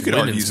 It's You could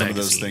argue women's some magazines. of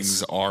those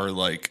things are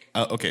like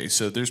okay,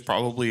 so there's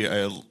probably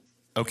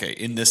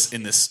in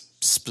this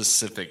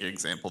specific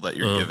example that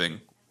you're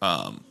giving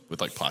with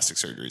like plastic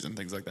surgeries and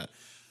things like that.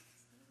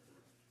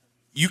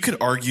 You could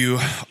argue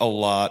a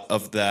lot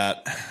of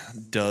that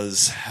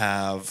does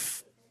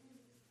have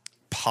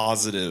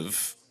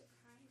positive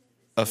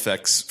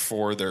effects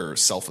for their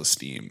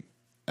self-esteem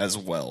as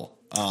well.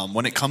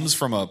 When it comes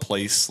from a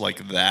place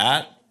like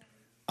that,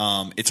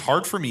 it's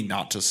hard for me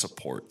not to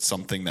support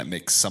something that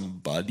makes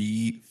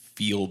somebody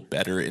feel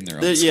better in their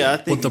own skin. Yeah, I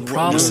think But the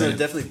problem- women are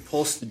definitely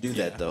supposed to do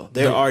that though.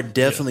 There are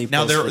definitely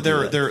Now supposed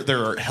to do that.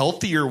 there are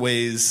healthier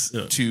ways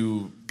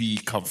to be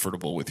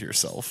comfortable with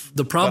yourself.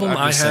 The problem But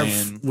I'm I just have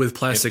saying, with if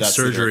plastic that's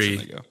the direction surgery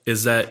they go.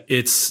 is that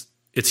it's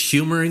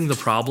humoring the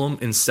problem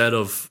instead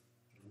of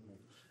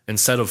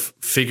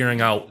figuring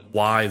out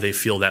why they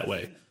feel that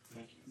way.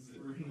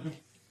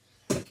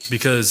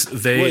 Because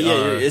they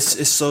are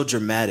it's so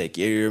dramatic.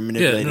 You're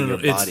manipulating your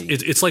body.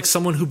 It's like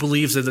someone who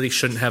believes that they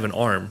shouldn't have an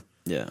arm.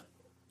 Yeah.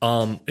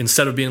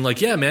 Instead of being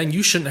like, yeah, man,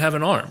 you shouldn't have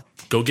an arm.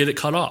 Go get it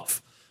cut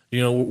off.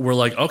 We're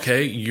like,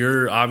 okay,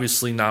 you're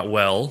obviously not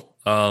well.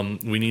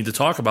 We need to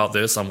talk about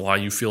this on why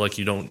you feel like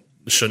you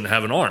shouldn't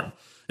have an arm.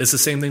 It's the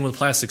same thing with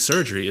plastic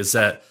surgery, is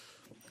that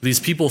these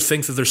people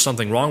think that there's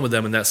something wrong with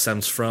them, and that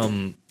stems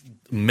from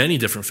many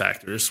different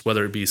factors,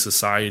 whether it be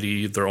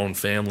society, their own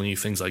family,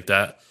 things like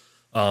that,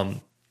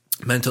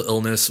 mental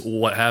illness,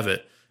 what have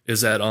it,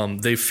 is that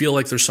they feel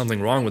like there's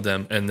something wrong with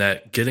them and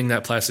that getting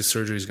that plastic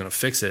surgery is going to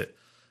fix it.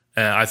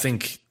 And I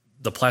think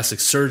the plastic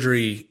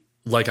surgery,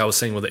 like I was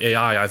saying with the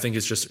AI, I think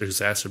it's just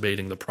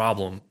exacerbating the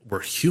problem.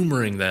 We're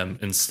humoring them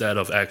instead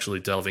of actually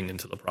delving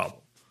into the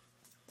problem.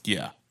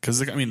 Yeah, because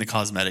the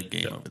cosmetic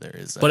game over there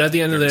is. But at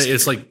the end of the day,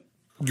 it's like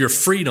your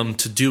freedom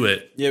to do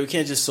it. Yeah, we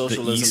can't just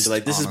socialism East, be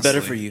like, this is honestly.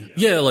 better for you.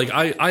 Yeah, like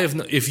I have.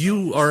 If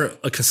you are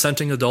a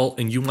consenting adult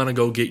and you want to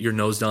go get your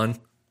nose done,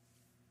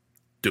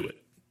 do it.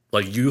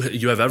 Like you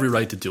have every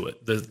right to do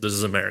it. This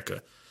is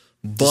America.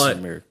 But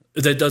America.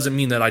 that doesn't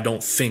mean that I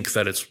don't think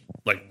that it's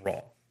like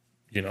wrong,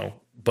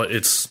 But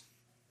it's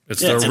Yeah,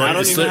 their and I right.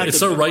 don't even have It's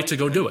to- their right to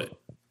go do it.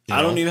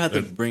 I don't even have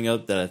to bring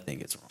up that I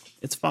think it's wrong.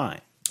 It's fine.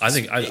 I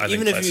think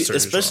Even if plastic you, surgery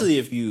is especially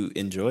if you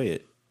enjoy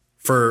it.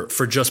 wrong.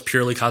 for just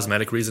purely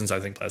cosmetic reasons, I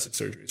think plastic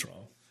surgery is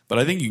wrong. But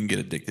I think you can get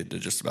addicted to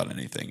just about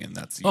anything, and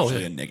that's Oh,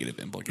 usually yeah. a negative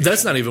implication.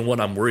 That's not even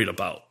what I'm worried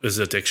about. Is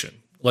addiction.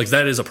 Like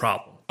that is a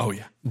problem. Oh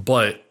yeah.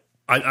 But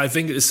I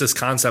think it's this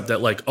concept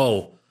that like,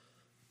 oh,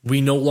 we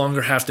no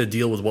longer have to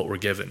deal with what we're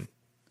given.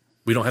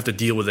 We don't have to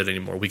deal with it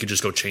anymore. We could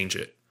just go change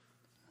it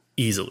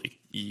easily.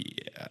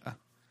 Yeah.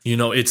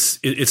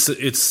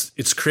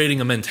 It's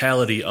creating a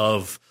mentality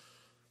of,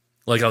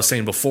 like I was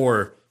saying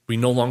before, we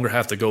no longer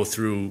have to go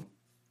through.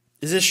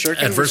 Is it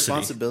shirking Adversity.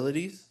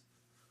 responsibilities?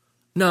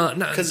 No,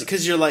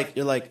 Because you're like,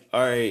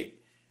 all right,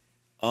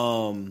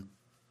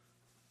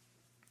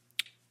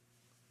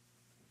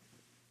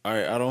 all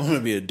right, I don't want to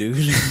be a dude,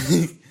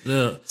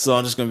 yeah. so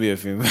I'm just gonna be a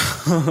female.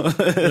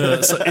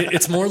 So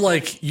it's more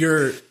like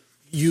you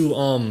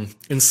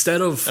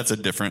instead of That's a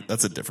different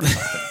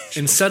topic.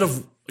 instead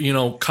of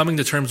coming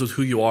to terms with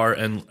who you are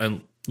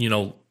and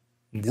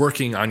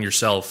working on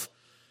yourself,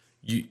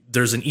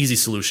 there's an easy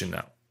solution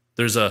now.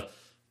 There's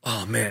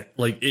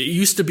like it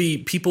used to be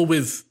people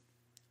with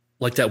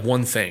like that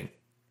one thing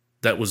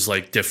that was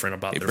like different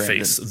about their Brandon.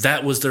 face.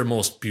 That was their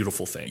most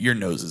beautiful thing. Your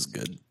nose is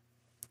good.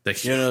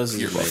 Your nose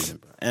is amazing,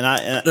 bro.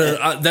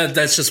 And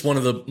That's just one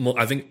of the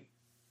I think,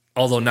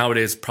 although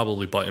nowadays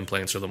probably butt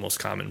implants are the most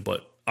common,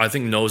 but I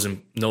think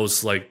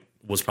nose like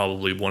was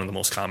probably one of the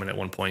most common at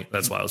one point.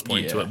 That's why I was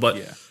pointing to Yeah, it. But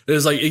yeah. it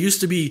was like it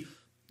used to be,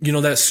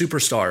 that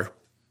superstar.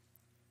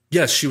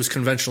 Yes, she was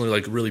conventionally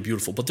like really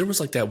beautiful, but there was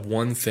like that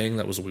one thing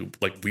that was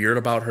like weird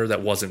about her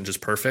that wasn't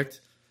just perfect,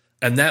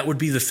 and that would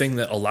be the thing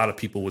that a lot of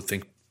people would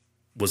think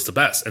was the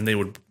best, and they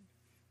would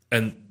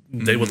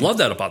love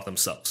that about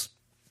themselves.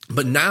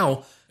 But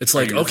now it's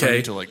like, You're okay,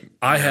 referring to, like,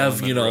 I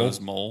have Marilyn Monroe's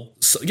mole.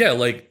 so, yeah,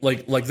 like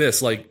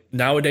this. Like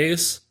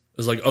nowadays,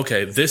 it's like,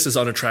 okay, this is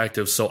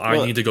unattractive, so I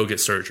Well, need to go get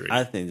surgery.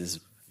 I think this is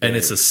and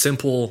it's a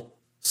simple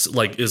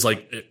like is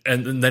like,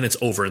 and then it's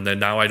over, and then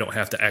now I don't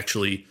have to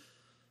actually,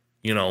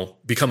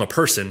 become a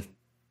person.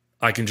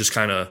 I can just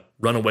kind of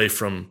run away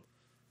from.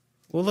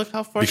 Well, look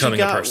how far she Becoming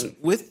a got person.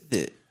 with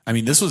it. I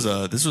mean, this was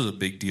a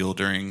big deal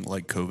during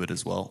like COVID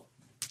as well.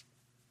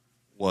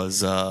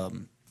 Was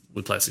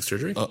With plastic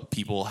surgery.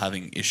 people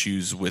having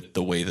issues with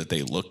the way that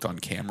they looked on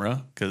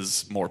camera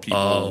because more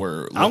people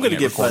were looking I'm gonna at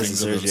get plastic recordings of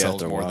surgery themselves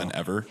after a more while. than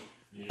ever.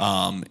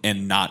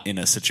 And not in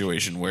a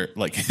situation where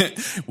like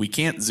we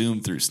can't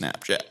zoom through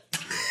Snapchat.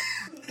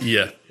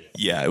 Yeah.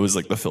 Yeah, it was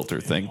like the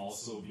filter thing.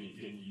 Also,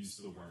 getting used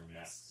to wearing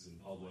masks in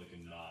public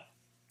and not,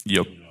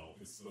 Yep.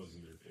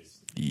 exposing their face.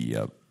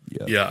 Yep.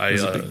 Yeah, It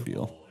was a big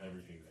deal.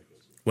 Everything that goes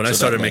with when I So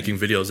started that, like- making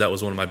videos, that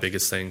was one of my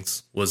biggest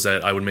things. Was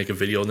that I would make a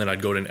video and then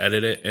I'd go and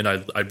edit it, and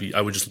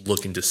I would just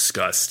look in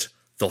disgust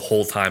the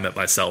whole time at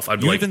myself. I'd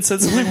be You like, even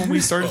said something when we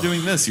started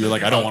doing this. You were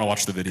like, I don't want to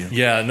watch the video.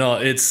 yeah,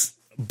 no,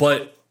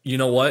 but you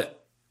know what?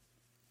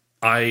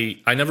 I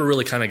never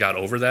really kind of got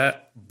over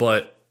that,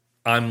 but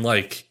I'm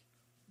like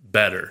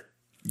better.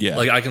 Yeah.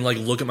 Like I can like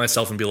look at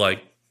myself and be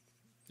like,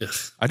 ugh.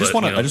 I just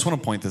But, want to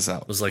point this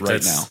out I was like,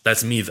 right now.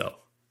 that's me though.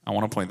 I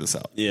want to point this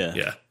out. Yeah.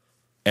 Yeah.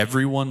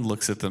 Everyone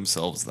looks at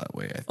themselves that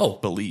way. I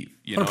believe.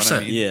 You know what I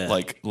 100%. mean? Yeah.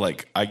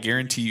 Like I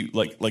guarantee you,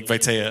 like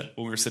Vaitea,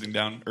 when we were sitting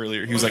down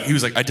earlier, he was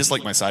like, I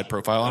dislike my side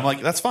profile. I'm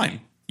like, that's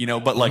fine.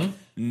 But like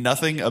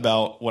nothing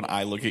about when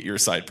I look at your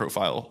side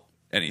profile,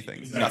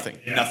 anything, nothing,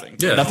 nothing,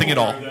 Yeah. nothing at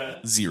all, I'm aware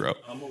of that. zero.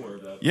 I'm aware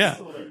of that.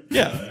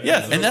 Yeah,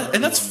 yeah,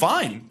 and that's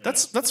fine.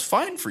 That's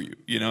fine for you.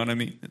 You know what I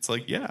mean? It's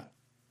like, yeah,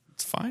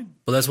 it's fine.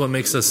 Well, that's what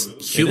makes us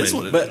human. is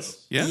what it But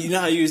is. Yeah. you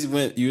know how you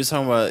were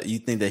talking about you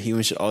think that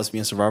humans should always be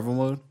in survival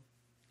mode?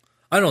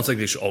 I don't think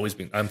they should always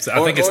be. I Or-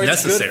 think it's or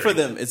necessary good for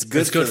them. It's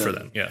good for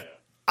them. Yeah.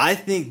 I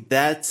think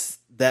that's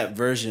that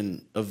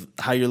version of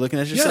how you're looking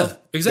at yourself.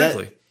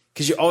 exactly.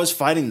 Because you're always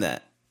fighting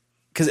that.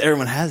 Because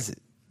everyone has it.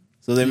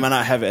 So they might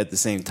not have it at the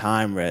same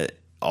time or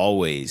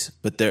always,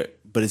 but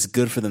it's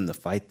good for them to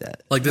fight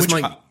that. Like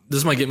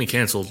this might get me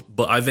canceled,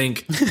 but I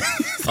think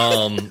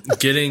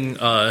getting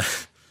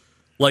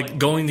like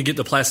going to get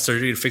the plastic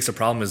surgery to fix a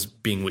problem is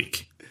being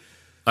weak.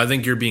 I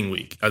think you're being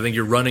weak. I think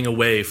you're running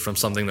away from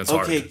something that's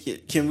Okay,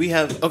 hard. can we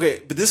have...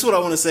 Okay, but this is what I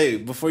want to say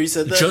before you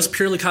said that. Just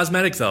purely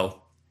cosmetic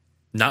though,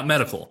 not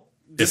medical.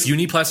 If you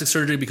need plastic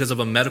surgery because of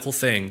a medical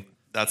thing,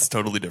 That's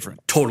totally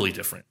different. totally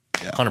different.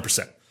 Yeah.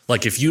 100%.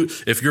 Like if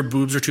your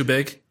boobs are too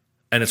big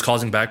and it's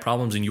causing back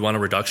problems and you want a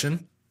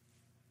reduction,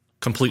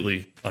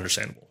 completely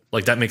understandable.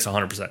 Like that makes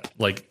 100%.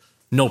 Like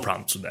no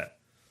problems with that.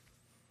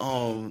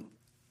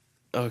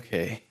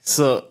 Okay,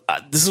 so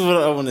this is what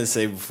I want to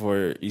say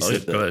before you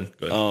said that. Go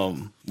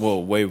ahead.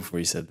 Well, way before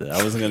you said that,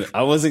 I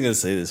wasn't gonna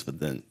say this, but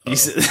then you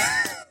said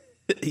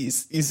you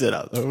said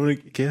I don't want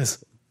to get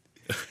canceled.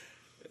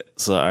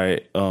 So all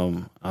right, I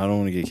don't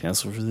want to get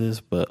canceled for this,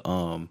 but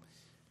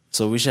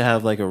so we should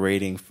have like a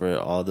rating for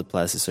all the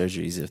plastic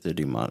surgeries if they're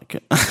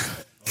demonic.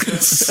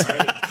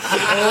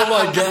 Oh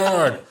my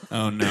god.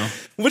 Oh no.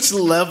 Which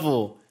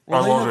level?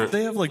 Well,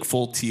 they have like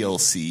full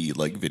TLC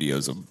like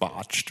videos of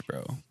botched,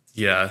 bro.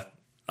 Yeah.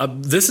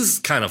 This is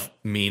kind of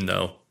mean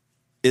though.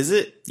 Is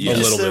it? Yeah. You A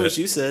just little said bit. what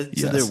you said.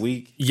 You said Yes. they're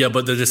weak. Yeah,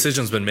 but the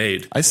decision's been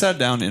made. I sat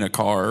down in a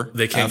car.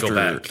 They can't go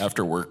back.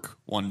 After work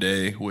one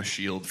day with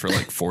Shield for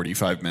like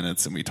 45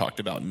 minutes, and we talked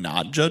about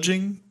not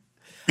judging.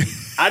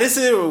 I didn't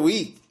say they were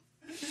weak.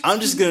 I'm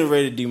just gonna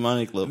rate it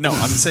demonic level. No,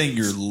 I'm saying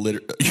you're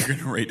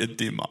gonna rate it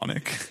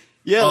demonic.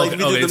 Yeah, like we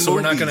did Okay, the so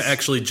we're not movies. going to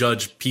actually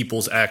judge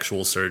people's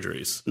actual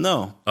surgeries.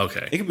 No.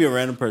 Okay. It could be a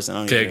random person. I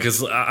don't Okay, care.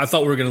 because I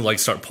thought we were going to like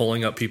start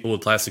pulling up people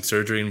with plastic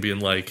surgery and being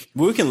like,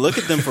 But we can look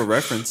at them for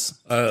reference.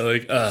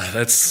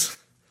 that's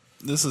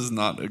This is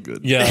not a good.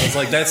 yeah. It's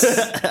like that's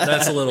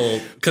a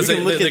little because We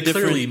can look they're at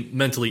different- clearly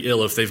mentally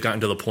ill if they've gotten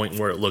to the point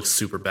where it looks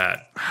super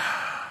bad.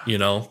 You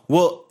know?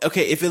 Well,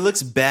 okay, if it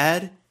looks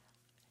bad,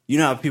 you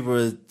know how people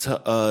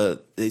are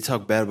they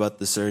talk bad about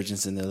the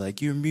surgeons and they're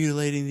like, you're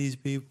mutilating these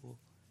people.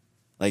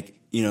 Like,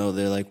 you know,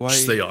 they're like, why?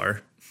 Which they are.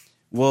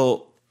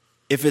 Well,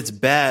 if it's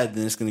bad,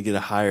 then it's going to get a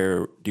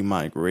higher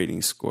demonic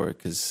rating score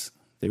because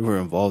they were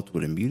involved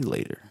with a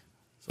mutilator.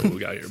 So we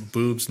got here: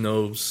 boobs,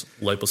 nose,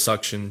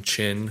 liposuction,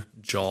 chin,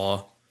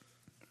 jaw.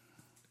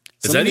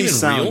 Is Some that of these even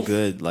sound real?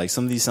 good. Like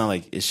some of these sound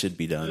like it should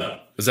be done. Yeah.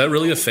 Is that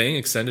really a thing?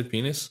 Extended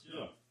penis?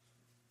 Yeah.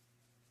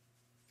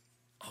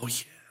 Oh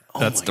yeah.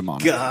 That's Oh my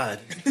demonic. God,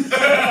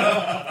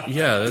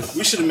 Yeah. That's,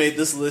 we should have made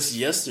this list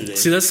yesterday.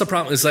 see, that's the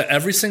problem. Is that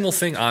every single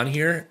thing on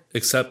here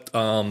except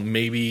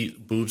maybe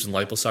boobs and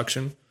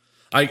liposuction.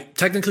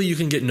 Technically you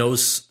can get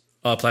nose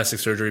plastic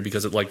surgery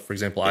because of, like, for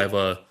example, I have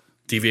a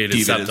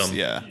deviated septum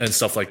yeah. and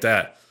stuff like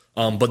that.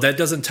 But that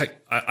doesn't. I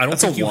don't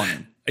That's think a you.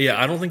 one.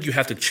 Yeah, I don't think you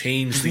have to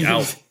change the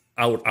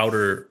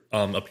outer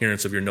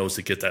appearance of your nose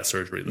to get that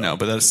surgery. Though. No,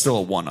 but that's still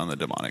a 1 on the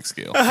demonic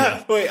scale.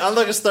 Wait, I'm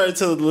not gonna start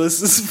until the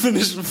list is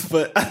finished,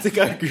 but I think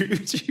I agree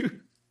with you.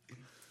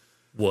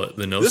 What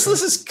the nose? This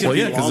list is could Well, be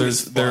yeah, because long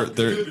there's as there fuck.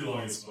 there Could be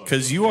long as fuck.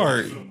 because you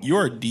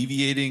are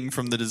deviating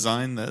from the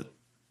design that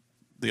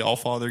the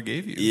Allfather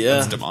gave you. Yeah.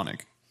 That's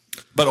demonic,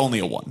 but only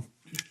a 1.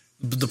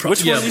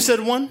 Which one you said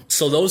one?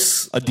 So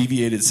those A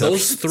deviated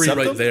those three right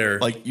septum? there.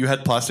 Like you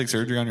had plastic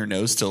surgery on your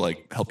nose to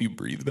like help you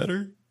breathe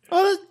better.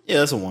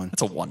 That's a one.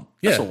 That's a 1.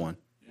 yeah, That's a one.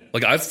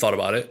 like I've thought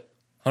about it,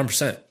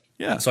 100%.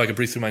 Yeah. So I can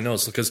breathe through my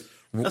nose because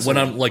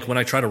when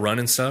I try to run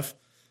and stuff,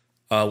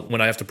 when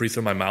I have to breathe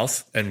through my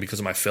mouth and because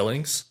of my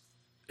fillings,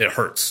 it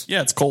hurts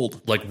Yeah, it's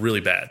cold. like really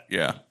bad.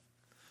 Yeah.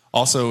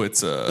 Also,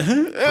 it's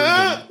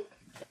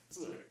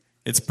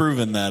it's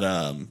proven that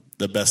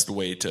the best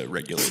way to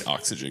regulate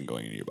oxygen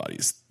going into your body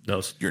is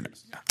Nose. your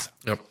nose. Yeah. So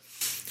Yep.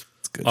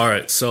 it's good. All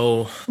right,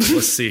 so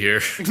let's see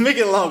here. Make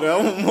it longer. I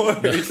want more.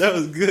 That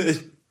was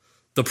good.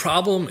 The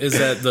problem is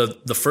that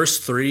the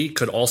first three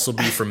could also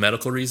be for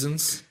medical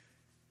reasons.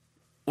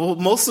 Well,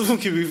 most of them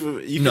can be for.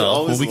 You can No.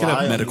 always Well, we could lie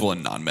have on- medical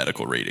and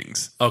non-medical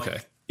ratings.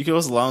 Okay. You can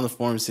also lie on the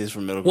form and say it's for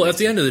medical. Well, at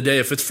the end of the day,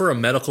 if it's for a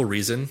medical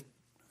reason,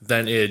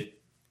 then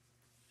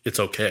it's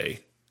okay.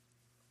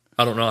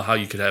 I don't know how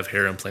you could have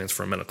hair implants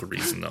for a medical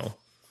reason, though.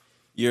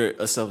 You're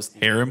a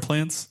self-esteem. Hair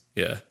implants?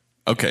 Yeah.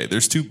 Okay,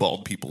 there's 2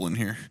 bald people in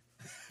here.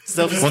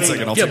 Self-esteem. One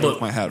second, I'll Yeah, take but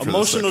off my hat for this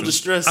Emotional section.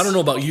 distress. I don't know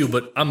about you,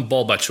 but I'm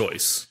bald by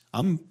choice.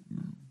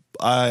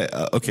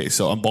 Okay,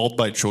 so I'm bald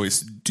by choice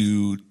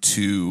due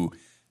to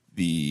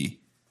the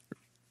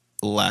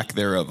lack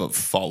thereof of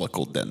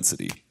follicle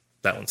density.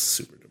 That one's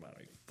super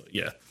dramatic. But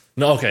yeah.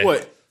 No, okay.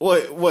 What?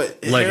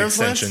 Leg Hair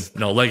extension. implants?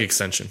 No, leg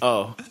extension.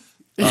 Oh,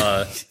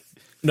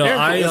 No,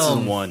 hair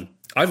implants is one.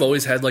 I've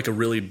always had like a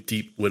really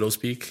deep widow's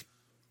peak.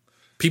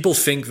 People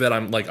think that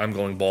I'm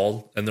going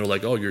bald, and they're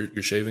like, "Oh, you're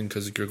shaving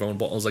because you're going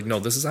bald." I was like, "No,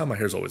 this is how my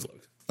hair's always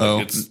looked."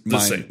 Like, it's the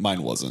same.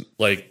 Mine wasn't.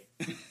 Like,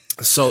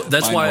 so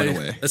that's Mine went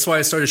why away.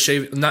 I started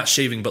shaving, not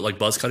shaving, but like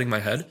buzz cutting my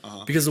head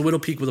because the widow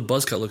peak with a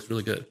buzz cut looks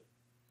really good.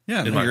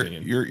 Yeah, in my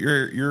opinion.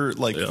 you're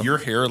like Yeah. your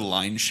hair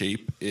line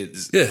shape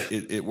is Yeah.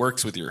 it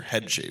works with your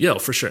head shape. Yeah,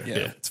 for sure. yeah,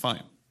 Yeah. it's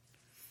fine.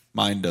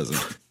 Mine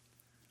doesn't.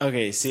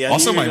 Okay. See, I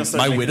Also, knew you were gonna start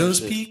my making widow's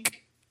that shit.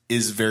 peak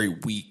is very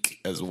weak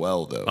as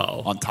well, though.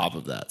 Oh. On top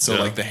of that, so Yeah.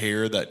 like the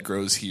hair that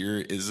grows here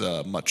is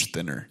much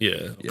thinner.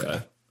 Yeah.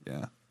 Okay.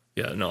 Yeah.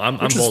 Yeah. No, I'm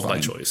Which is bald by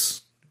fine.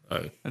 choice.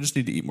 I just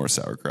need to eat more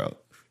sauerkraut.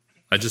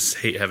 I just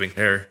hate having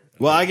hair.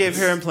 Well, I gave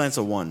hair implants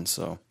a 1,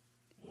 so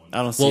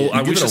I don't see Well, it. we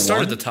give it should a start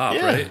 1? at the top,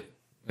 Yeah. right,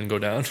 and go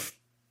down.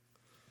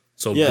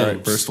 So Yeah. All right,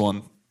 boobs. first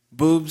one.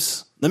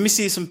 Boobs. Let me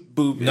see some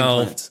boob No.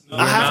 implants.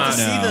 I have to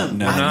see them.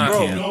 No,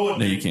 Bro, you can't.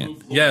 No, you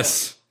can't.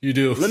 Yes, you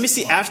do. let me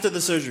see after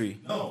the surgery.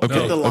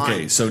 Okay, the line.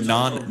 okay. So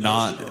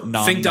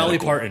non Think Dolly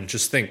Parton.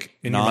 Just think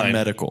in your mind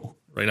non-medical.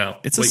 right now.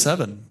 It's a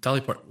 7.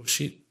 Dolly Parton.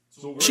 She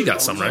So She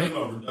got some, right?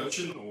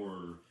 Reduction or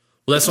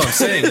Well, that's what I'm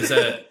saying is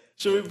that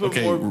Should we put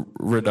Okay, more?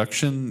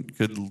 reduction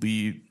could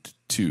lead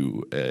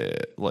to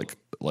like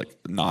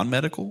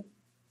non-medical.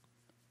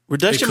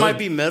 Reduction it could. might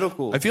be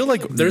medical. I feel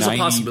like There's a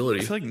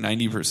possibility. I feel like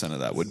 90% of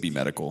that would be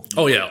medical.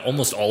 oh yeah,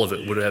 almost all of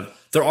it would have.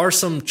 There are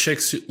some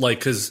chicks who, like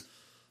because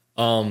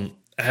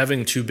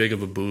having too big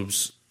of a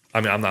boobs.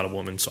 I mean, I'm not a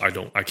woman, so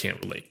I can't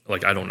relate.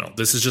 Like I don't know.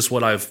 This is just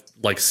what I've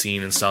like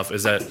seen and stuff.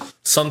 Is that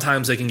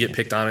sometimes they can get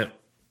picked on it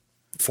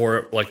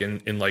for like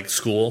in like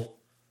school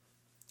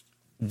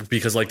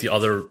because like the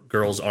other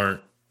girls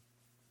aren't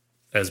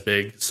as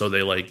big, so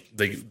they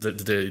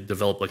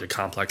develop like a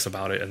complex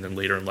about it, and then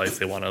later in life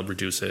they want to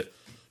reduce it.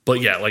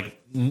 But yeah,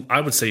 like I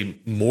would say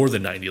more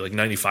than 90, like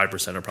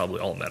 95% are probably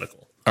all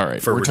medical. All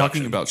right, For we're reduction.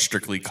 talking about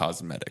strictly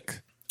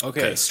cosmetic.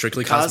 okay,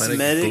 Strictly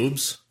cosmetic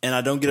boobs. and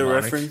I don't get a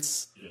Demonic.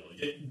 reference.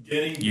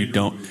 getting You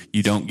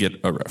don't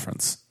get a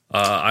reference.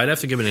 I'd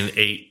have to give it an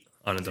 8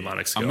 on a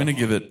demonic scale. I'm gonna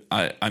give it.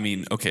 I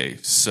mean, okay,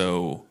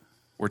 so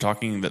we're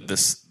talking that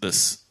this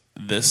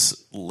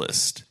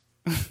list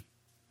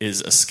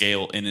is a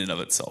scale in and of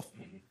itself.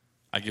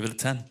 I give it a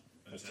 10.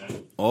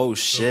 Oh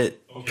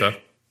shit! Okay.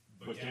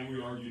 But can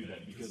we argue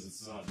that because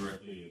it's not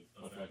directly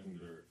affecting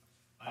their...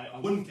 I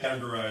wouldn't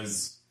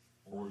categorize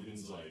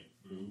organs like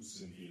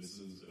boobs and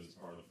penises as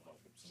part of like,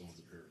 someone's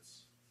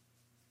appearance.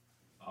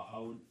 I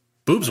would...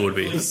 Boobs would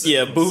be.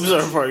 Yeah, boobs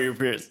are part of your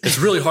appearance. It's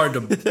really hard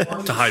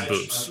to hide I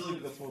boobs. feel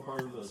like that's more part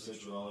of the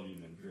sexuality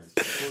than appearance.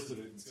 Of course,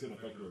 it's going to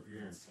affect their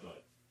appearance,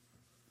 but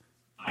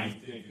I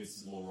think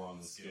it's lower on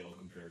the scale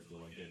compared to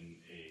like getting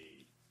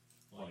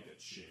a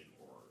chin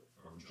or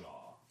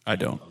jaw. I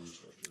don't.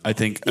 I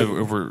think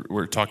if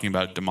we're talking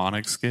about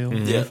demonic scale.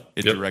 Yeah.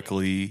 It Yep.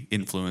 directly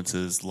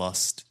influences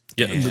lust.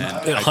 Yeah, and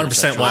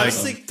 100% why.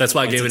 Honestly, That's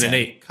why I gave It's it a an 10.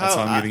 8. That's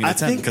why Kyle, I'm giving it I a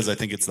 10 think- because I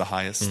think it's the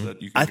highest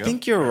that you can I go.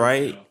 think you're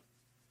right.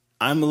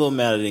 I'm a little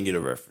mad I didn't get a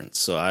reference,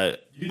 so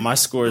my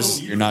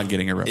scores. You're not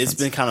getting a reference.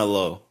 It's been kind of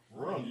low.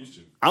 We're on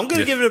YouTube. I'm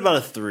gonna give it about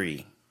a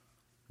 3.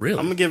 Really?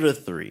 I'm gonna give it a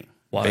 3.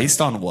 Why?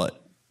 based on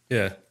what?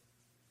 Yeah.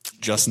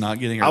 Just not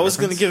getting a I was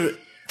reference?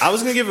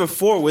 gonna give it a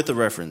 4 with a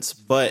reference,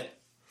 but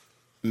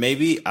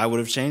maybe I would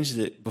have changed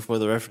it before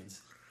the reference.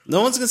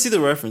 No one's gonna see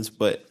the reference,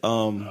 but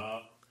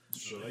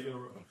Should I get a...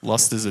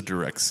 Lust is a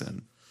direct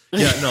sin.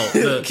 Yeah, no.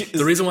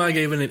 The reason why I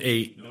gave it an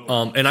 8,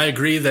 and I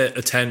agree that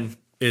a 10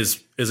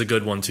 is a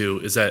good one too,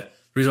 is that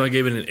the reason why I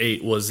gave it an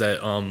 8 was that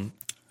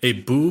a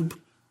boob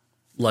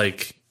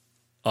like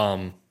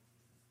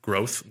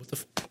growth,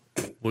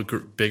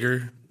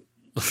 bigger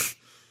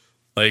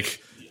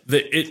Like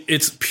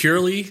it's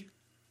purely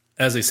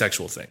as a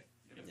sexual thing.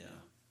 Yeah.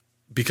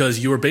 Because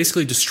you are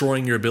basically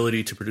destroying your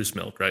ability to produce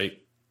milk, right?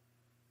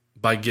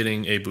 By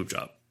getting a boob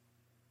job.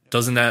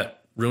 Doesn't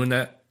that ruin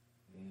that?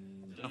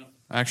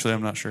 Actually,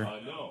 I'm not sure.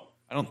 No.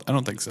 I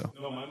don't think so.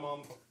 No, my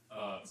mom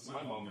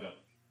got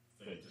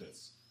fake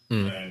tits.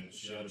 And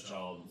she had a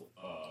child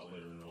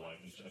later in her life.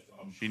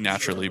 And She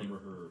naturally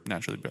remember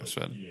her.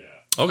 breastfed. Yeah.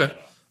 Okay.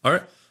 All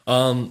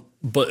right.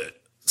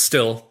 But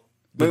still,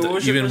 Wait, what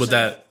was your even with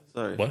question? that,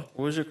 Sorry. What?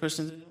 was your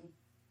question?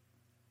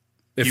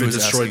 if He it was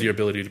destroyed asking- your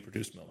ability to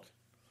produce milk,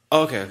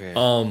 Okay.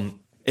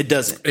 It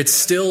doesn't. it's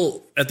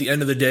still at the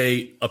end of the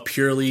day a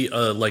purely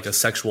like a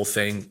sexual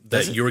thing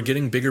that you're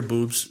getting bigger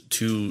boobs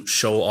to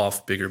show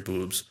off bigger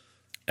boobs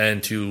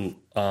and to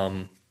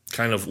kind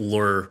of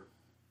lure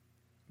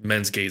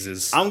men's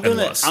gazes I'm gonna- and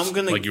lust, I'm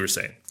gonna- like you were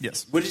saying.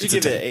 Yes. What did you It's a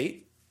give it? 10.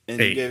 8? And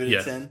you 8, gave it yeah.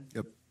 a 10?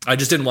 Yep. I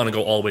just didn't want to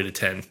go all the way to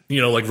 10,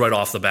 like right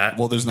off the bat.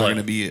 Well, there's not But going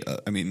to be.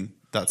 I mean,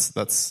 that's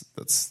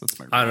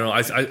my. I don't know.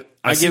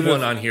 I see give it-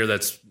 one on here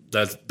that's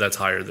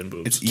higher than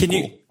boobs It's Can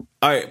equal. you?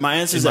 All right, my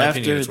answer is In my after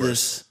opinion, it's worse.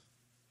 this.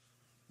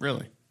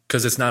 Really?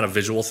 because it's not a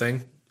visual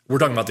thing. We're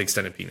talking about the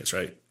extended penis,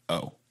 right?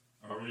 Oh.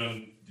 Are we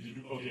on?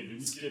 Did we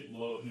skip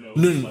low? No.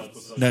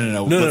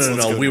 No. No, Let's no.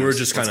 go We were nose.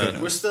 just Let's kind go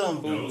of. We're nose. still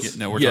on boobs. Yeah,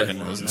 no, we're Yeah. talking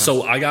nose now.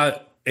 So I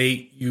got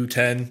 8, you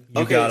 10.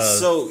 You Okay, got a.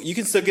 so you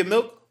can still get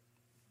milk.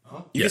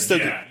 You Yeah. can still.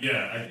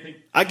 Yeah. I think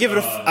I give it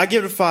a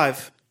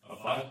 5. a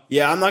 5.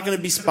 Yeah, I'm not gonna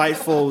be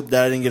spiteful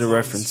that I didn't get a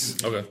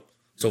reference. Okay.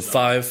 So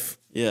 5.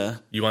 Yeah.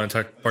 You want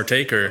to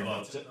partake or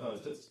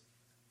Tits.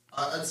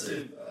 I'd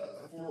say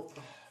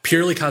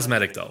purely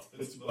cosmetic though?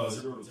 It's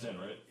 0 to 10,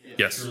 right?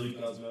 Yes. Purely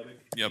cosmetic.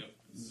 Yep.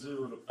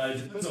 0 to.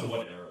 It depends on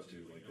what era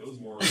too. Like it was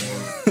more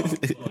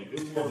like it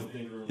was more of a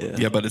thing. Yeah.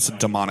 Yeah, but it's a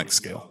demonic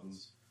scale.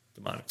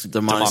 Demonic. Demonic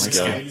Demonic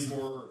scale. 90s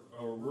more.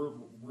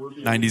 We're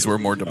 90s were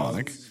more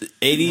demonic.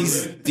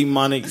 80s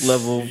demonic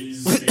level.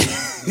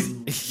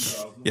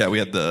 80s, Yeah, we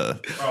had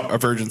our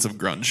versions of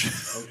grunge.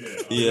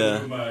 Okay. Yeah.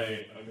 I'm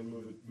gonna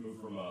move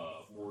from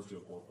 4 to a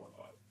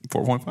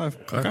 4.5.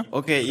 4.5. Okay.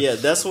 Okay, yeah,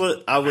 that's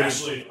what I would.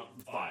 Actually,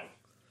 5.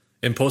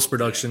 In post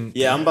production,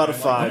 Yeah, I'm about a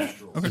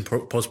 5. in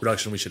post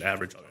production, we should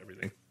average out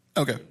everything.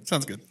 Okay.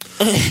 Sounds good.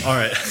 All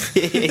right.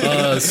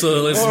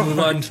 So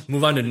let's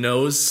move on to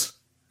nose,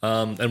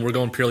 and we're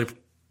going purely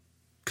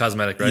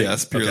cosmetic, right?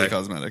 Yes, purely Okay.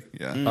 cosmetic.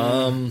 Yeah.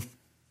 Nose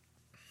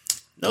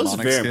is Demonic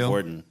very scale?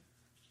 important.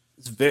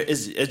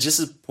 It's just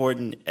as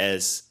important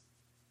as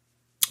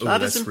Ooh, not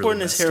that's as really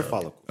important as messed hair up.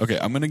 follicle. Okay,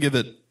 I'm gonna give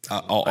it.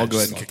 I'll go just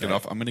ahead and thought kick that. it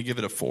off. I'm gonna give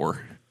it a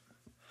 4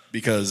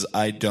 because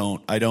I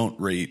don't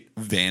rate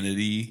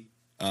vanity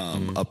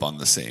up on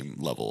the same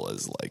level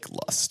as like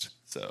lust.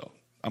 So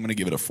I'm gonna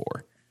give it a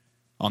 4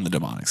 on the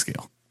demonic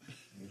scale.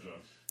 Okay.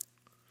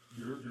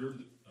 You're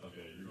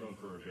going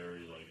for a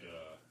very like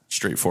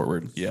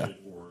Straightforward. Yeah.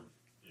 straightforward.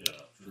 Yeah.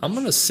 I'm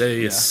gonna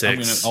say a I'm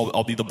 6.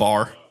 I'll be the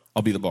bar.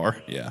 I'll be the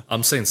bar. Yeah.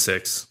 I'm saying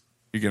 6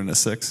 You're giving it a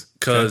 6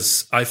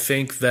 because I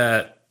think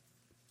that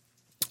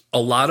a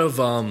lot of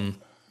God,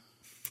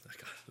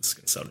 this is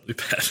gonna sound really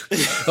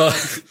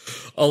bad.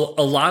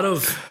 A lot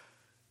of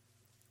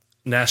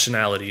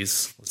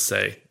nationalities, let's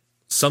say,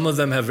 some of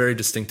them have very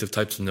distinctive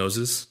types of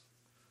noses,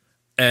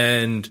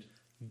 and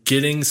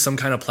getting some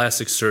kind of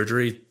plastic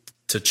surgery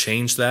to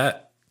change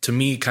that to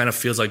me kind of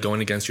feels like going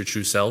against your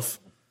true self,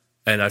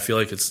 and I feel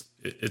like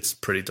it's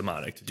pretty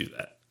demonic to do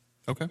that.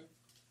 Okay.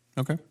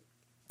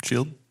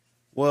 Shield.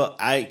 Well,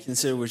 I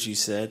consider what you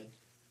said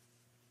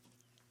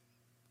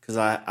because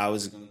I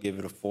was going to give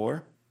it a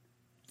 4.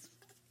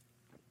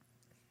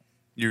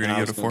 You're And gonna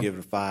I give was it a going 4. to give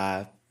it a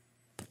 5.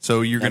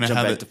 So you're Then gonna jump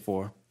have back it. to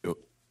 4.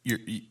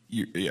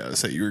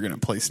 So you were gonna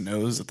place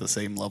nose at the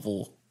same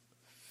level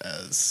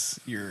as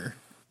your.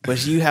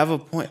 But you have a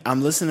point.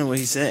 I'm listening to what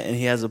he said, and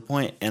he has a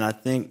point. And I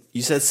think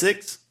you said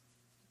 6.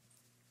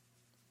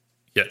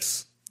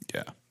 Yes.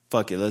 Yeah.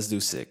 Fuck it, let's do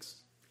 6.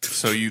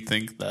 So you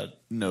think that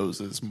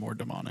nose is more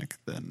demonic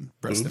than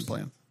breast Boobs?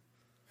 implant?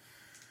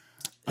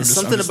 There's just-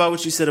 something I'm just- about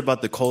what you said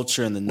about the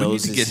culture and the We need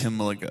noses. to get him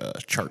like a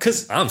chart.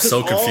 I'm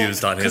so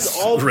confused on his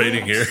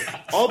rating here.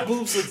 All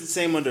boobs look the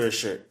same under a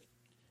shirt.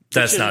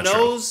 That's Your not true.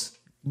 nose,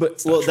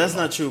 but that's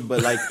not true.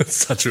 But like,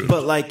 That's not true.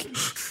 but like,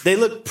 they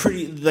look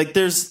pretty. Like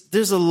there's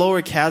a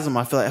lower chasm.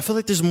 I feel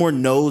like there's more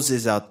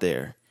noses out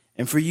there,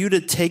 and for you to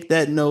take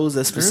that nose, that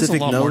There's a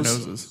specific lot nose, more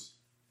noses.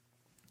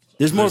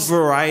 there's more There's-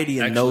 variety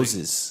in actually-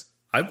 noses.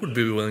 I would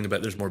be willing to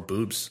bet there's more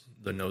boobs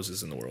than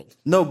noses in the world.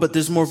 No, but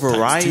there's more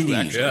variety.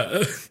 actually.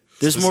 Yeah.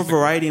 There's more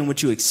variety in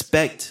what you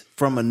expect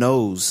from a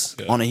nose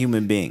on a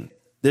human being.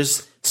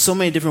 There's so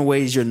many different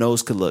ways your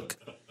nose could look.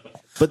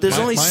 But there's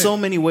only so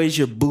many ways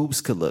your boobs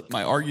could look.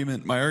 My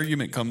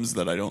argument comes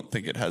that I don't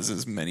think it has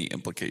as many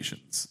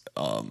implications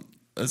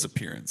as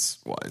appearance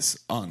wise.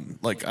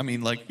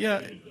 Yeah,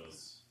 It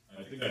does.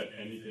 I think that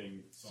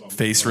anything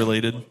face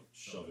related.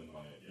 shove in my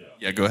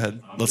Yeah, go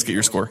ahead. Let's get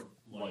your score.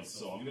 Like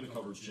so, I'm gonna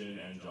cover chin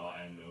and jaw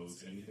and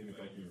nose. Anything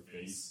affecting your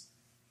face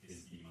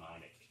is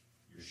demonic.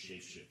 You're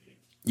shape shifting.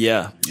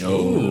 Yeah.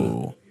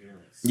 Oh,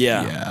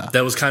 Yeah.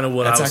 That was kind of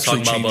what That's I was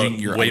talking actually about, changing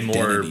but your way more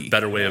identity.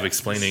 better way of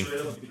explaining.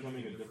 Straight up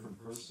becoming a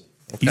different person.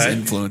 He's Okay.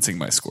 influencing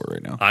my score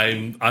right now.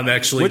 I'm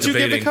actually What'd you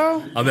give debating. it,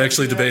 Kyle? I'm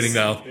actually debating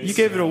now. You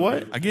gave it a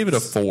what? I gave it a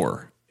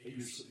 4. You're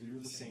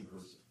the same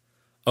person.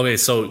 Okay,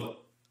 so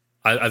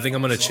I think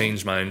I'm gonna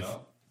change mine.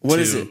 What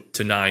to, is it?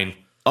 to 9?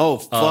 Oh,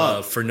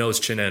 fuck. For nose,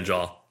 chin, and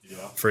jaw.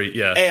 For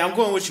Hey, I'm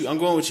going with you. I'm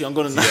going to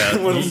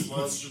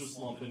Let's just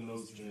lump in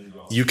those two and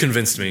go. you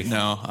convinced me.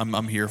 No,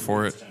 I'm here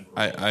for it.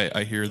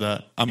 I hear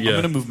that. I'm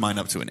going to move mine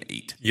up to an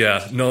 8.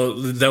 Yeah, no,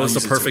 that was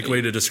use the it to perfect an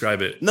way to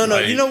describe it. No,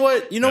 I- you know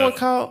what? You know yeah. what,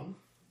 Kyle?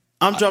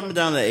 I'm dropping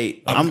down to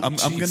 8. I'm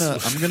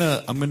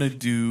gonna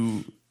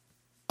do.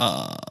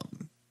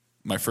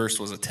 My first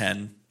was a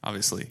 10,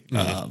 obviously.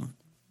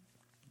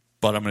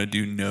 But I'm gonna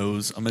do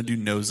nose. I'm gonna do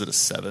nose at a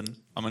 7.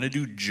 I'm gonna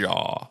do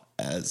jaw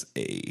as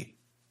a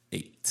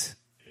 8.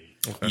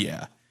 Okay.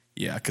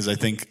 Yeah, because I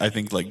think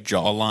like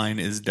jawline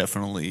is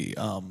definitely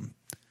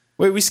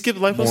Wait, we skipped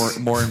lipos?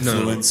 more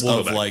influence we'll go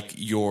of back. like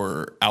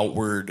your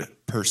outward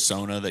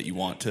persona that you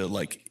want to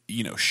like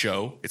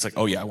show. It's like,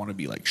 oh yeah, I want to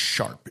be like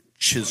sharp,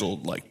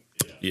 chiseled, like.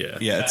 Yeah.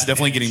 Yeah, it's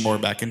definitely getting more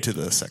back into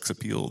the sex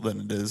appeal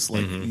than it is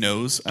like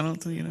nose. I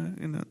don't think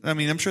I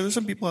mean, I'm sure there's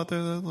some people out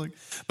there that like,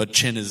 but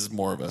chin is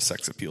more of a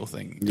sex appeal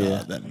thing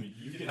than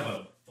You can have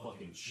a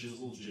fucking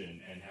chiseled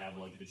chin and have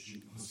like the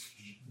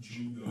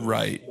judo.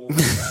 right.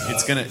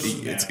 It's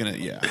gonna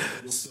yeah.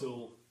 You'll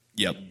still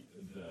Yep.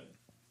 that.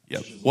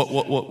 Yep.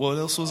 What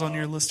else was on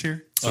your list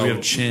here? So we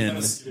have chin,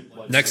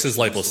 Next is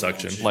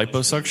liposuction,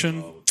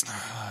 liposuction.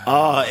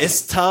 Oh,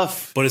 it's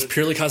tough. but it's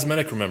purely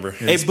cosmetic. Remember,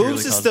 Hey, It's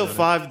boobs purely is still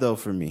cosmetic. 5 though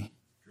for me.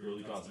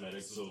 Purely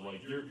cosmetic. So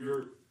like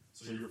you're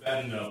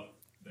fat enough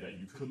that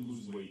you could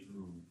lose weight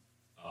through,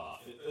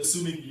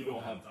 assuming you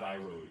don't have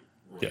thyroid.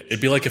 yeah,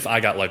 it'd be like if I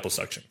got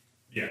liposuction.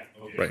 Yeah.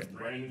 Okay. Right.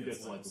 Brandon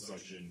gets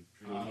liposuction.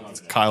 Purely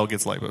cosmetic. Kyle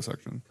gets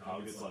liposuction.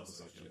 Kyle gets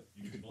liposuction.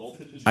 You can both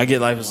hit the gym. I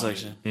get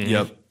liposuction.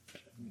 Yep.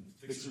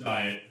 Fix your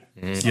diet.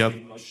 Yep. Stop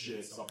eating much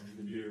shit. Stop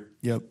drinking beer.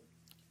 Yep.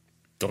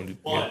 Don't do.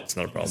 But Yeah, it's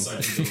not a problem.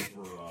 decide to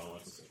go for liposuction.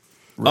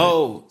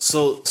 Oh,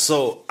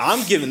 so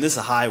I'm giving this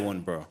a high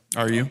one, bro.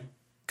 Are you?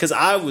 Because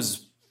I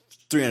was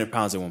 300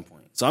 pounds at one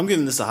point. So I'm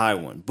giving this a high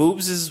one.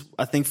 Boobs is,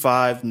 I think,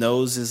 5.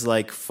 Nose is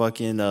like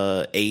fucking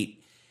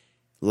 8.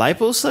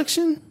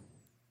 Liposuction?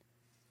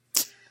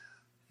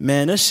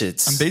 Man, that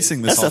shit's... I'm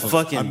basing this that's off a of,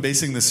 fucking... I'm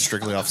basing this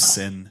strictly off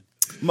sin.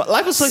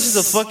 Liposuction's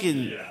a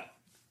fucking...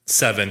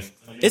 7.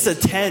 It's a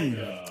 10.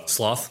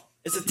 Sloth.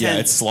 It's a 10. Yeah,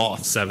 it's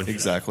sloth. 7.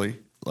 Exactly.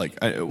 Like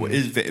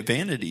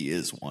vanity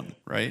is one,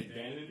 right?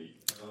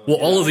 Well,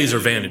 all of these are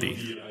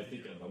vanity. I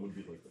think that would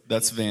be like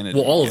That's vanity.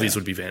 Well, all of yeah. these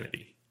would be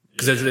vanity.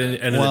 Because at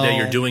the end of the day,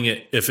 you're doing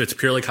it. If it's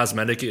purely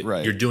cosmetic,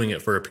 Right. you're doing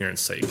it for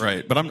appearance sake,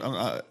 Right,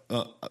 but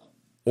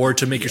or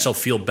to make yourself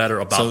feel better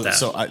about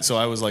that. So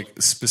I was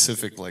like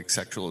specific, like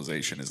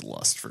sexualization is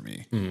lust for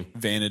me.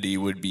 Vanity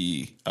would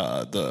be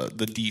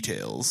the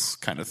details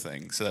kind of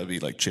thing. So that'd be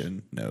like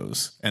chin,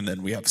 nose, and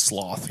then we have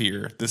sloth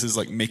here. This is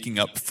like making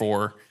up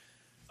for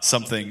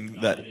something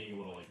that being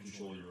able to like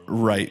control your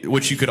own. right,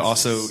 which you could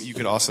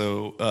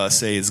also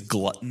say is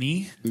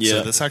gluttony. Yeah.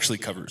 So this actually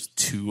covers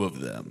 2 of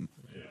them.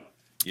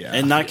 Yeah,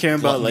 And not caring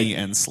about, gluttony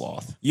like- and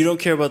sloth. You don't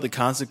care about the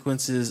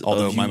consequences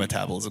Although of my you-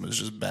 metabolism is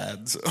just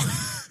bad, so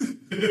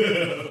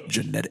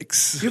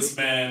genetics. This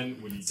man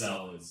would eat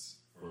salads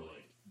for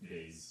like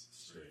days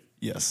straight.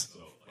 Yes, So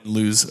like,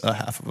 lose a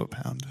half of a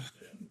pound.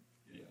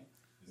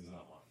 this is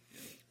not one.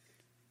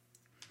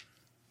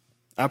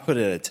 I put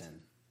it at 10.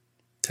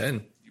 10.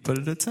 You put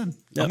it at 10.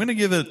 Yep. I'm gonna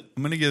give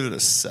it a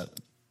 7.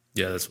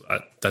 Yeah,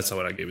 that's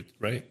what I gave it.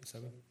 Right?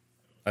 7.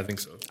 I think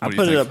so. I do you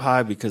put it think? up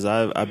high because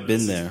I've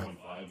been there.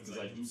 6.5 because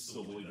I do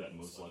still believe that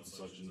most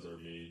liposuctions are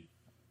made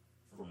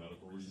for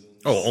medical reasons.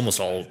 Oh, almost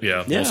all.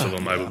 Yeah, Yeah. most of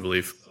them I would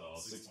believe. So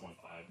 6.5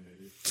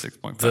 maybe.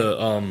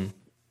 6.5.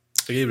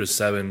 I gave it a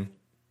 7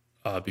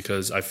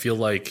 because I feel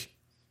like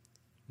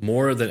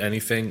more than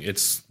anything,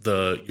 it's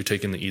you're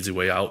taking the easy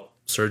way out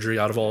surgery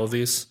out of all of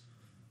these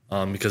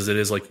because it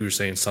is like we were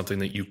saying something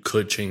that you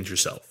could change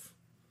yourself.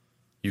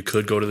 You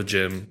could go to the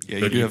gym. Yeah,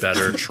 could you do eat have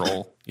better.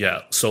 control.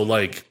 Yeah, so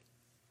like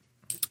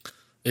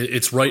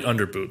it's right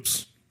under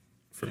boobs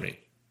for me.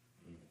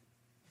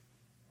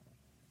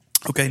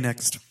 Okay,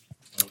 next.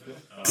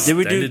 Did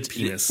we do? Extended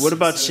penis. What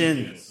about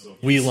chin?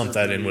 We lump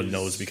that in with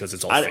nose because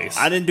it's all face.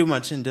 I didn't do my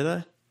chin, did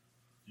I?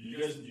 You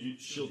guys,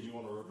 Shield, do you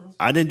want a reference?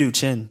 I didn't do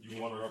chin,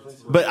 You want a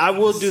reference? but I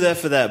will do that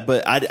for that.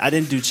 But I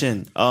didn't do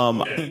chin.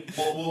 Okay.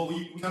 Well,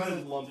 we kind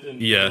of lumped in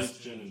Yeah. nose,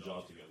 chin, and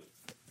jaw together.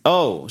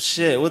 Oh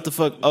shit! What the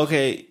fuck?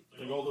 Okay,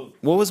 Like all the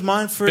what was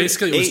mine for?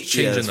 Basically, it was 8? Yeah,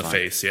 changing that's the fine.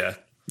 face. Yeah.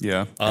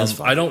 Yeah.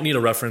 I don't need a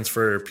reference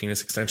for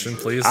penis extension,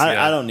 please. I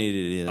Yeah. don't need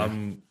it either.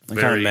 I'm kind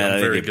very, of mad I'm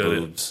I very didn't get good.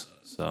 boobs.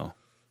 So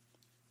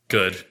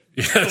Good.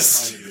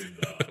 Yes.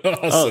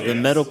 oh, the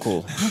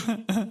medical. there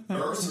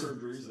are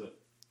surgeries that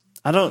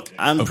I don't.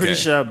 I'm pretty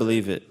Okay. sure I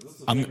believe it.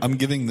 I'm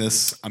giving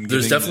this.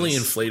 There's definitely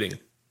inflating.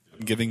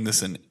 I'm giving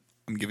this an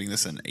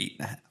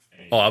 8.5.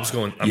 Oh, I was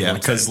going. I'm Yeah, going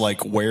because 10.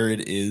 like where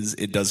it is,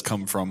 it does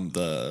come from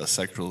the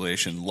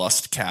sexualization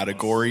lust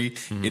category.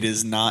 It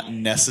is not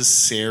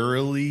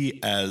necessarily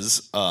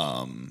as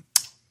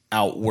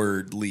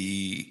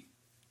outwardly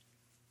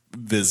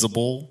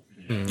visible.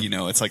 You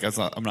know, it's like I'm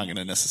not going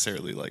to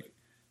necessarily like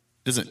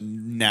doesn't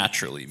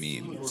naturally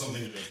mean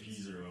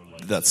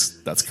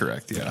that's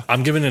correct. Yeah,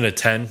 I'm giving it a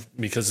 10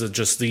 because of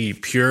just the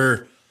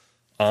pure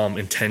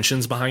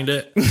intentions behind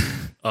it.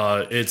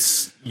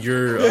 It's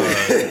your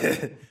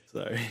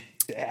Sorry.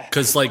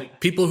 because like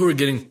people who are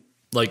getting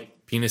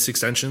like penis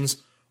extensions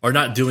are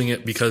not doing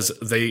it because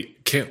they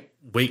can't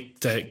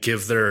wait to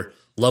give their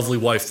lovely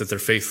wife that they're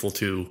faithful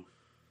to,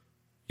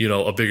 you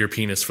know, a bigger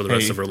penis for the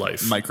rest of her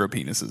life. Micro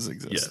penises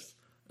exist.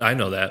 Yeah, I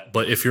know that.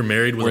 But if you're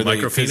married with Where a they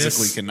micro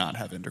physically penis, cannot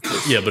have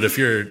intercourse. yeah. But if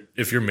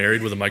you're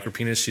married with a micro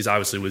penis, she's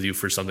obviously with you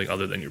for something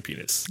other than your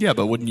penis. Yeah,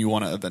 but wouldn't you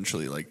want to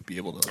eventually like be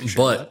able to? Like, share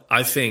But that?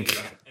 I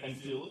think And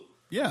feel it.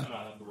 Yeah, Not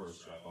have to wear a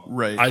strap on.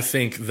 right. I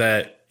think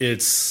that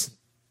it's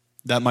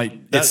that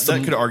might that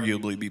could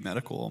arguably be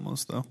medical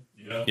almost though.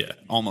 yeah.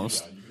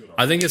 Almost.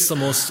 I think it's the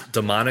most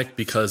demonic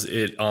because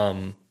it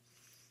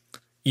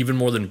even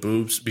more than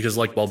boobs, because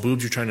like while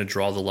boobs you're trying to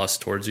draw the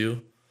lust towards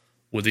you,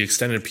 with the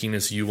extended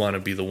penis you want to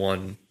be the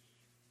one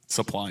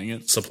Supplying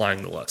it.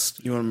 supplying the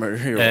lust. You want to murder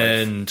your wife?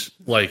 And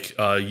like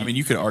I mean,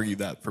 you could argue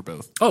that for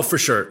both. oh for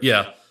sure,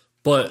 yeah.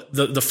 But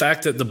the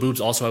fact that the boobs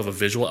also have a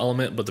visual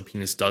element but the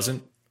penis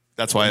doesn't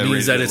That's why I means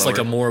raised that it it's like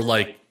a lower. more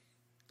like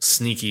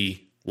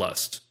sneaky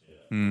lust.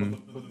 But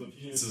the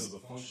penis is the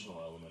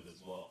functional element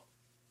as well.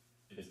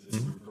 It's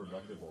a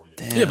reproductive organ.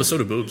 Damn. Yeah, but so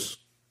do boobs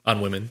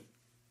on women.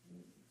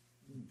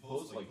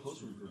 Post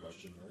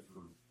reproduction, right?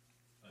 For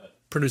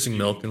Producing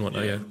milk and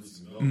whatnot, yeah.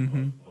 producing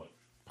milk, but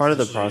Part of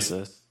the essentially,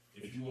 process.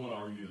 If you want to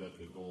argue that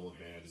the goal of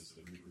man is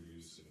to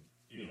reproduce, and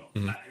you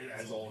know,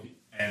 as all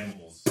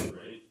animals,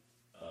 right?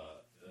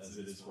 As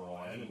it is for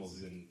all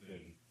animals, and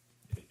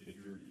if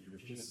your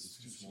penis is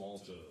too small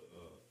to,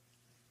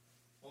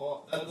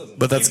 well, that doesn't.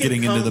 But that's You can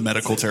getting into come- the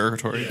medical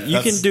territory. You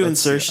can do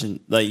insertion,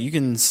 like you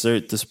can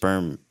insert the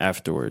sperm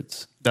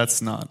afterwards.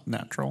 That's not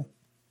natural.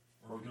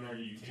 Or you can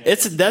argue you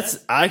can't. That's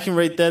I can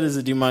rate that as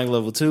a demonic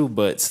level too,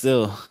 but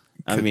still,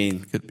 I mean,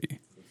 Could be.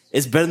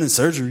 it's better than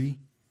surgery.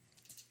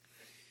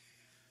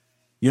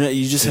 You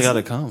just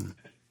gotta come.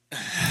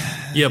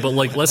 Yeah, but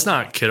like let's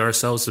not kid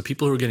ourselves. The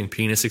people who are getting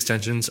penis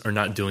extensions are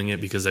not doing it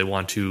because they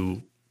want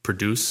to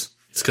produce.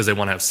 It's because they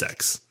want to have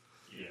sex,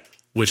 Yeah.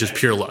 which is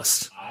pure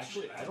lust.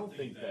 Actually, I don't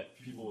think that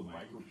people with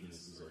micro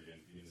penises are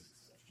getting penis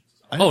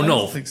extensions. Oh I no,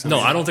 don't think so. no,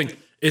 I don't think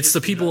it's the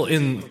people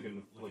in Like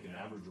an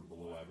average or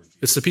below average.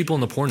 it's the people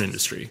in the porn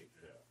industry.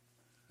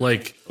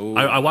 Like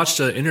I watched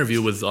an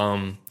interview with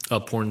a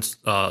porn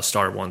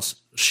star once.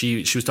 She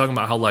was talking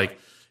about how like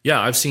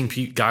I've seen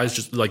guys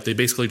just like they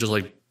basically just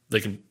like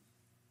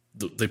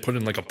they put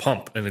in like a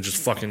pump and it just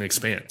fucking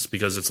expands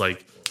because it's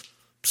like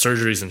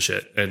surgeries and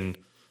shit. And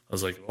I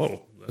was like,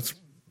 oh, that's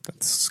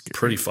That's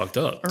pretty fucked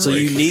up. So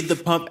Like, you need the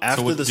pump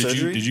after the did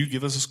surgery? Did you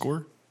give us a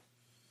score?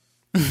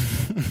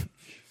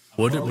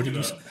 what did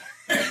you say?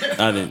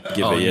 I didn't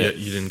give Oh, it yet.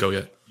 you didn't go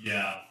yet.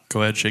 Yeah.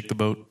 Go ahead, shake the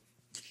boat.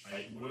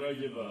 Would I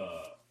give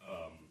a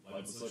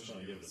liposuction?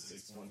 I give it a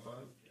 6.5.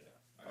 Yeah.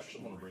 I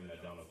actually want to bring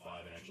that down to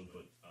 5 and actually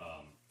put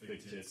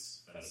thick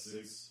tits at a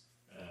 6.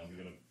 And I'm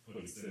gonna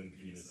put extended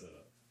penis at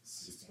a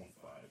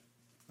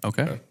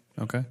 6.5.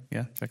 Okay.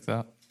 Yeah, check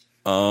that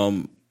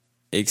out.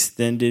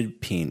 Extended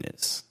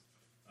penis.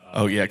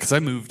 Oh yeah, because I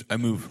moved.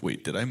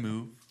 Wait, did I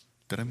move?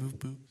 Did I move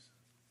boobs?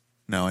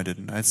 No, I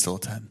didn't. I had still a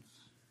 10.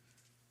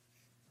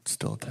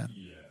 Still a 10.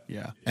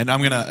 Yeah. And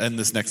I'm gonna end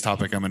this next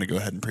topic. I'm gonna go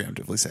ahead and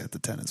preemptively say it's a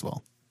 10 as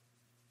well.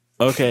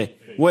 Okay.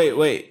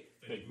 Wait.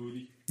 Fake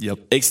booty. Yep.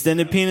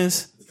 Extended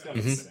penis? It's kind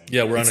of the same.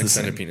 Yeah, we're on the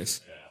extended same.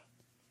 penis.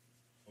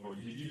 Or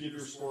did you give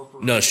your score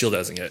for? No, Shield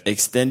hasn't yet.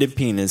 Extended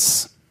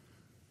penis.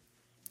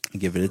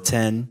 Give it a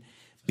 10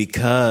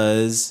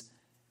 because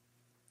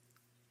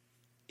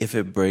if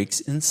it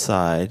breaks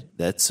inside,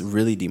 that's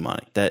really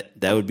demonic. That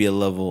would be a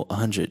level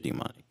 100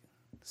 demonic.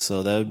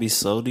 So that would be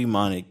so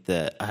demonic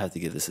that I have to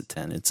give this a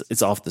 10.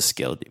 It's off the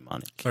scale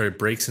demonic. Or it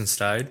breaks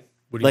inside.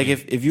 What do you Like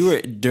mean? if you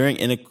were during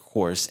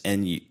intercourse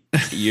and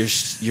your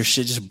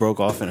shit just broke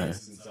off in her.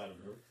 Inside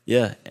of her.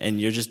 Yeah, and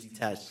you're just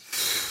detached.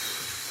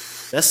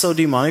 That's so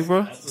demonic,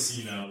 bro. That's a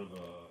scene out of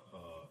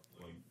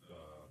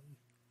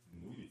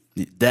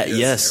movie. That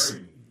yes.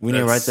 We need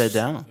to write that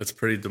down. That's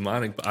pretty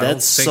demonic, but I don't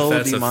That's think so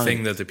that's demonic. a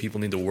thing that the people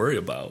need to worry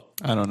about.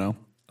 I don't know.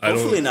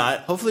 Hopefully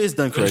not. Hopefully it's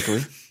done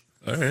correctly.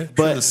 All right.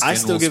 But the skin I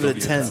still will give it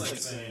a still be 10 Like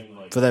saying,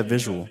 like, for that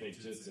visual.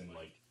 fake tits and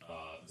like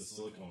the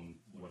silicone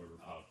whatever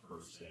powder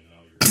first, and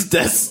now you're.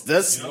 That's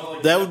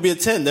that would be a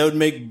 10. That would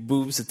make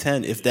boobs a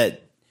 10 if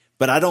that.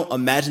 But I don't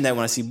imagine that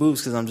when I see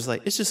boobs because I'm just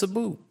like, it's just a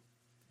boob.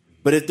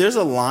 But if there's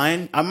a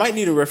line, I might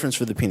need a reference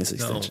for the penis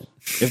extension.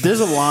 If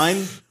there's a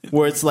line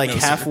where it's like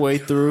halfway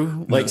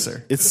through, like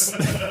sir. it's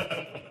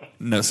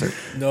No, sir.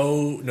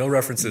 No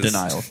references.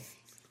 Denial.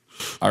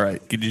 All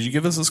right. Did you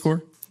give us a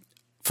score?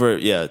 for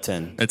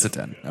 10. It's a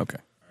 10. Okay.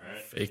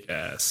 Fake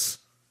ass.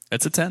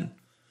 It's a 10.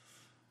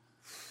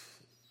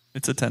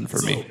 It's a 10 for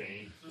me.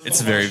 Vain.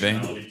 It's very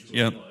vain.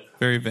 Yep,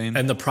 very vain.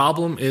 And the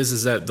problem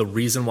is that the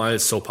reason why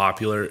it's so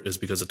popular is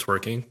because of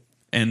twerking.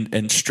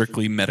 And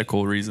strictly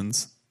medical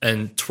reasons.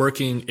 And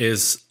twerking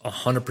is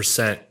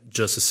 100%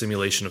 just a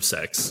simulation of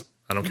sex.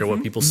 I don't care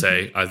what people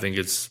say. I think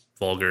it's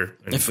vulgar.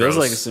 And It feels gross.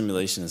 like a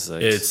simulation of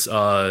sex. It's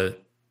I'm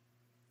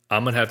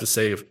gonna have to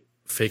say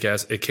fake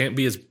ass. It can't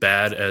be as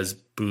bad as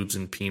boobs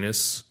and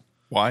penis.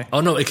 Why?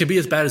 Oh no, it can be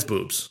as bad as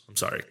boobs. I'm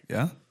sorry.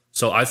 Yeah.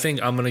 So I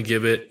think I'm gonna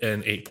give it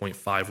an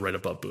 8.5 right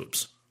above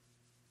boobs.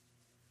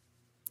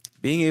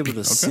 being able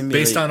to simulate.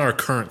 Based on our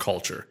current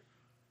culture.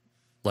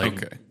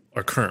 Like Okay.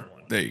 our current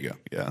one. There you go.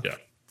 Yeah. Yeah.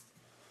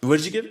 What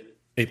did you give it?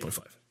 8.5.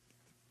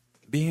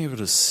 Being able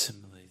to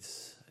simulate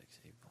sex.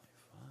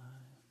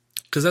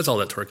 8.5. Because that's all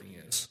that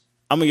twerking is.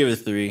 I'm gonna give it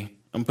a 3. I'm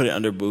gonna put it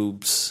under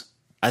boobs.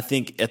 I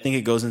think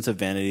it goes into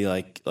vanity,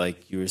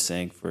 like you were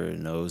saying, for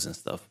nose and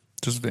stuff.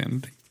 Just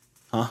vanity.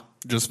 Huh?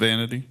 Just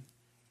vanity.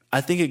 I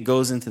think it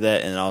goes into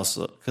that, and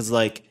also because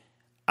like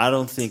I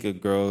don't think a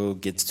girl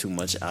gets too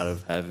much out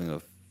of having a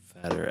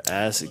fatter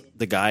ass.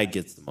 The guy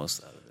gets the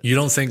most out of it. You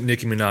don't think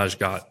Nicki Minaj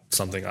got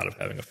something out of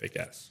having a fake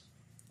ass?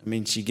 I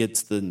mean, she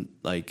gets the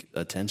like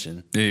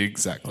attention.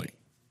 Exactly.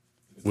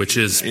 Which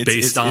is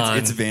based on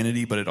it's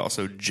vanity, but it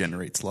also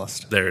generates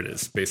lust. there it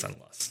is, based on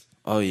lust.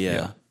 Oh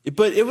yeah.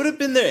 But it would have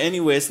been there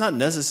anyway. It's not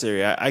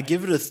necessary. I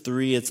give it a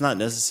 3. It's not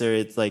necessary.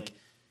 It's like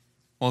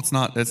Well, it's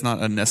not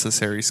a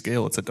necessary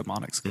scale. It's a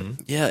demonic scale.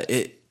 yeah.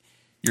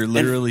 You're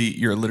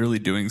literally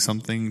doing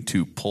something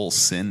to pull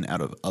sin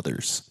out of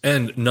others.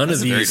 And none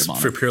That's of very these,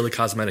 demonic. for purely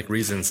cosmetic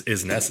reasons,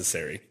 is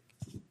necessary.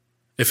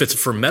 If it's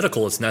for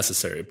medical, it's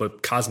necessary,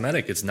 but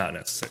cosmetic, it's not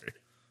necessary.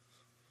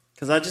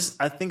 Because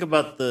I think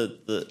about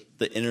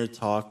the inner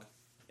talk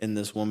in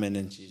this woman,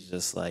 and she's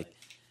just like,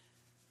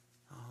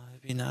 oh,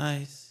 it'd be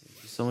nice,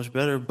 it'd be so much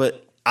better.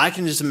 But I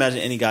can just imagine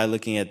any guy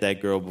looking at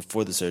that girl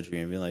before the surgery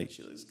and being like,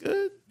 she looks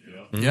good.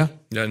 Yeah.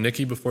 Yeah,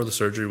 Nikki before the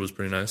surgery was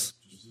pretty nice.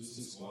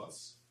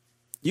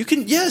 You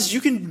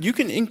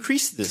can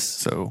increase this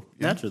So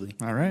naturally.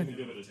 all right. I'm gonna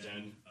give it a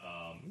 10.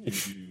 Due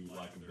to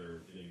lack of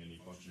there being any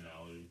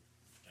functionality,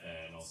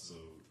 and also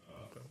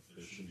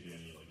there shouldn't be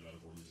any like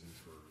medical reasons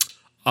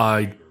for.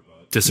 I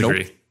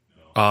disagree.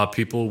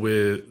 People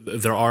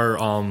with there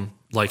are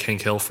like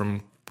Hank Hill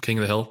from King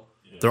of the Hill.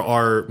 There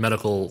are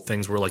medical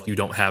things where like you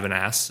don't have an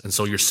ass, and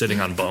so you're sitting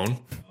on bone.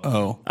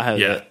 Oh, I have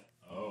Yeah, that.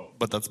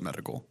 but that's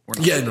medical. We're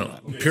not yeah, doing no,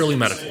 that. purely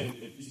medical.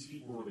 If these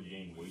people were to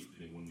gain weight,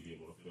 they wouldn't be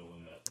able to fill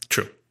in that.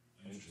 True.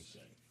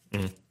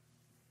 Interesting.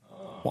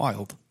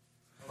 Wild.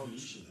 How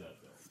niche is that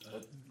though?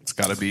 It's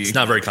got to be. It's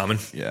not very common.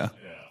 Yeah.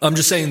 I'm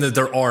just saying that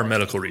there are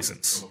medical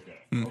reasons.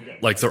 Okay.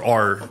 Like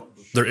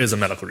there is a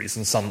medical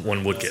reason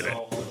someone would get it.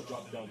 I'll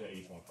drop it down to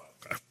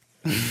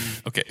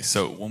 8.5. Okay,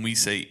 so when we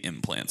say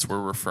implants,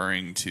 we're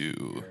referring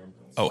to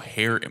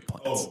hair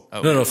implants.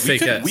 Oh, No, we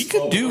fake could, ass. We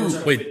could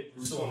do. Wait,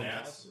 We're still on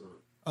ass? Or?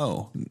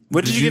 Oh,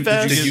 What did you give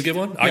Vaz? did you give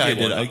one? Yeah, I gave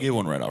did. one. I gave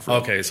one right off.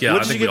 rip. Okay, so yeah,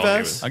 What I did think you we give all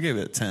gave Vaz? it. I gave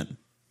it a 10.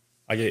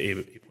 I gave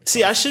 8.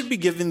 See, I should be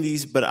giving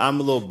these, but I'm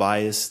a little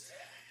biased.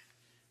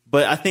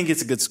 But I think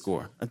it's a good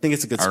score. I think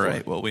it's a good All score.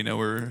 right. Well, we know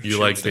where You shit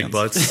like big stands,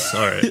 butts?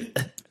 All right.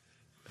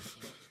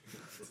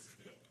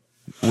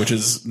 which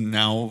is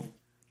now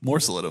more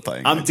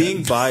solidifying. I'm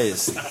being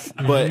biased,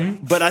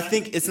 but I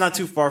think it's not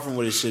too far from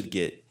what it should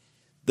get.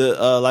 The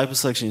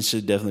liposuction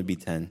should definitely be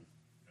 10.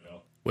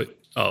 Wait.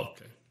 Oh,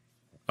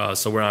 okay.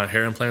 So we're on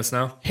hair implants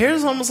now. Hair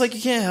is almost like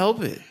you can't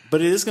help it,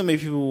 but it is gonna make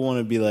people want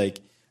to be like,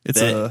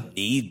 It's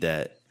need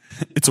that.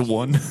 It's a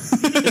 1.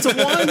 It's a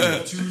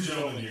 1. Two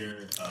gentlemen here.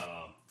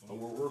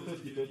 We're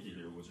 50-50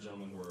 here with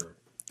gentlemen who are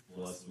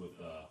blessed with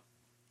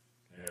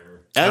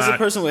hair. As a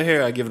person with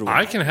hair, I give it a 1.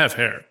 I can have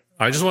hair.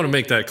 I just want to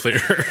make that clear.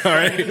 All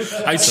right.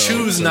 I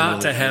choose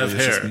not to have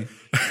really, it's just hair.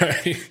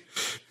 me. All right.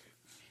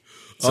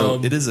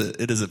 So it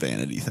is a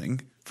vanity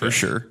thing for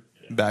sure.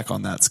 Back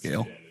on that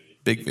scale,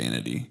 big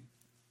vanity.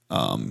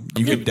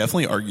 You could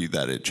definitely argue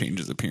that it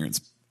changes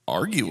appearance,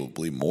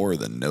 arguably more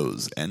than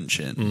nose and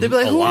chin. They'd be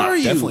like, "Who lot. are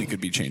you?" Definitely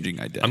could be changing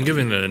identity. I'm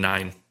giving it a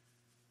 9.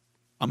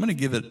 I'm gonna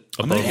give it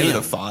Above.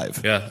 a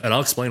 5. Yeah, and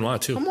I'll explain why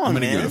too. Come on, I'm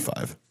gonna man. give it a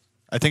 5.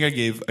 I think I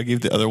gave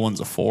the other ones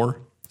a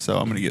 4, so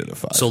I'm gonna give it a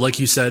 5. So, like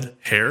you said,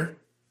 hair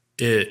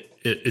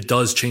it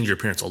does change your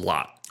appearance a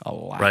lot. A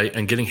lot. Right?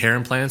 And getting hair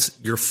implants,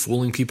 you're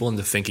fooling people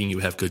into thinking you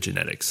have good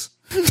genetics.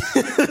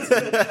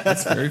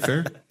 That's very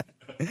fair.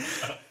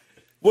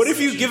 What if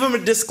you give them a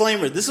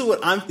disclaimer? This is what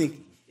I'm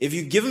thinking. If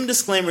you give them a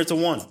disclaimer, it's a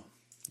 1.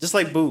 Just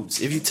like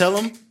boobs. If you tell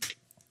them,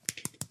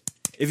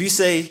 if you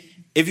say,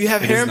 if you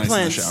have It hair is nice in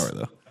the implants, shower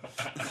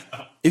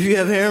though. if you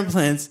have hair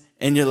implants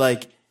and you're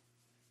like,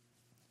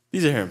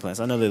 these are hair implants,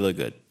 I know they look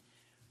good,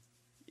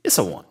 it's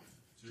a 1.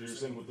 So you're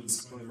saying with the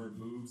disclaimer,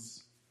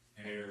 boobs,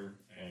 hair,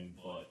 and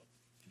butt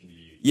can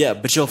be. Yeah,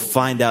 but you'll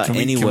find out Can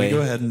we anyway.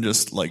 go ahead and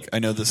just I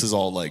know this is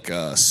all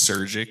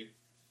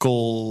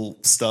surgical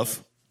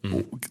stuff.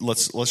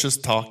 Let's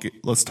just talk.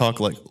 Let's talk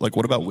like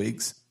what about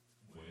wigs?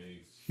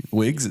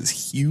 Wigs is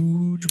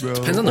huge, bro.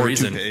 Depends on the or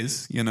reason.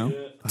 toupees, you know.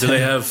 Do they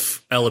have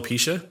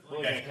alopecia? Well,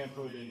 I can't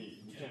put any.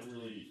 You can't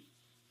really.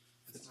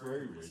 It's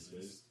very race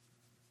based.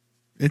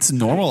 It's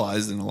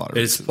normalized in a lot of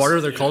It's races. part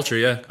of their culture.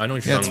 Yeah, I know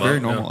what you're Yeah, it's talking very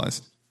about. Yeah.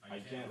 normalized.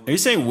 Are you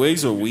saying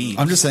wigs or weave?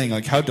 I'm just saying,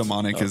 like, how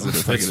demonic is it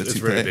if I get a It's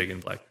toupee? very big in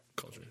black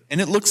culture.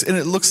 And it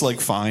looks like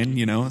fine,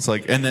 you know. It's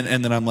like, and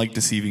then I'm like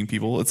deceiving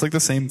people. It's like the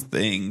same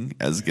thing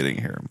as getting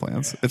hair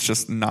implants. It's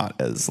just not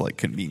as like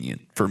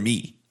convenient for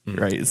me,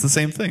 right? It's the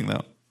same thing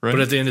though, right? But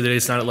at the end of the day,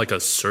 it's not like a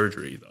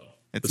surgery though.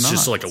 It's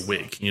just not. like a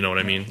wig. You know what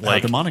I mean? how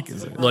Like demonic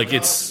is it? Like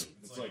it's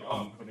like,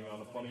 I'm putting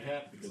on a funny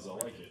hat because I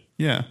like it.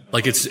 Yeah.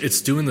 like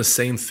it's doing the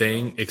same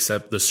thing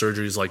except the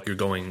surgery is like you're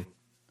going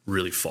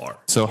really far.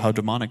 So how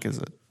demonic is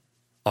it?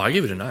 Oh, I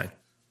gave it a 9.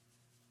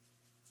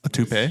 A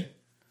toupee?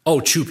 Oh,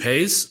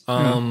 toupees.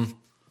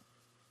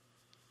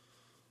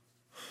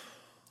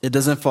 It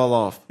doesn't fall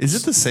off. Is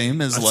it the same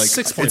as like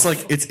 6.5. it's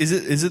like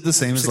is it the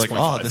same as like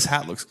 6.5. this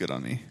hat looks good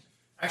on me?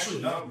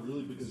 Actually, not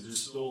really, because you're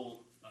still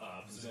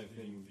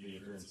presenting the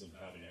appearance of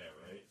having hair,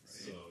 right?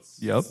 So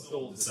it's Yep.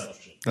 still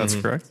deception. That's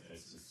correct.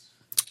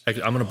 I'm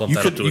gonna bump You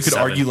that could up to you a could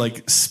 7. argue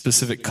like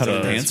specific cut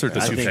of pants or I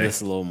just think toupee. it's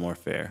a little more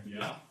fair.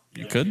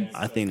 you could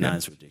I think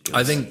 9's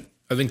ridiculous.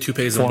 I think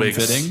toupees and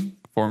wigs.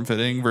 form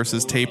fitting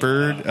versus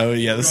tapered. Oh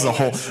yeah, this is a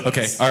whole.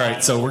 Okay, all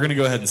right. So we're gonna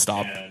go ahead and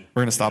stop.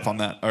 We're gonna stop on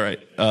that. All right.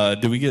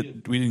 We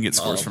didn't get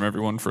scores from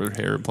everyone for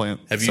hair implant.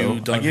 Have So you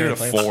done I gave hair it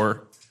a implants?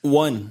 4.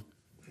 1.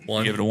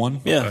 One. Give it a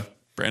 1. Yeah. Okay.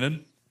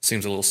 Brandon.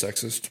 Seems a little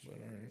sexist. But all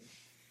right.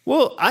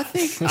 Well, I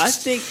think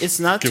it's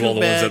not Give too all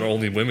the ones bad. that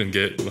only women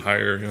get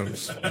higher. You know,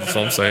 that's what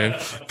I'm saying.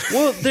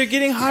 Well, they're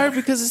getting higher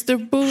because it's their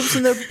boobs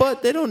and their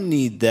butt. They don't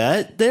need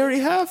that. They already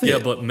have it. Yeah,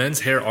 but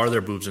men's hair are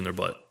their boobs and their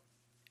butt.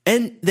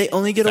 And they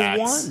only get Facts.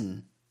 a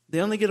 1.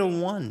 They only get a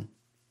 1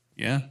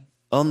 Yeah.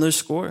 on their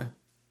score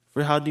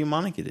for how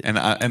demonic it is. And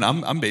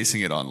I'm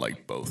basing it on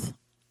like both,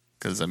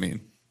 because I mean,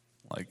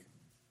 like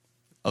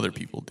other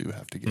people do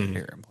have to get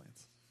hair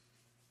implants.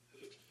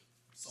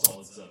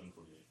 Solid 7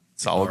 for me.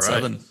 Solid All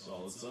right. 7.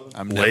 Solid 7.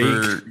 I'm Leg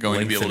never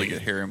going to be able to lengthening.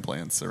 get hair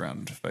implants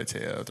around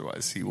Vaitea,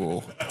 otherwise he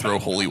will throw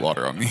holy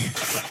water on me.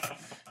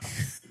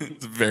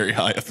 It's very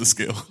high up the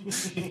scale.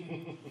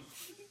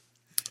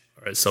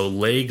 All right, so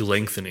leg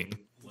lengthening.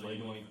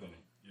 Leg lengthening.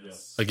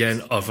 Yes.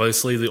 Again,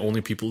 obviously, the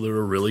only people that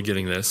are really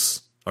getting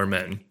this are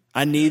men.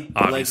 I need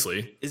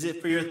Obviously. Like, is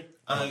it for your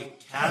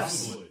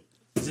calves?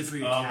 Is it for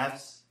your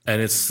calves?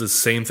 And it's the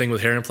same thing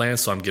with hair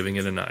implants, so I'm giving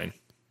it a 9.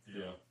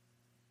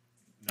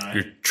 Yeah.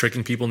 You're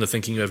tricking people into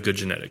thinking you have good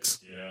genetics.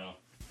 Yeah.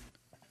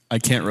 I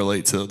can't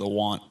relate to the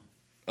want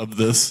of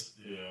this.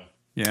 Yeah.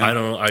 Yeah. I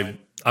don't know.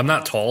 I'm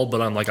not tall,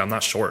 but I'm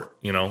not short.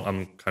 You know,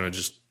 I'm kind of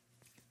just,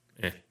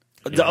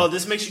 Oh,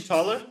 this makes you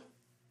taller?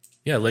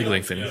 yeah, leg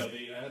lengthening. Yeah,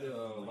 they add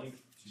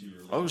length to your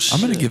leg. Oh, shit. I'm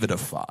going to give it a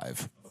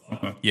 5.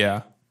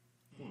 Yeah.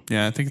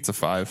 Yeah, I think it's a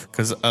 5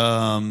 because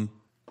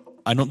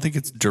I don't think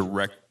it's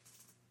direct.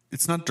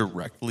 It's not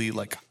directly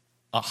like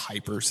a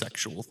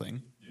hypersexual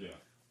thing, Yeah.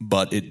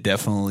 but it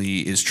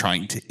definitely is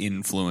trying to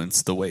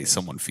influence the way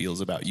someone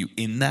feels about you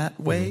in that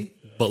way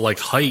But like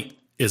height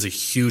is a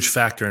huge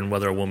factor in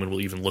whether a woman will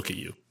even look at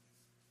you.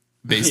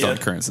 based Yeah. on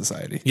current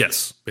society.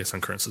 Yes, based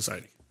on current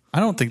society. I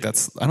don't think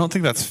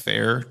that's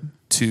fair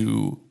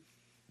to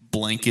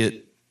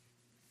blanket.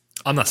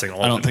 I'm not saying all.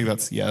 I don't women, think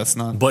that's it's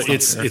not. but not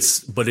it's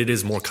fair. but it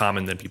is more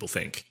common than people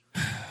think.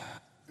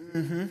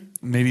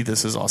 Maybe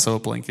this is also a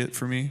blanket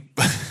for me.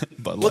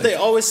 But Well, they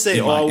always say,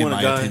 in "Oh, I in want a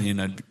my guy."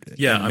 opinion,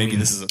 Yeah, and I maybe mean-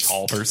 this is a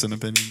tall person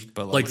opinion.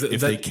 But Like if that-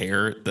 they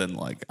care, then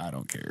like I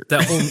don't care.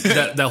 That whole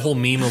that whole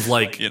meme of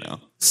like You know.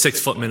 6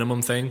 foot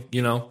minimum thing.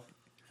 You know,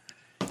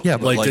 Yeah,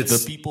 but Like, like,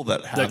 it's- the people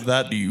that have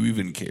that, do you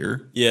even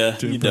care? Yeah,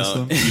 to you impress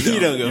don't. them? You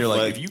don't go You're for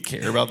like, it. if you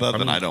care about that,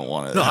 then I don't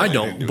want it. no, I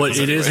don't. But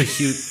it is a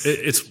huge.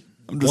 It's just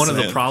one of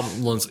the saying.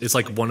 problems. It's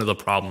like one of the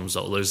problems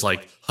though. There's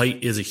like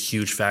height is a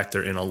huge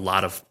factor in a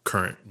lot of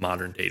current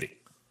modern dating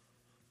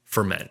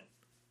for men.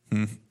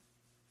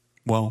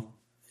 Well,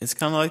 It's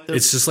kind of like the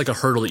It's just like a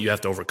hurdle that you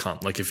have to overcome.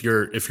 Like if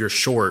you're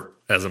short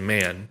as a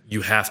man,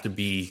 you have to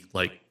be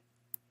like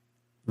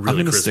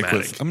really I'm gonna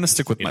charismatic.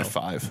 stick with my know?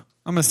 5.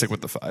 I'm gonna stick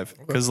with the 5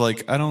 because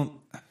like I don't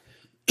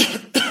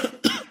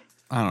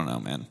know,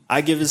 man.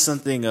 I give it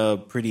something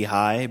pretty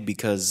high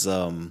because,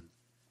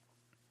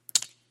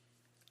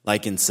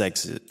 like in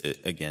sex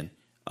again,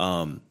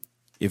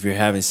 if you're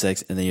having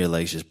sex and then your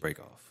legs just break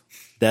off,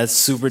 that's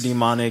super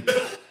demonic.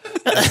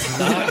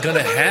 not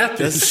gonna happen.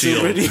 That's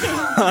super Shield.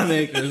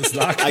 demonic. It's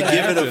not I gonna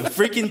give it happen. a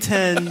freaking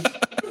 10.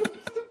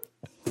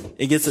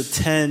 It gets a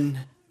 10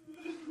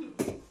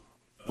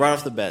 right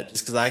off the bat,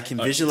 just because I can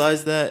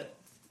visualize that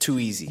too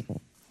easy.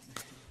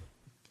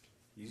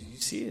 You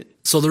see it.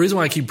 So the reason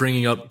why I keep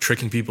bringing up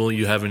tricking people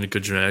you having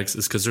good genetics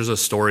is because there's a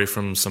story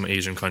from some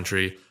Asian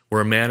country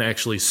where a man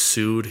actually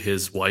sued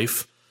his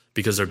wife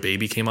because their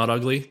baby came out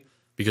ugly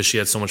because she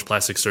had so much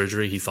plastic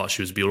surgery. He thought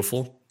she was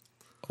beautiful.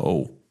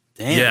 Oh,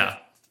 Damn. Yeah,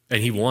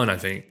 and he won. I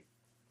think.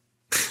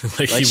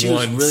 Like he she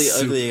was won really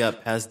ugly. It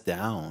got passed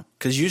down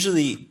because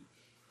usually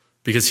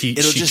because she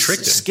it'll just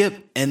tricked him.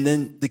 skip, and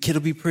then the kid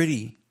will be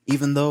pretty,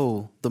 even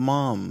though the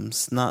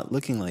mom's not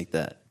looking like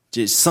that.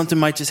 Just something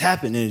might just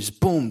happen, and it's just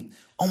boom.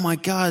 Oh my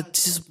God,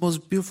 this is the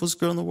most beautiful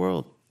girl in the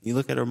world. You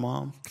look at her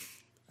mom.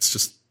 It's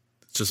just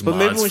It's just But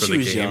maybe mods when for she the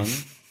was game. young.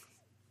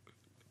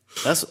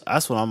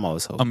 That's what I'm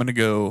always hoping. I'm gonna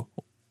go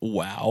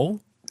wow,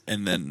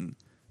 and then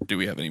do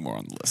we have any more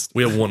on the list?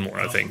 We have one more,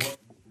 I think.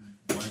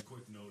 One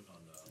quick note on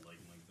like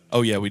LinkedIn.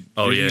 Oh yeah, we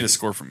yeah. need a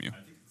score from you. I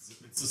think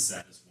it's the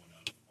saddest one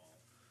out of them all.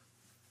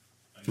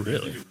 I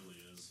Really? think it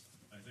really is.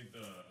 I think the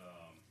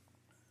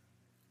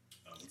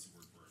what's the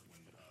word for it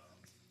when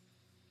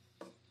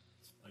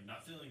like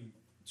not feeling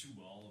too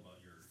well about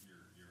your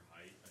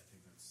height. I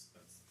think that's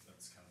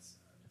kind of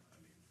sad. I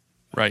mean,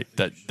 Right,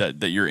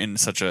 that you're in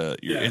such a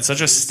in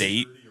such a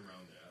state.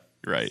 around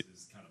that Right.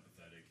 is kind of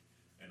pathetic,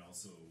 and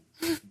also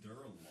there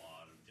are a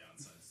lot of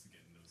downsides to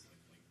getting those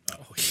surgeries.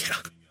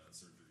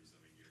 I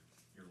mean,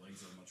 your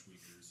legs are much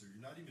weaker, so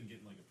you're not even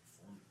getting like a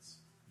performance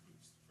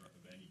boost of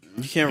any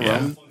kind. You can't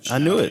run. I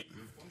knew it.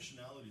 Your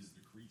functionality is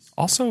decreased.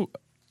 Also,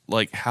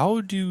 like, how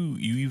do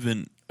you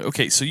even?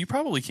 Okay, so you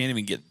probably can't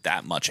even get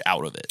that much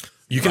out of it.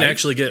 You can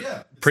actually get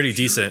pretty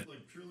decent.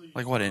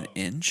 Like what, an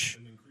inch?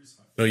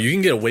 No, you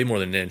can get way more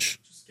than an inch.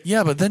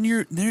 Yeah, but then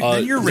your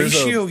there's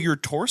ratio, your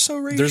torso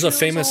ratio. There's a is all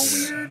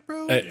famous, weird,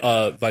 bro.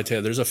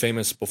 Vitae, there's a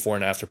famous before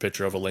and after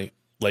picture of a leg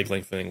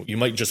lengthening. You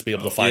might just be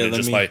able to find Yeah, it let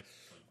just me-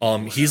 by,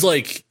 he's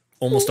like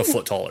almost a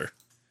foot taller.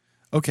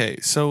 Okay,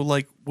 so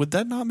like, would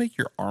that not make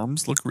your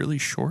arms look really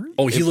short?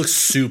 Oh, he looks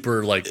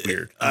super like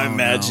weird. I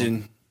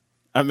imagine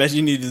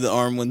you needed the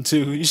arm one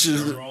too. You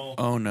should.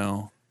 Oh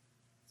no.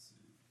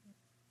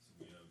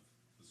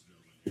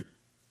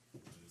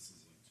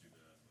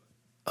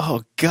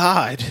 Oh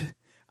God,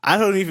 I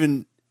don't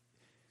even.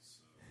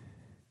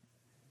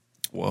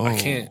 Whoa.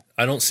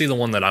 I don't see the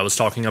one that I was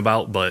talking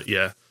about, but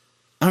yeah.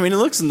 I mean, it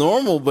looks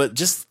normal, but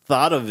just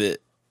thought of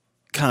it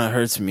kind of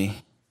hurts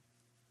me.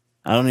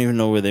 I don't even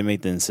know where they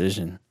make the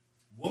incision.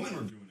 Women are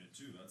doing it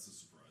too. That's a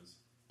surprise.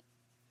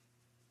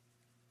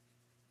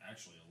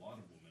 Actually, a lot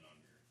of women on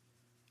here.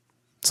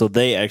 So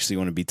they actually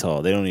want to be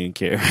tall. They don't even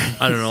care.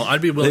 I don't know.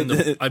 I'd be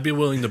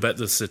willing to bet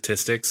the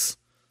statistics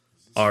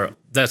are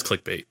that's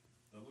clickbait.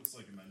 That looks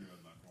like Emmanuel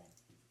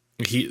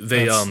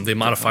Macron. They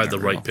modified the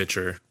right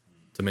picture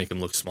to make him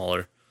look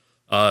smaller.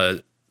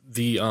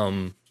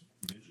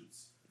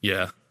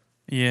 Yeah,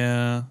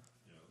 Yeah.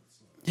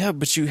 Yeah,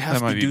 but you have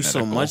That might to be do so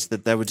medical. much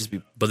that would just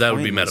be. but that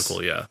would be pointless.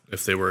 medical. Yeah,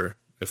 if they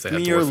I had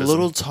mean, you're a dwarfism.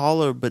 little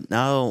taller, but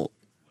now,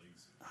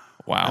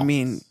 Wow. I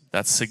mean,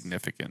 that's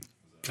significant.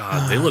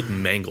 God, they look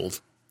mangled.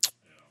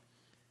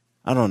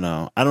 I don't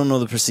know. I don't know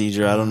the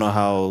procedure. I don't know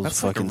how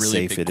That's like a fucking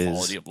really safe big it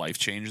quality is. of life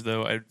change,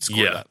 though. I'd score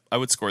Yeah. that. I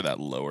would score that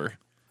lower.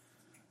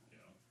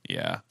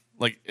 Yeah,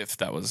 like if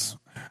that was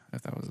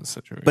a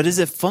situation. But is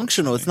it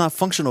functional? It's not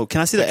functional. Can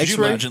I see the could you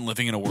X-ray? imagine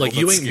living in a world Like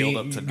you that's ain't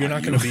scaled me. up to You're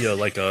not going to be a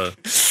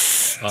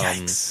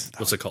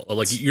what's it called?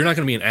 Like you're not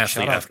going to be an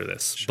athlete out. after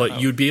this, Shut but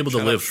out. you'd be able to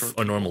Shut out, live short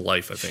a normal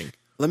life. I think.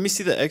 Let me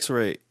see the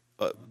X-ray.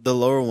 The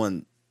lower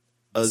one.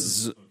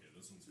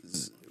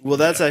 Well,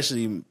 that's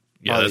actually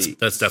Yeah, probably,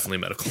 that's definitely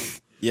medical.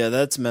 yeah,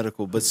 that's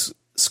medical. But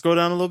scroll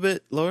down a little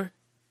bit lower,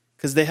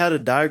 because they had a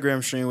diagram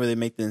showing where they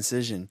make the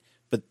incision.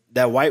 But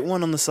that white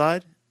one on the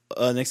side,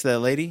 next to that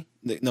lady.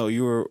 No,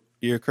 your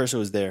cursor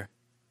was there.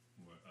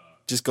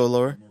 Just go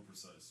lower.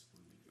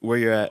 Where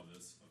you're at.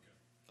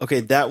 Okay,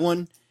 that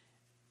one.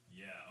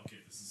 Yeah. Okay.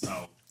 This is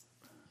how.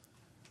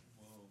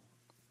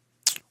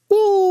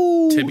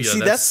 Ooh, Tibia, see,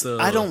 that's that's the-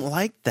 I don't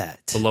like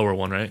that. The lower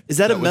one, right? Is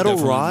that a would metal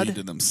definitely rod? lead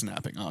to them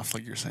snapping off,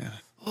 like you're saying.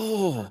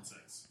 Oh,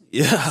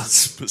 yeah.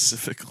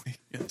 Specifically,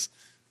 yes.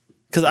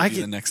 Because I Be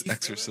the can, next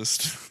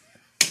Exorcist.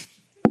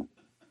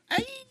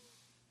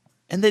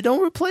 and they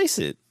don't replace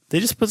it. They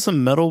just put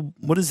some metal.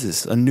 What is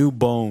this? A new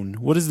bone.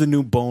 What is the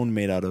new bone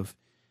made out of?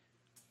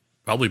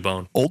 Probably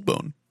bone. Old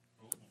bone.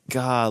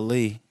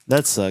 Golly,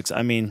 that sucks.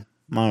 I mean,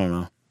 I don't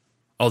know.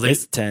 Oh,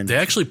 It's 10. They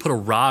actually put a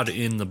rod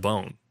in the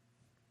bone.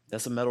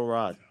 That's a metal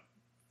rod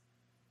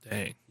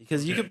Dang.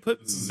 because you could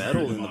put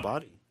metal in the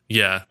body.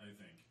 Yeah,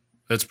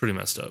 that's pretty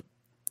messed up.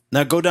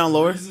 Now go down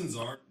lower. Reasons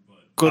aren't, but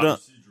Go down.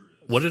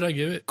 What did I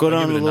give it? Go I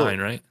down gave it a a little- 9,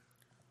 right?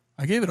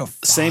 I gave it a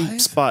 5. Same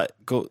spot.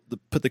 Go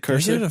put the I gave it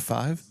cursor. a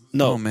 5.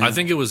 No, Oh, man. I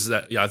think it was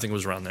that. Yeah, I think it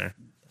was around there.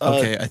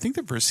 Okay, I think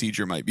the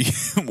procedure might be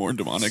more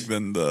demonic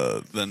than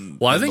the than.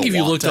 Well, I than think the if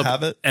you want looked to up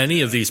have it.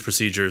 any of these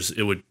procedures,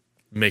 it would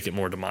make it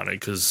more demonic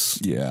because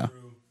Yeah,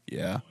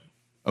 yeah.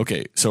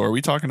 Okay, so are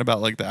we talking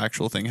about like the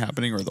actual thing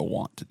happening or the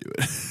want to do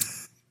it?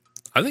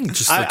 I think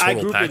just the I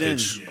total group it in.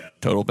 package.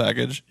 Total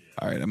package.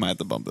 All right, I might have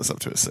to bump this up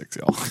to a 6,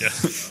 y'all.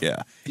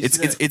 Yeah. Yeah,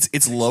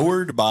 it's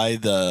lowered by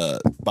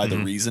the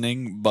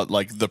reasoning, but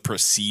like the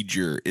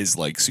procedure is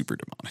like super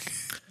demonic.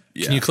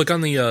 Yeah, Can you click on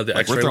the like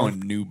X-ray we're throwing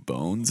one? new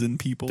bones in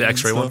people. The and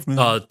X-ray stuff, one?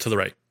 man. To the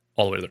right,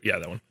 all the way to the, yeah,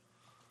 that one.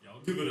 yeah, I'll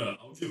give it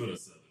a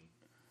 7.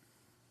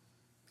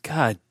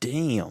 God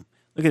damn!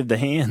 Look at the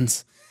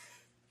hands.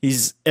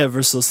 He's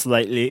ever so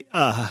slightly.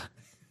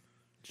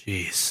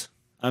 Jeez.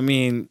 I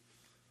mean,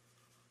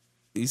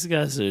 these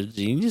guys are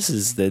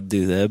geniuses that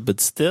do that, but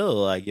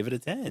still, I give it a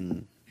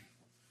 10.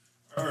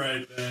 All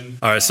right then.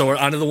 All right, so we're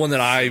on to the one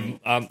that I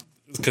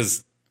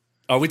because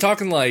are we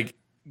talking like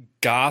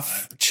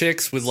goth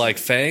chicks with like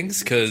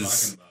fangs?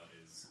 Because Talking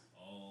about is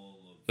all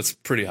of it's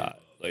pretty hot.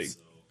 Like, so,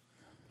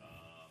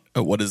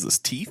 Oh, what is this?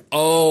 Teeth?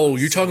 Oh,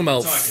 you're talking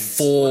about talking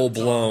full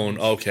split blown.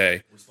 tongue.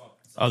 Okay.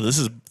 Oh, this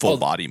is full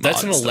body mod.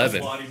 That's an stuff.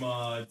 11. Body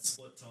mod,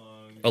 split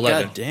tongue.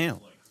 11. God damn.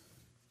 Like,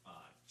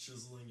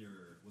 chiseling your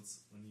what's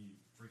when you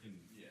freaking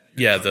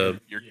Yeah, the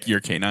Your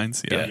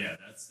canines. Yeah. yeah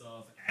that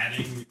stuff.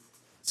 Adding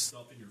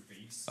stuff in your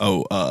face.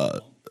 Oh,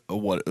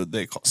 what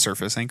they call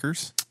surface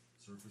anchors?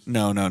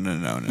 No.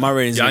 My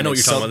rating's yeah, I gonna know what be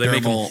you're talking about. They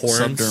make them Subdermal-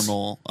 horns.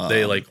 subdermal,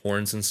 they like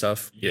horns and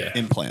stuff. Yeah.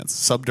 implants,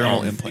 subdermal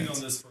Thing implants.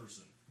 on this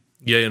person.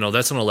 Yeah, you know,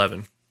 that's an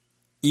 11.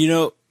 You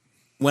know,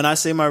 when I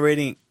say my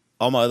rating,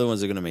 all my other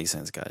ones are gonna make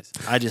sense, guys.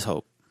 I just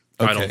hope.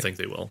 I Okay. don't think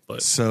they will,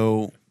 but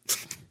So,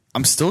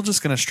 I'm still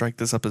just gonna strike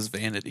this up as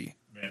vanity.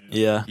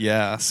 Yeah.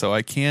 Yeah, so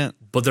I can't.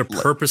 but they're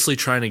purposely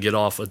trying to get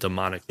off a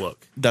demonic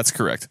look That's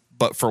correct.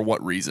 But for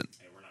what reason?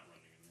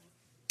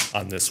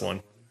 on this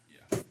one.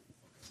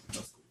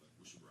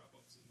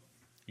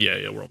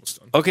 Yeah, we're almost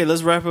done. Okay,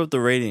 let's wrap up the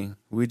rating.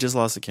 We just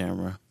lost the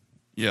camera.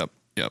 Yep.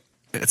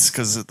 It's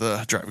because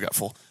the drive got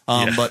full.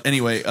 Yeah. But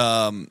anyway,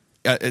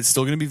 it's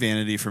still going to be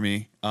vanity for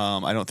me.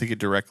 I don't think it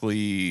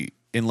directly,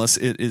 unless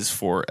it is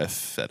for a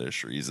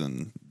fetish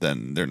reason,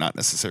 then they're not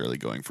necessarily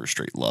going for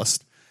straight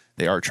lust.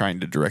 They are trying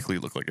to directly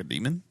look like a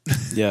demon.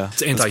 Yeah. It's That's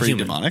pretty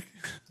anti-human. demonic.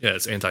 Yeah,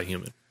 it's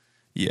anti-human.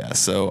 Yeah,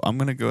 so I'm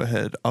going to go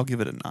ahead. I'll give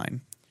it a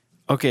 9.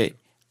 Okay.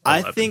 I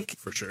 11, think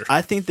for sure.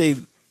 I think they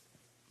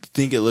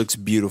think it looks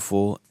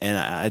beautiful, and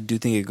I do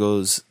think it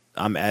goes.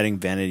 I'm adding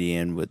vanity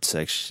in with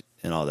sex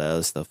and all that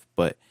other stuff,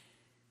 but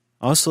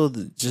also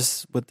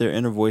just with their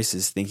inner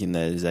voices thinking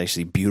that is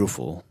actually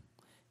beautiful.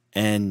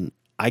 And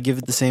I give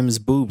it the same as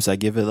boobs. I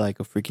give it like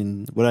a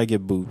freaking. What did I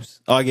give boobs?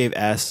 Oh, I gave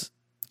ass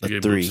a You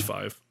gave 3. boobs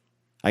 5.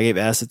 I gave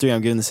ass a 3.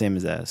 I'm giving the same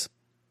as ass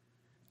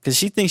because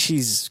she thinks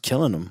she's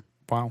killing them.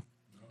 Wow.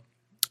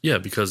 Yeah,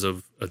 because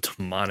of a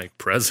demonic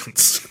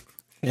presence.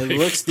 It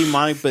looks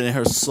demonic, but in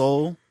her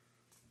soul,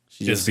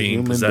 she's Just just a being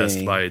human possessed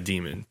being. by a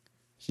demon.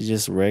 She's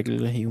just a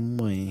regular human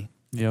being.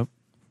 Yep.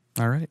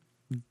 All right.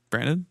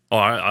 Brandon? Oh,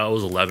 I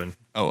was 11.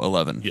 Oh,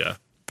 11. Yeah.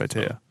 By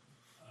Taya.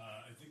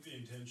 I think the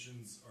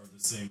intentions are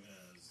the same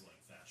as like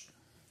fashion.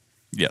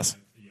 Yes.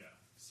 Yeah.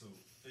 So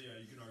yeah,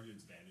 you can argue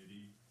it's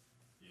vanity.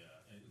 Yeah,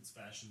 and it's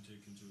fashion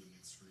taken to an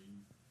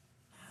extreme.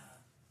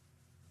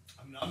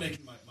 I'm not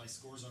making my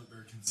scores aren't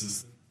very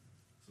consistent,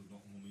 so don't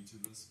hold me to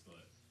this.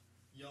 But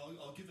yeah,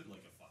 I'll give it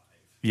like a 5.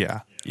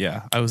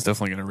 Yeah. I was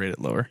definitely going to rate it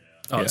lower.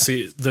 Oh, Yeah.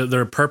 see,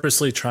 they're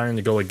purposely trying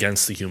to go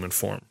against the human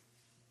form,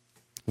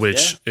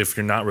 which, Yeah. if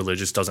you're not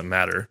religious, doesn't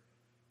matter.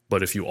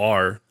 But if you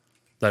are,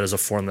 that is a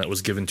form that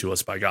was given to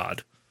us by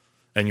God.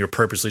 And you're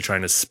purposely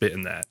trying to spit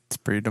in that It's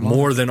pretty demonic.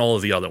 more than all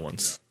of the other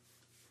ones.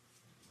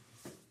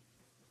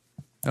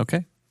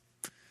 Okay.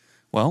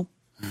 Well,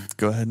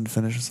 go ahead and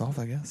finish us off,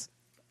 I guess.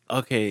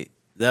 Okay,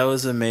 that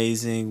was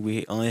amazing.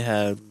 We only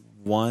had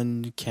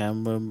one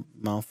camera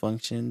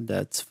malfunction.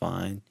 That's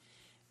fine.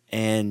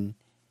 And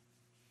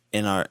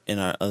in our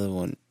other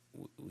one,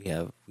 we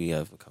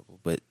have a couple.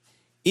 But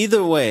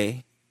either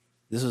way,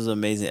 this was an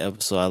amazing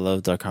episode. I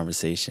loved our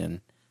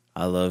conversation.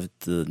 I loved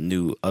the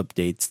new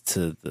updates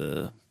to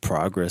the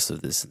progress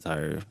of this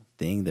entire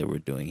thing that we're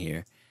doing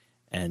here.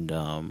 And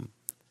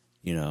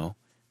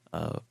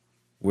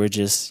we're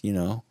just,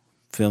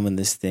 filming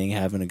this thing,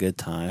 having a good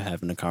time,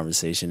 having a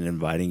conversation,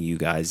 inviting you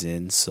guys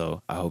in.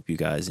 So I hope you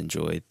guys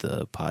enjoyed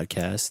the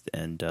podcast,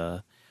 and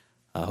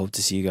I hope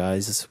to see you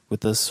guys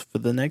with us for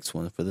the next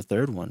one, for the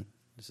third one.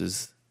 This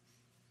is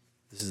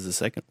the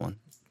second one.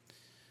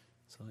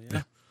 So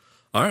yeah.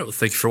 All right. Well,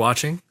 thank you for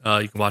watching.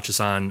 You can watch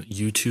us on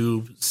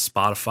YouTube,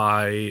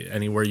 Spotify,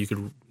 anywhere you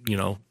could,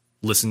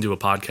 listen to a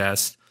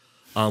podcast.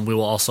 We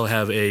will also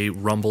have a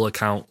Rumble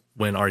account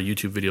when our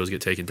YouTube videos get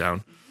taken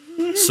down.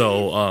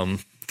 So,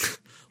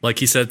 like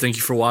he said, thank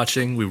you for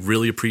watching. We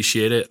really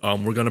appreciate it.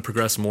 We're going to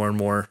progress more and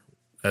more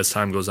as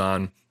time goes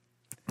on,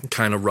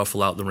 kind of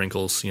ruffle out the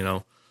wrinkles,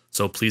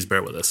 So please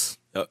bear with us.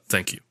 Yep.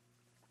 Thank you.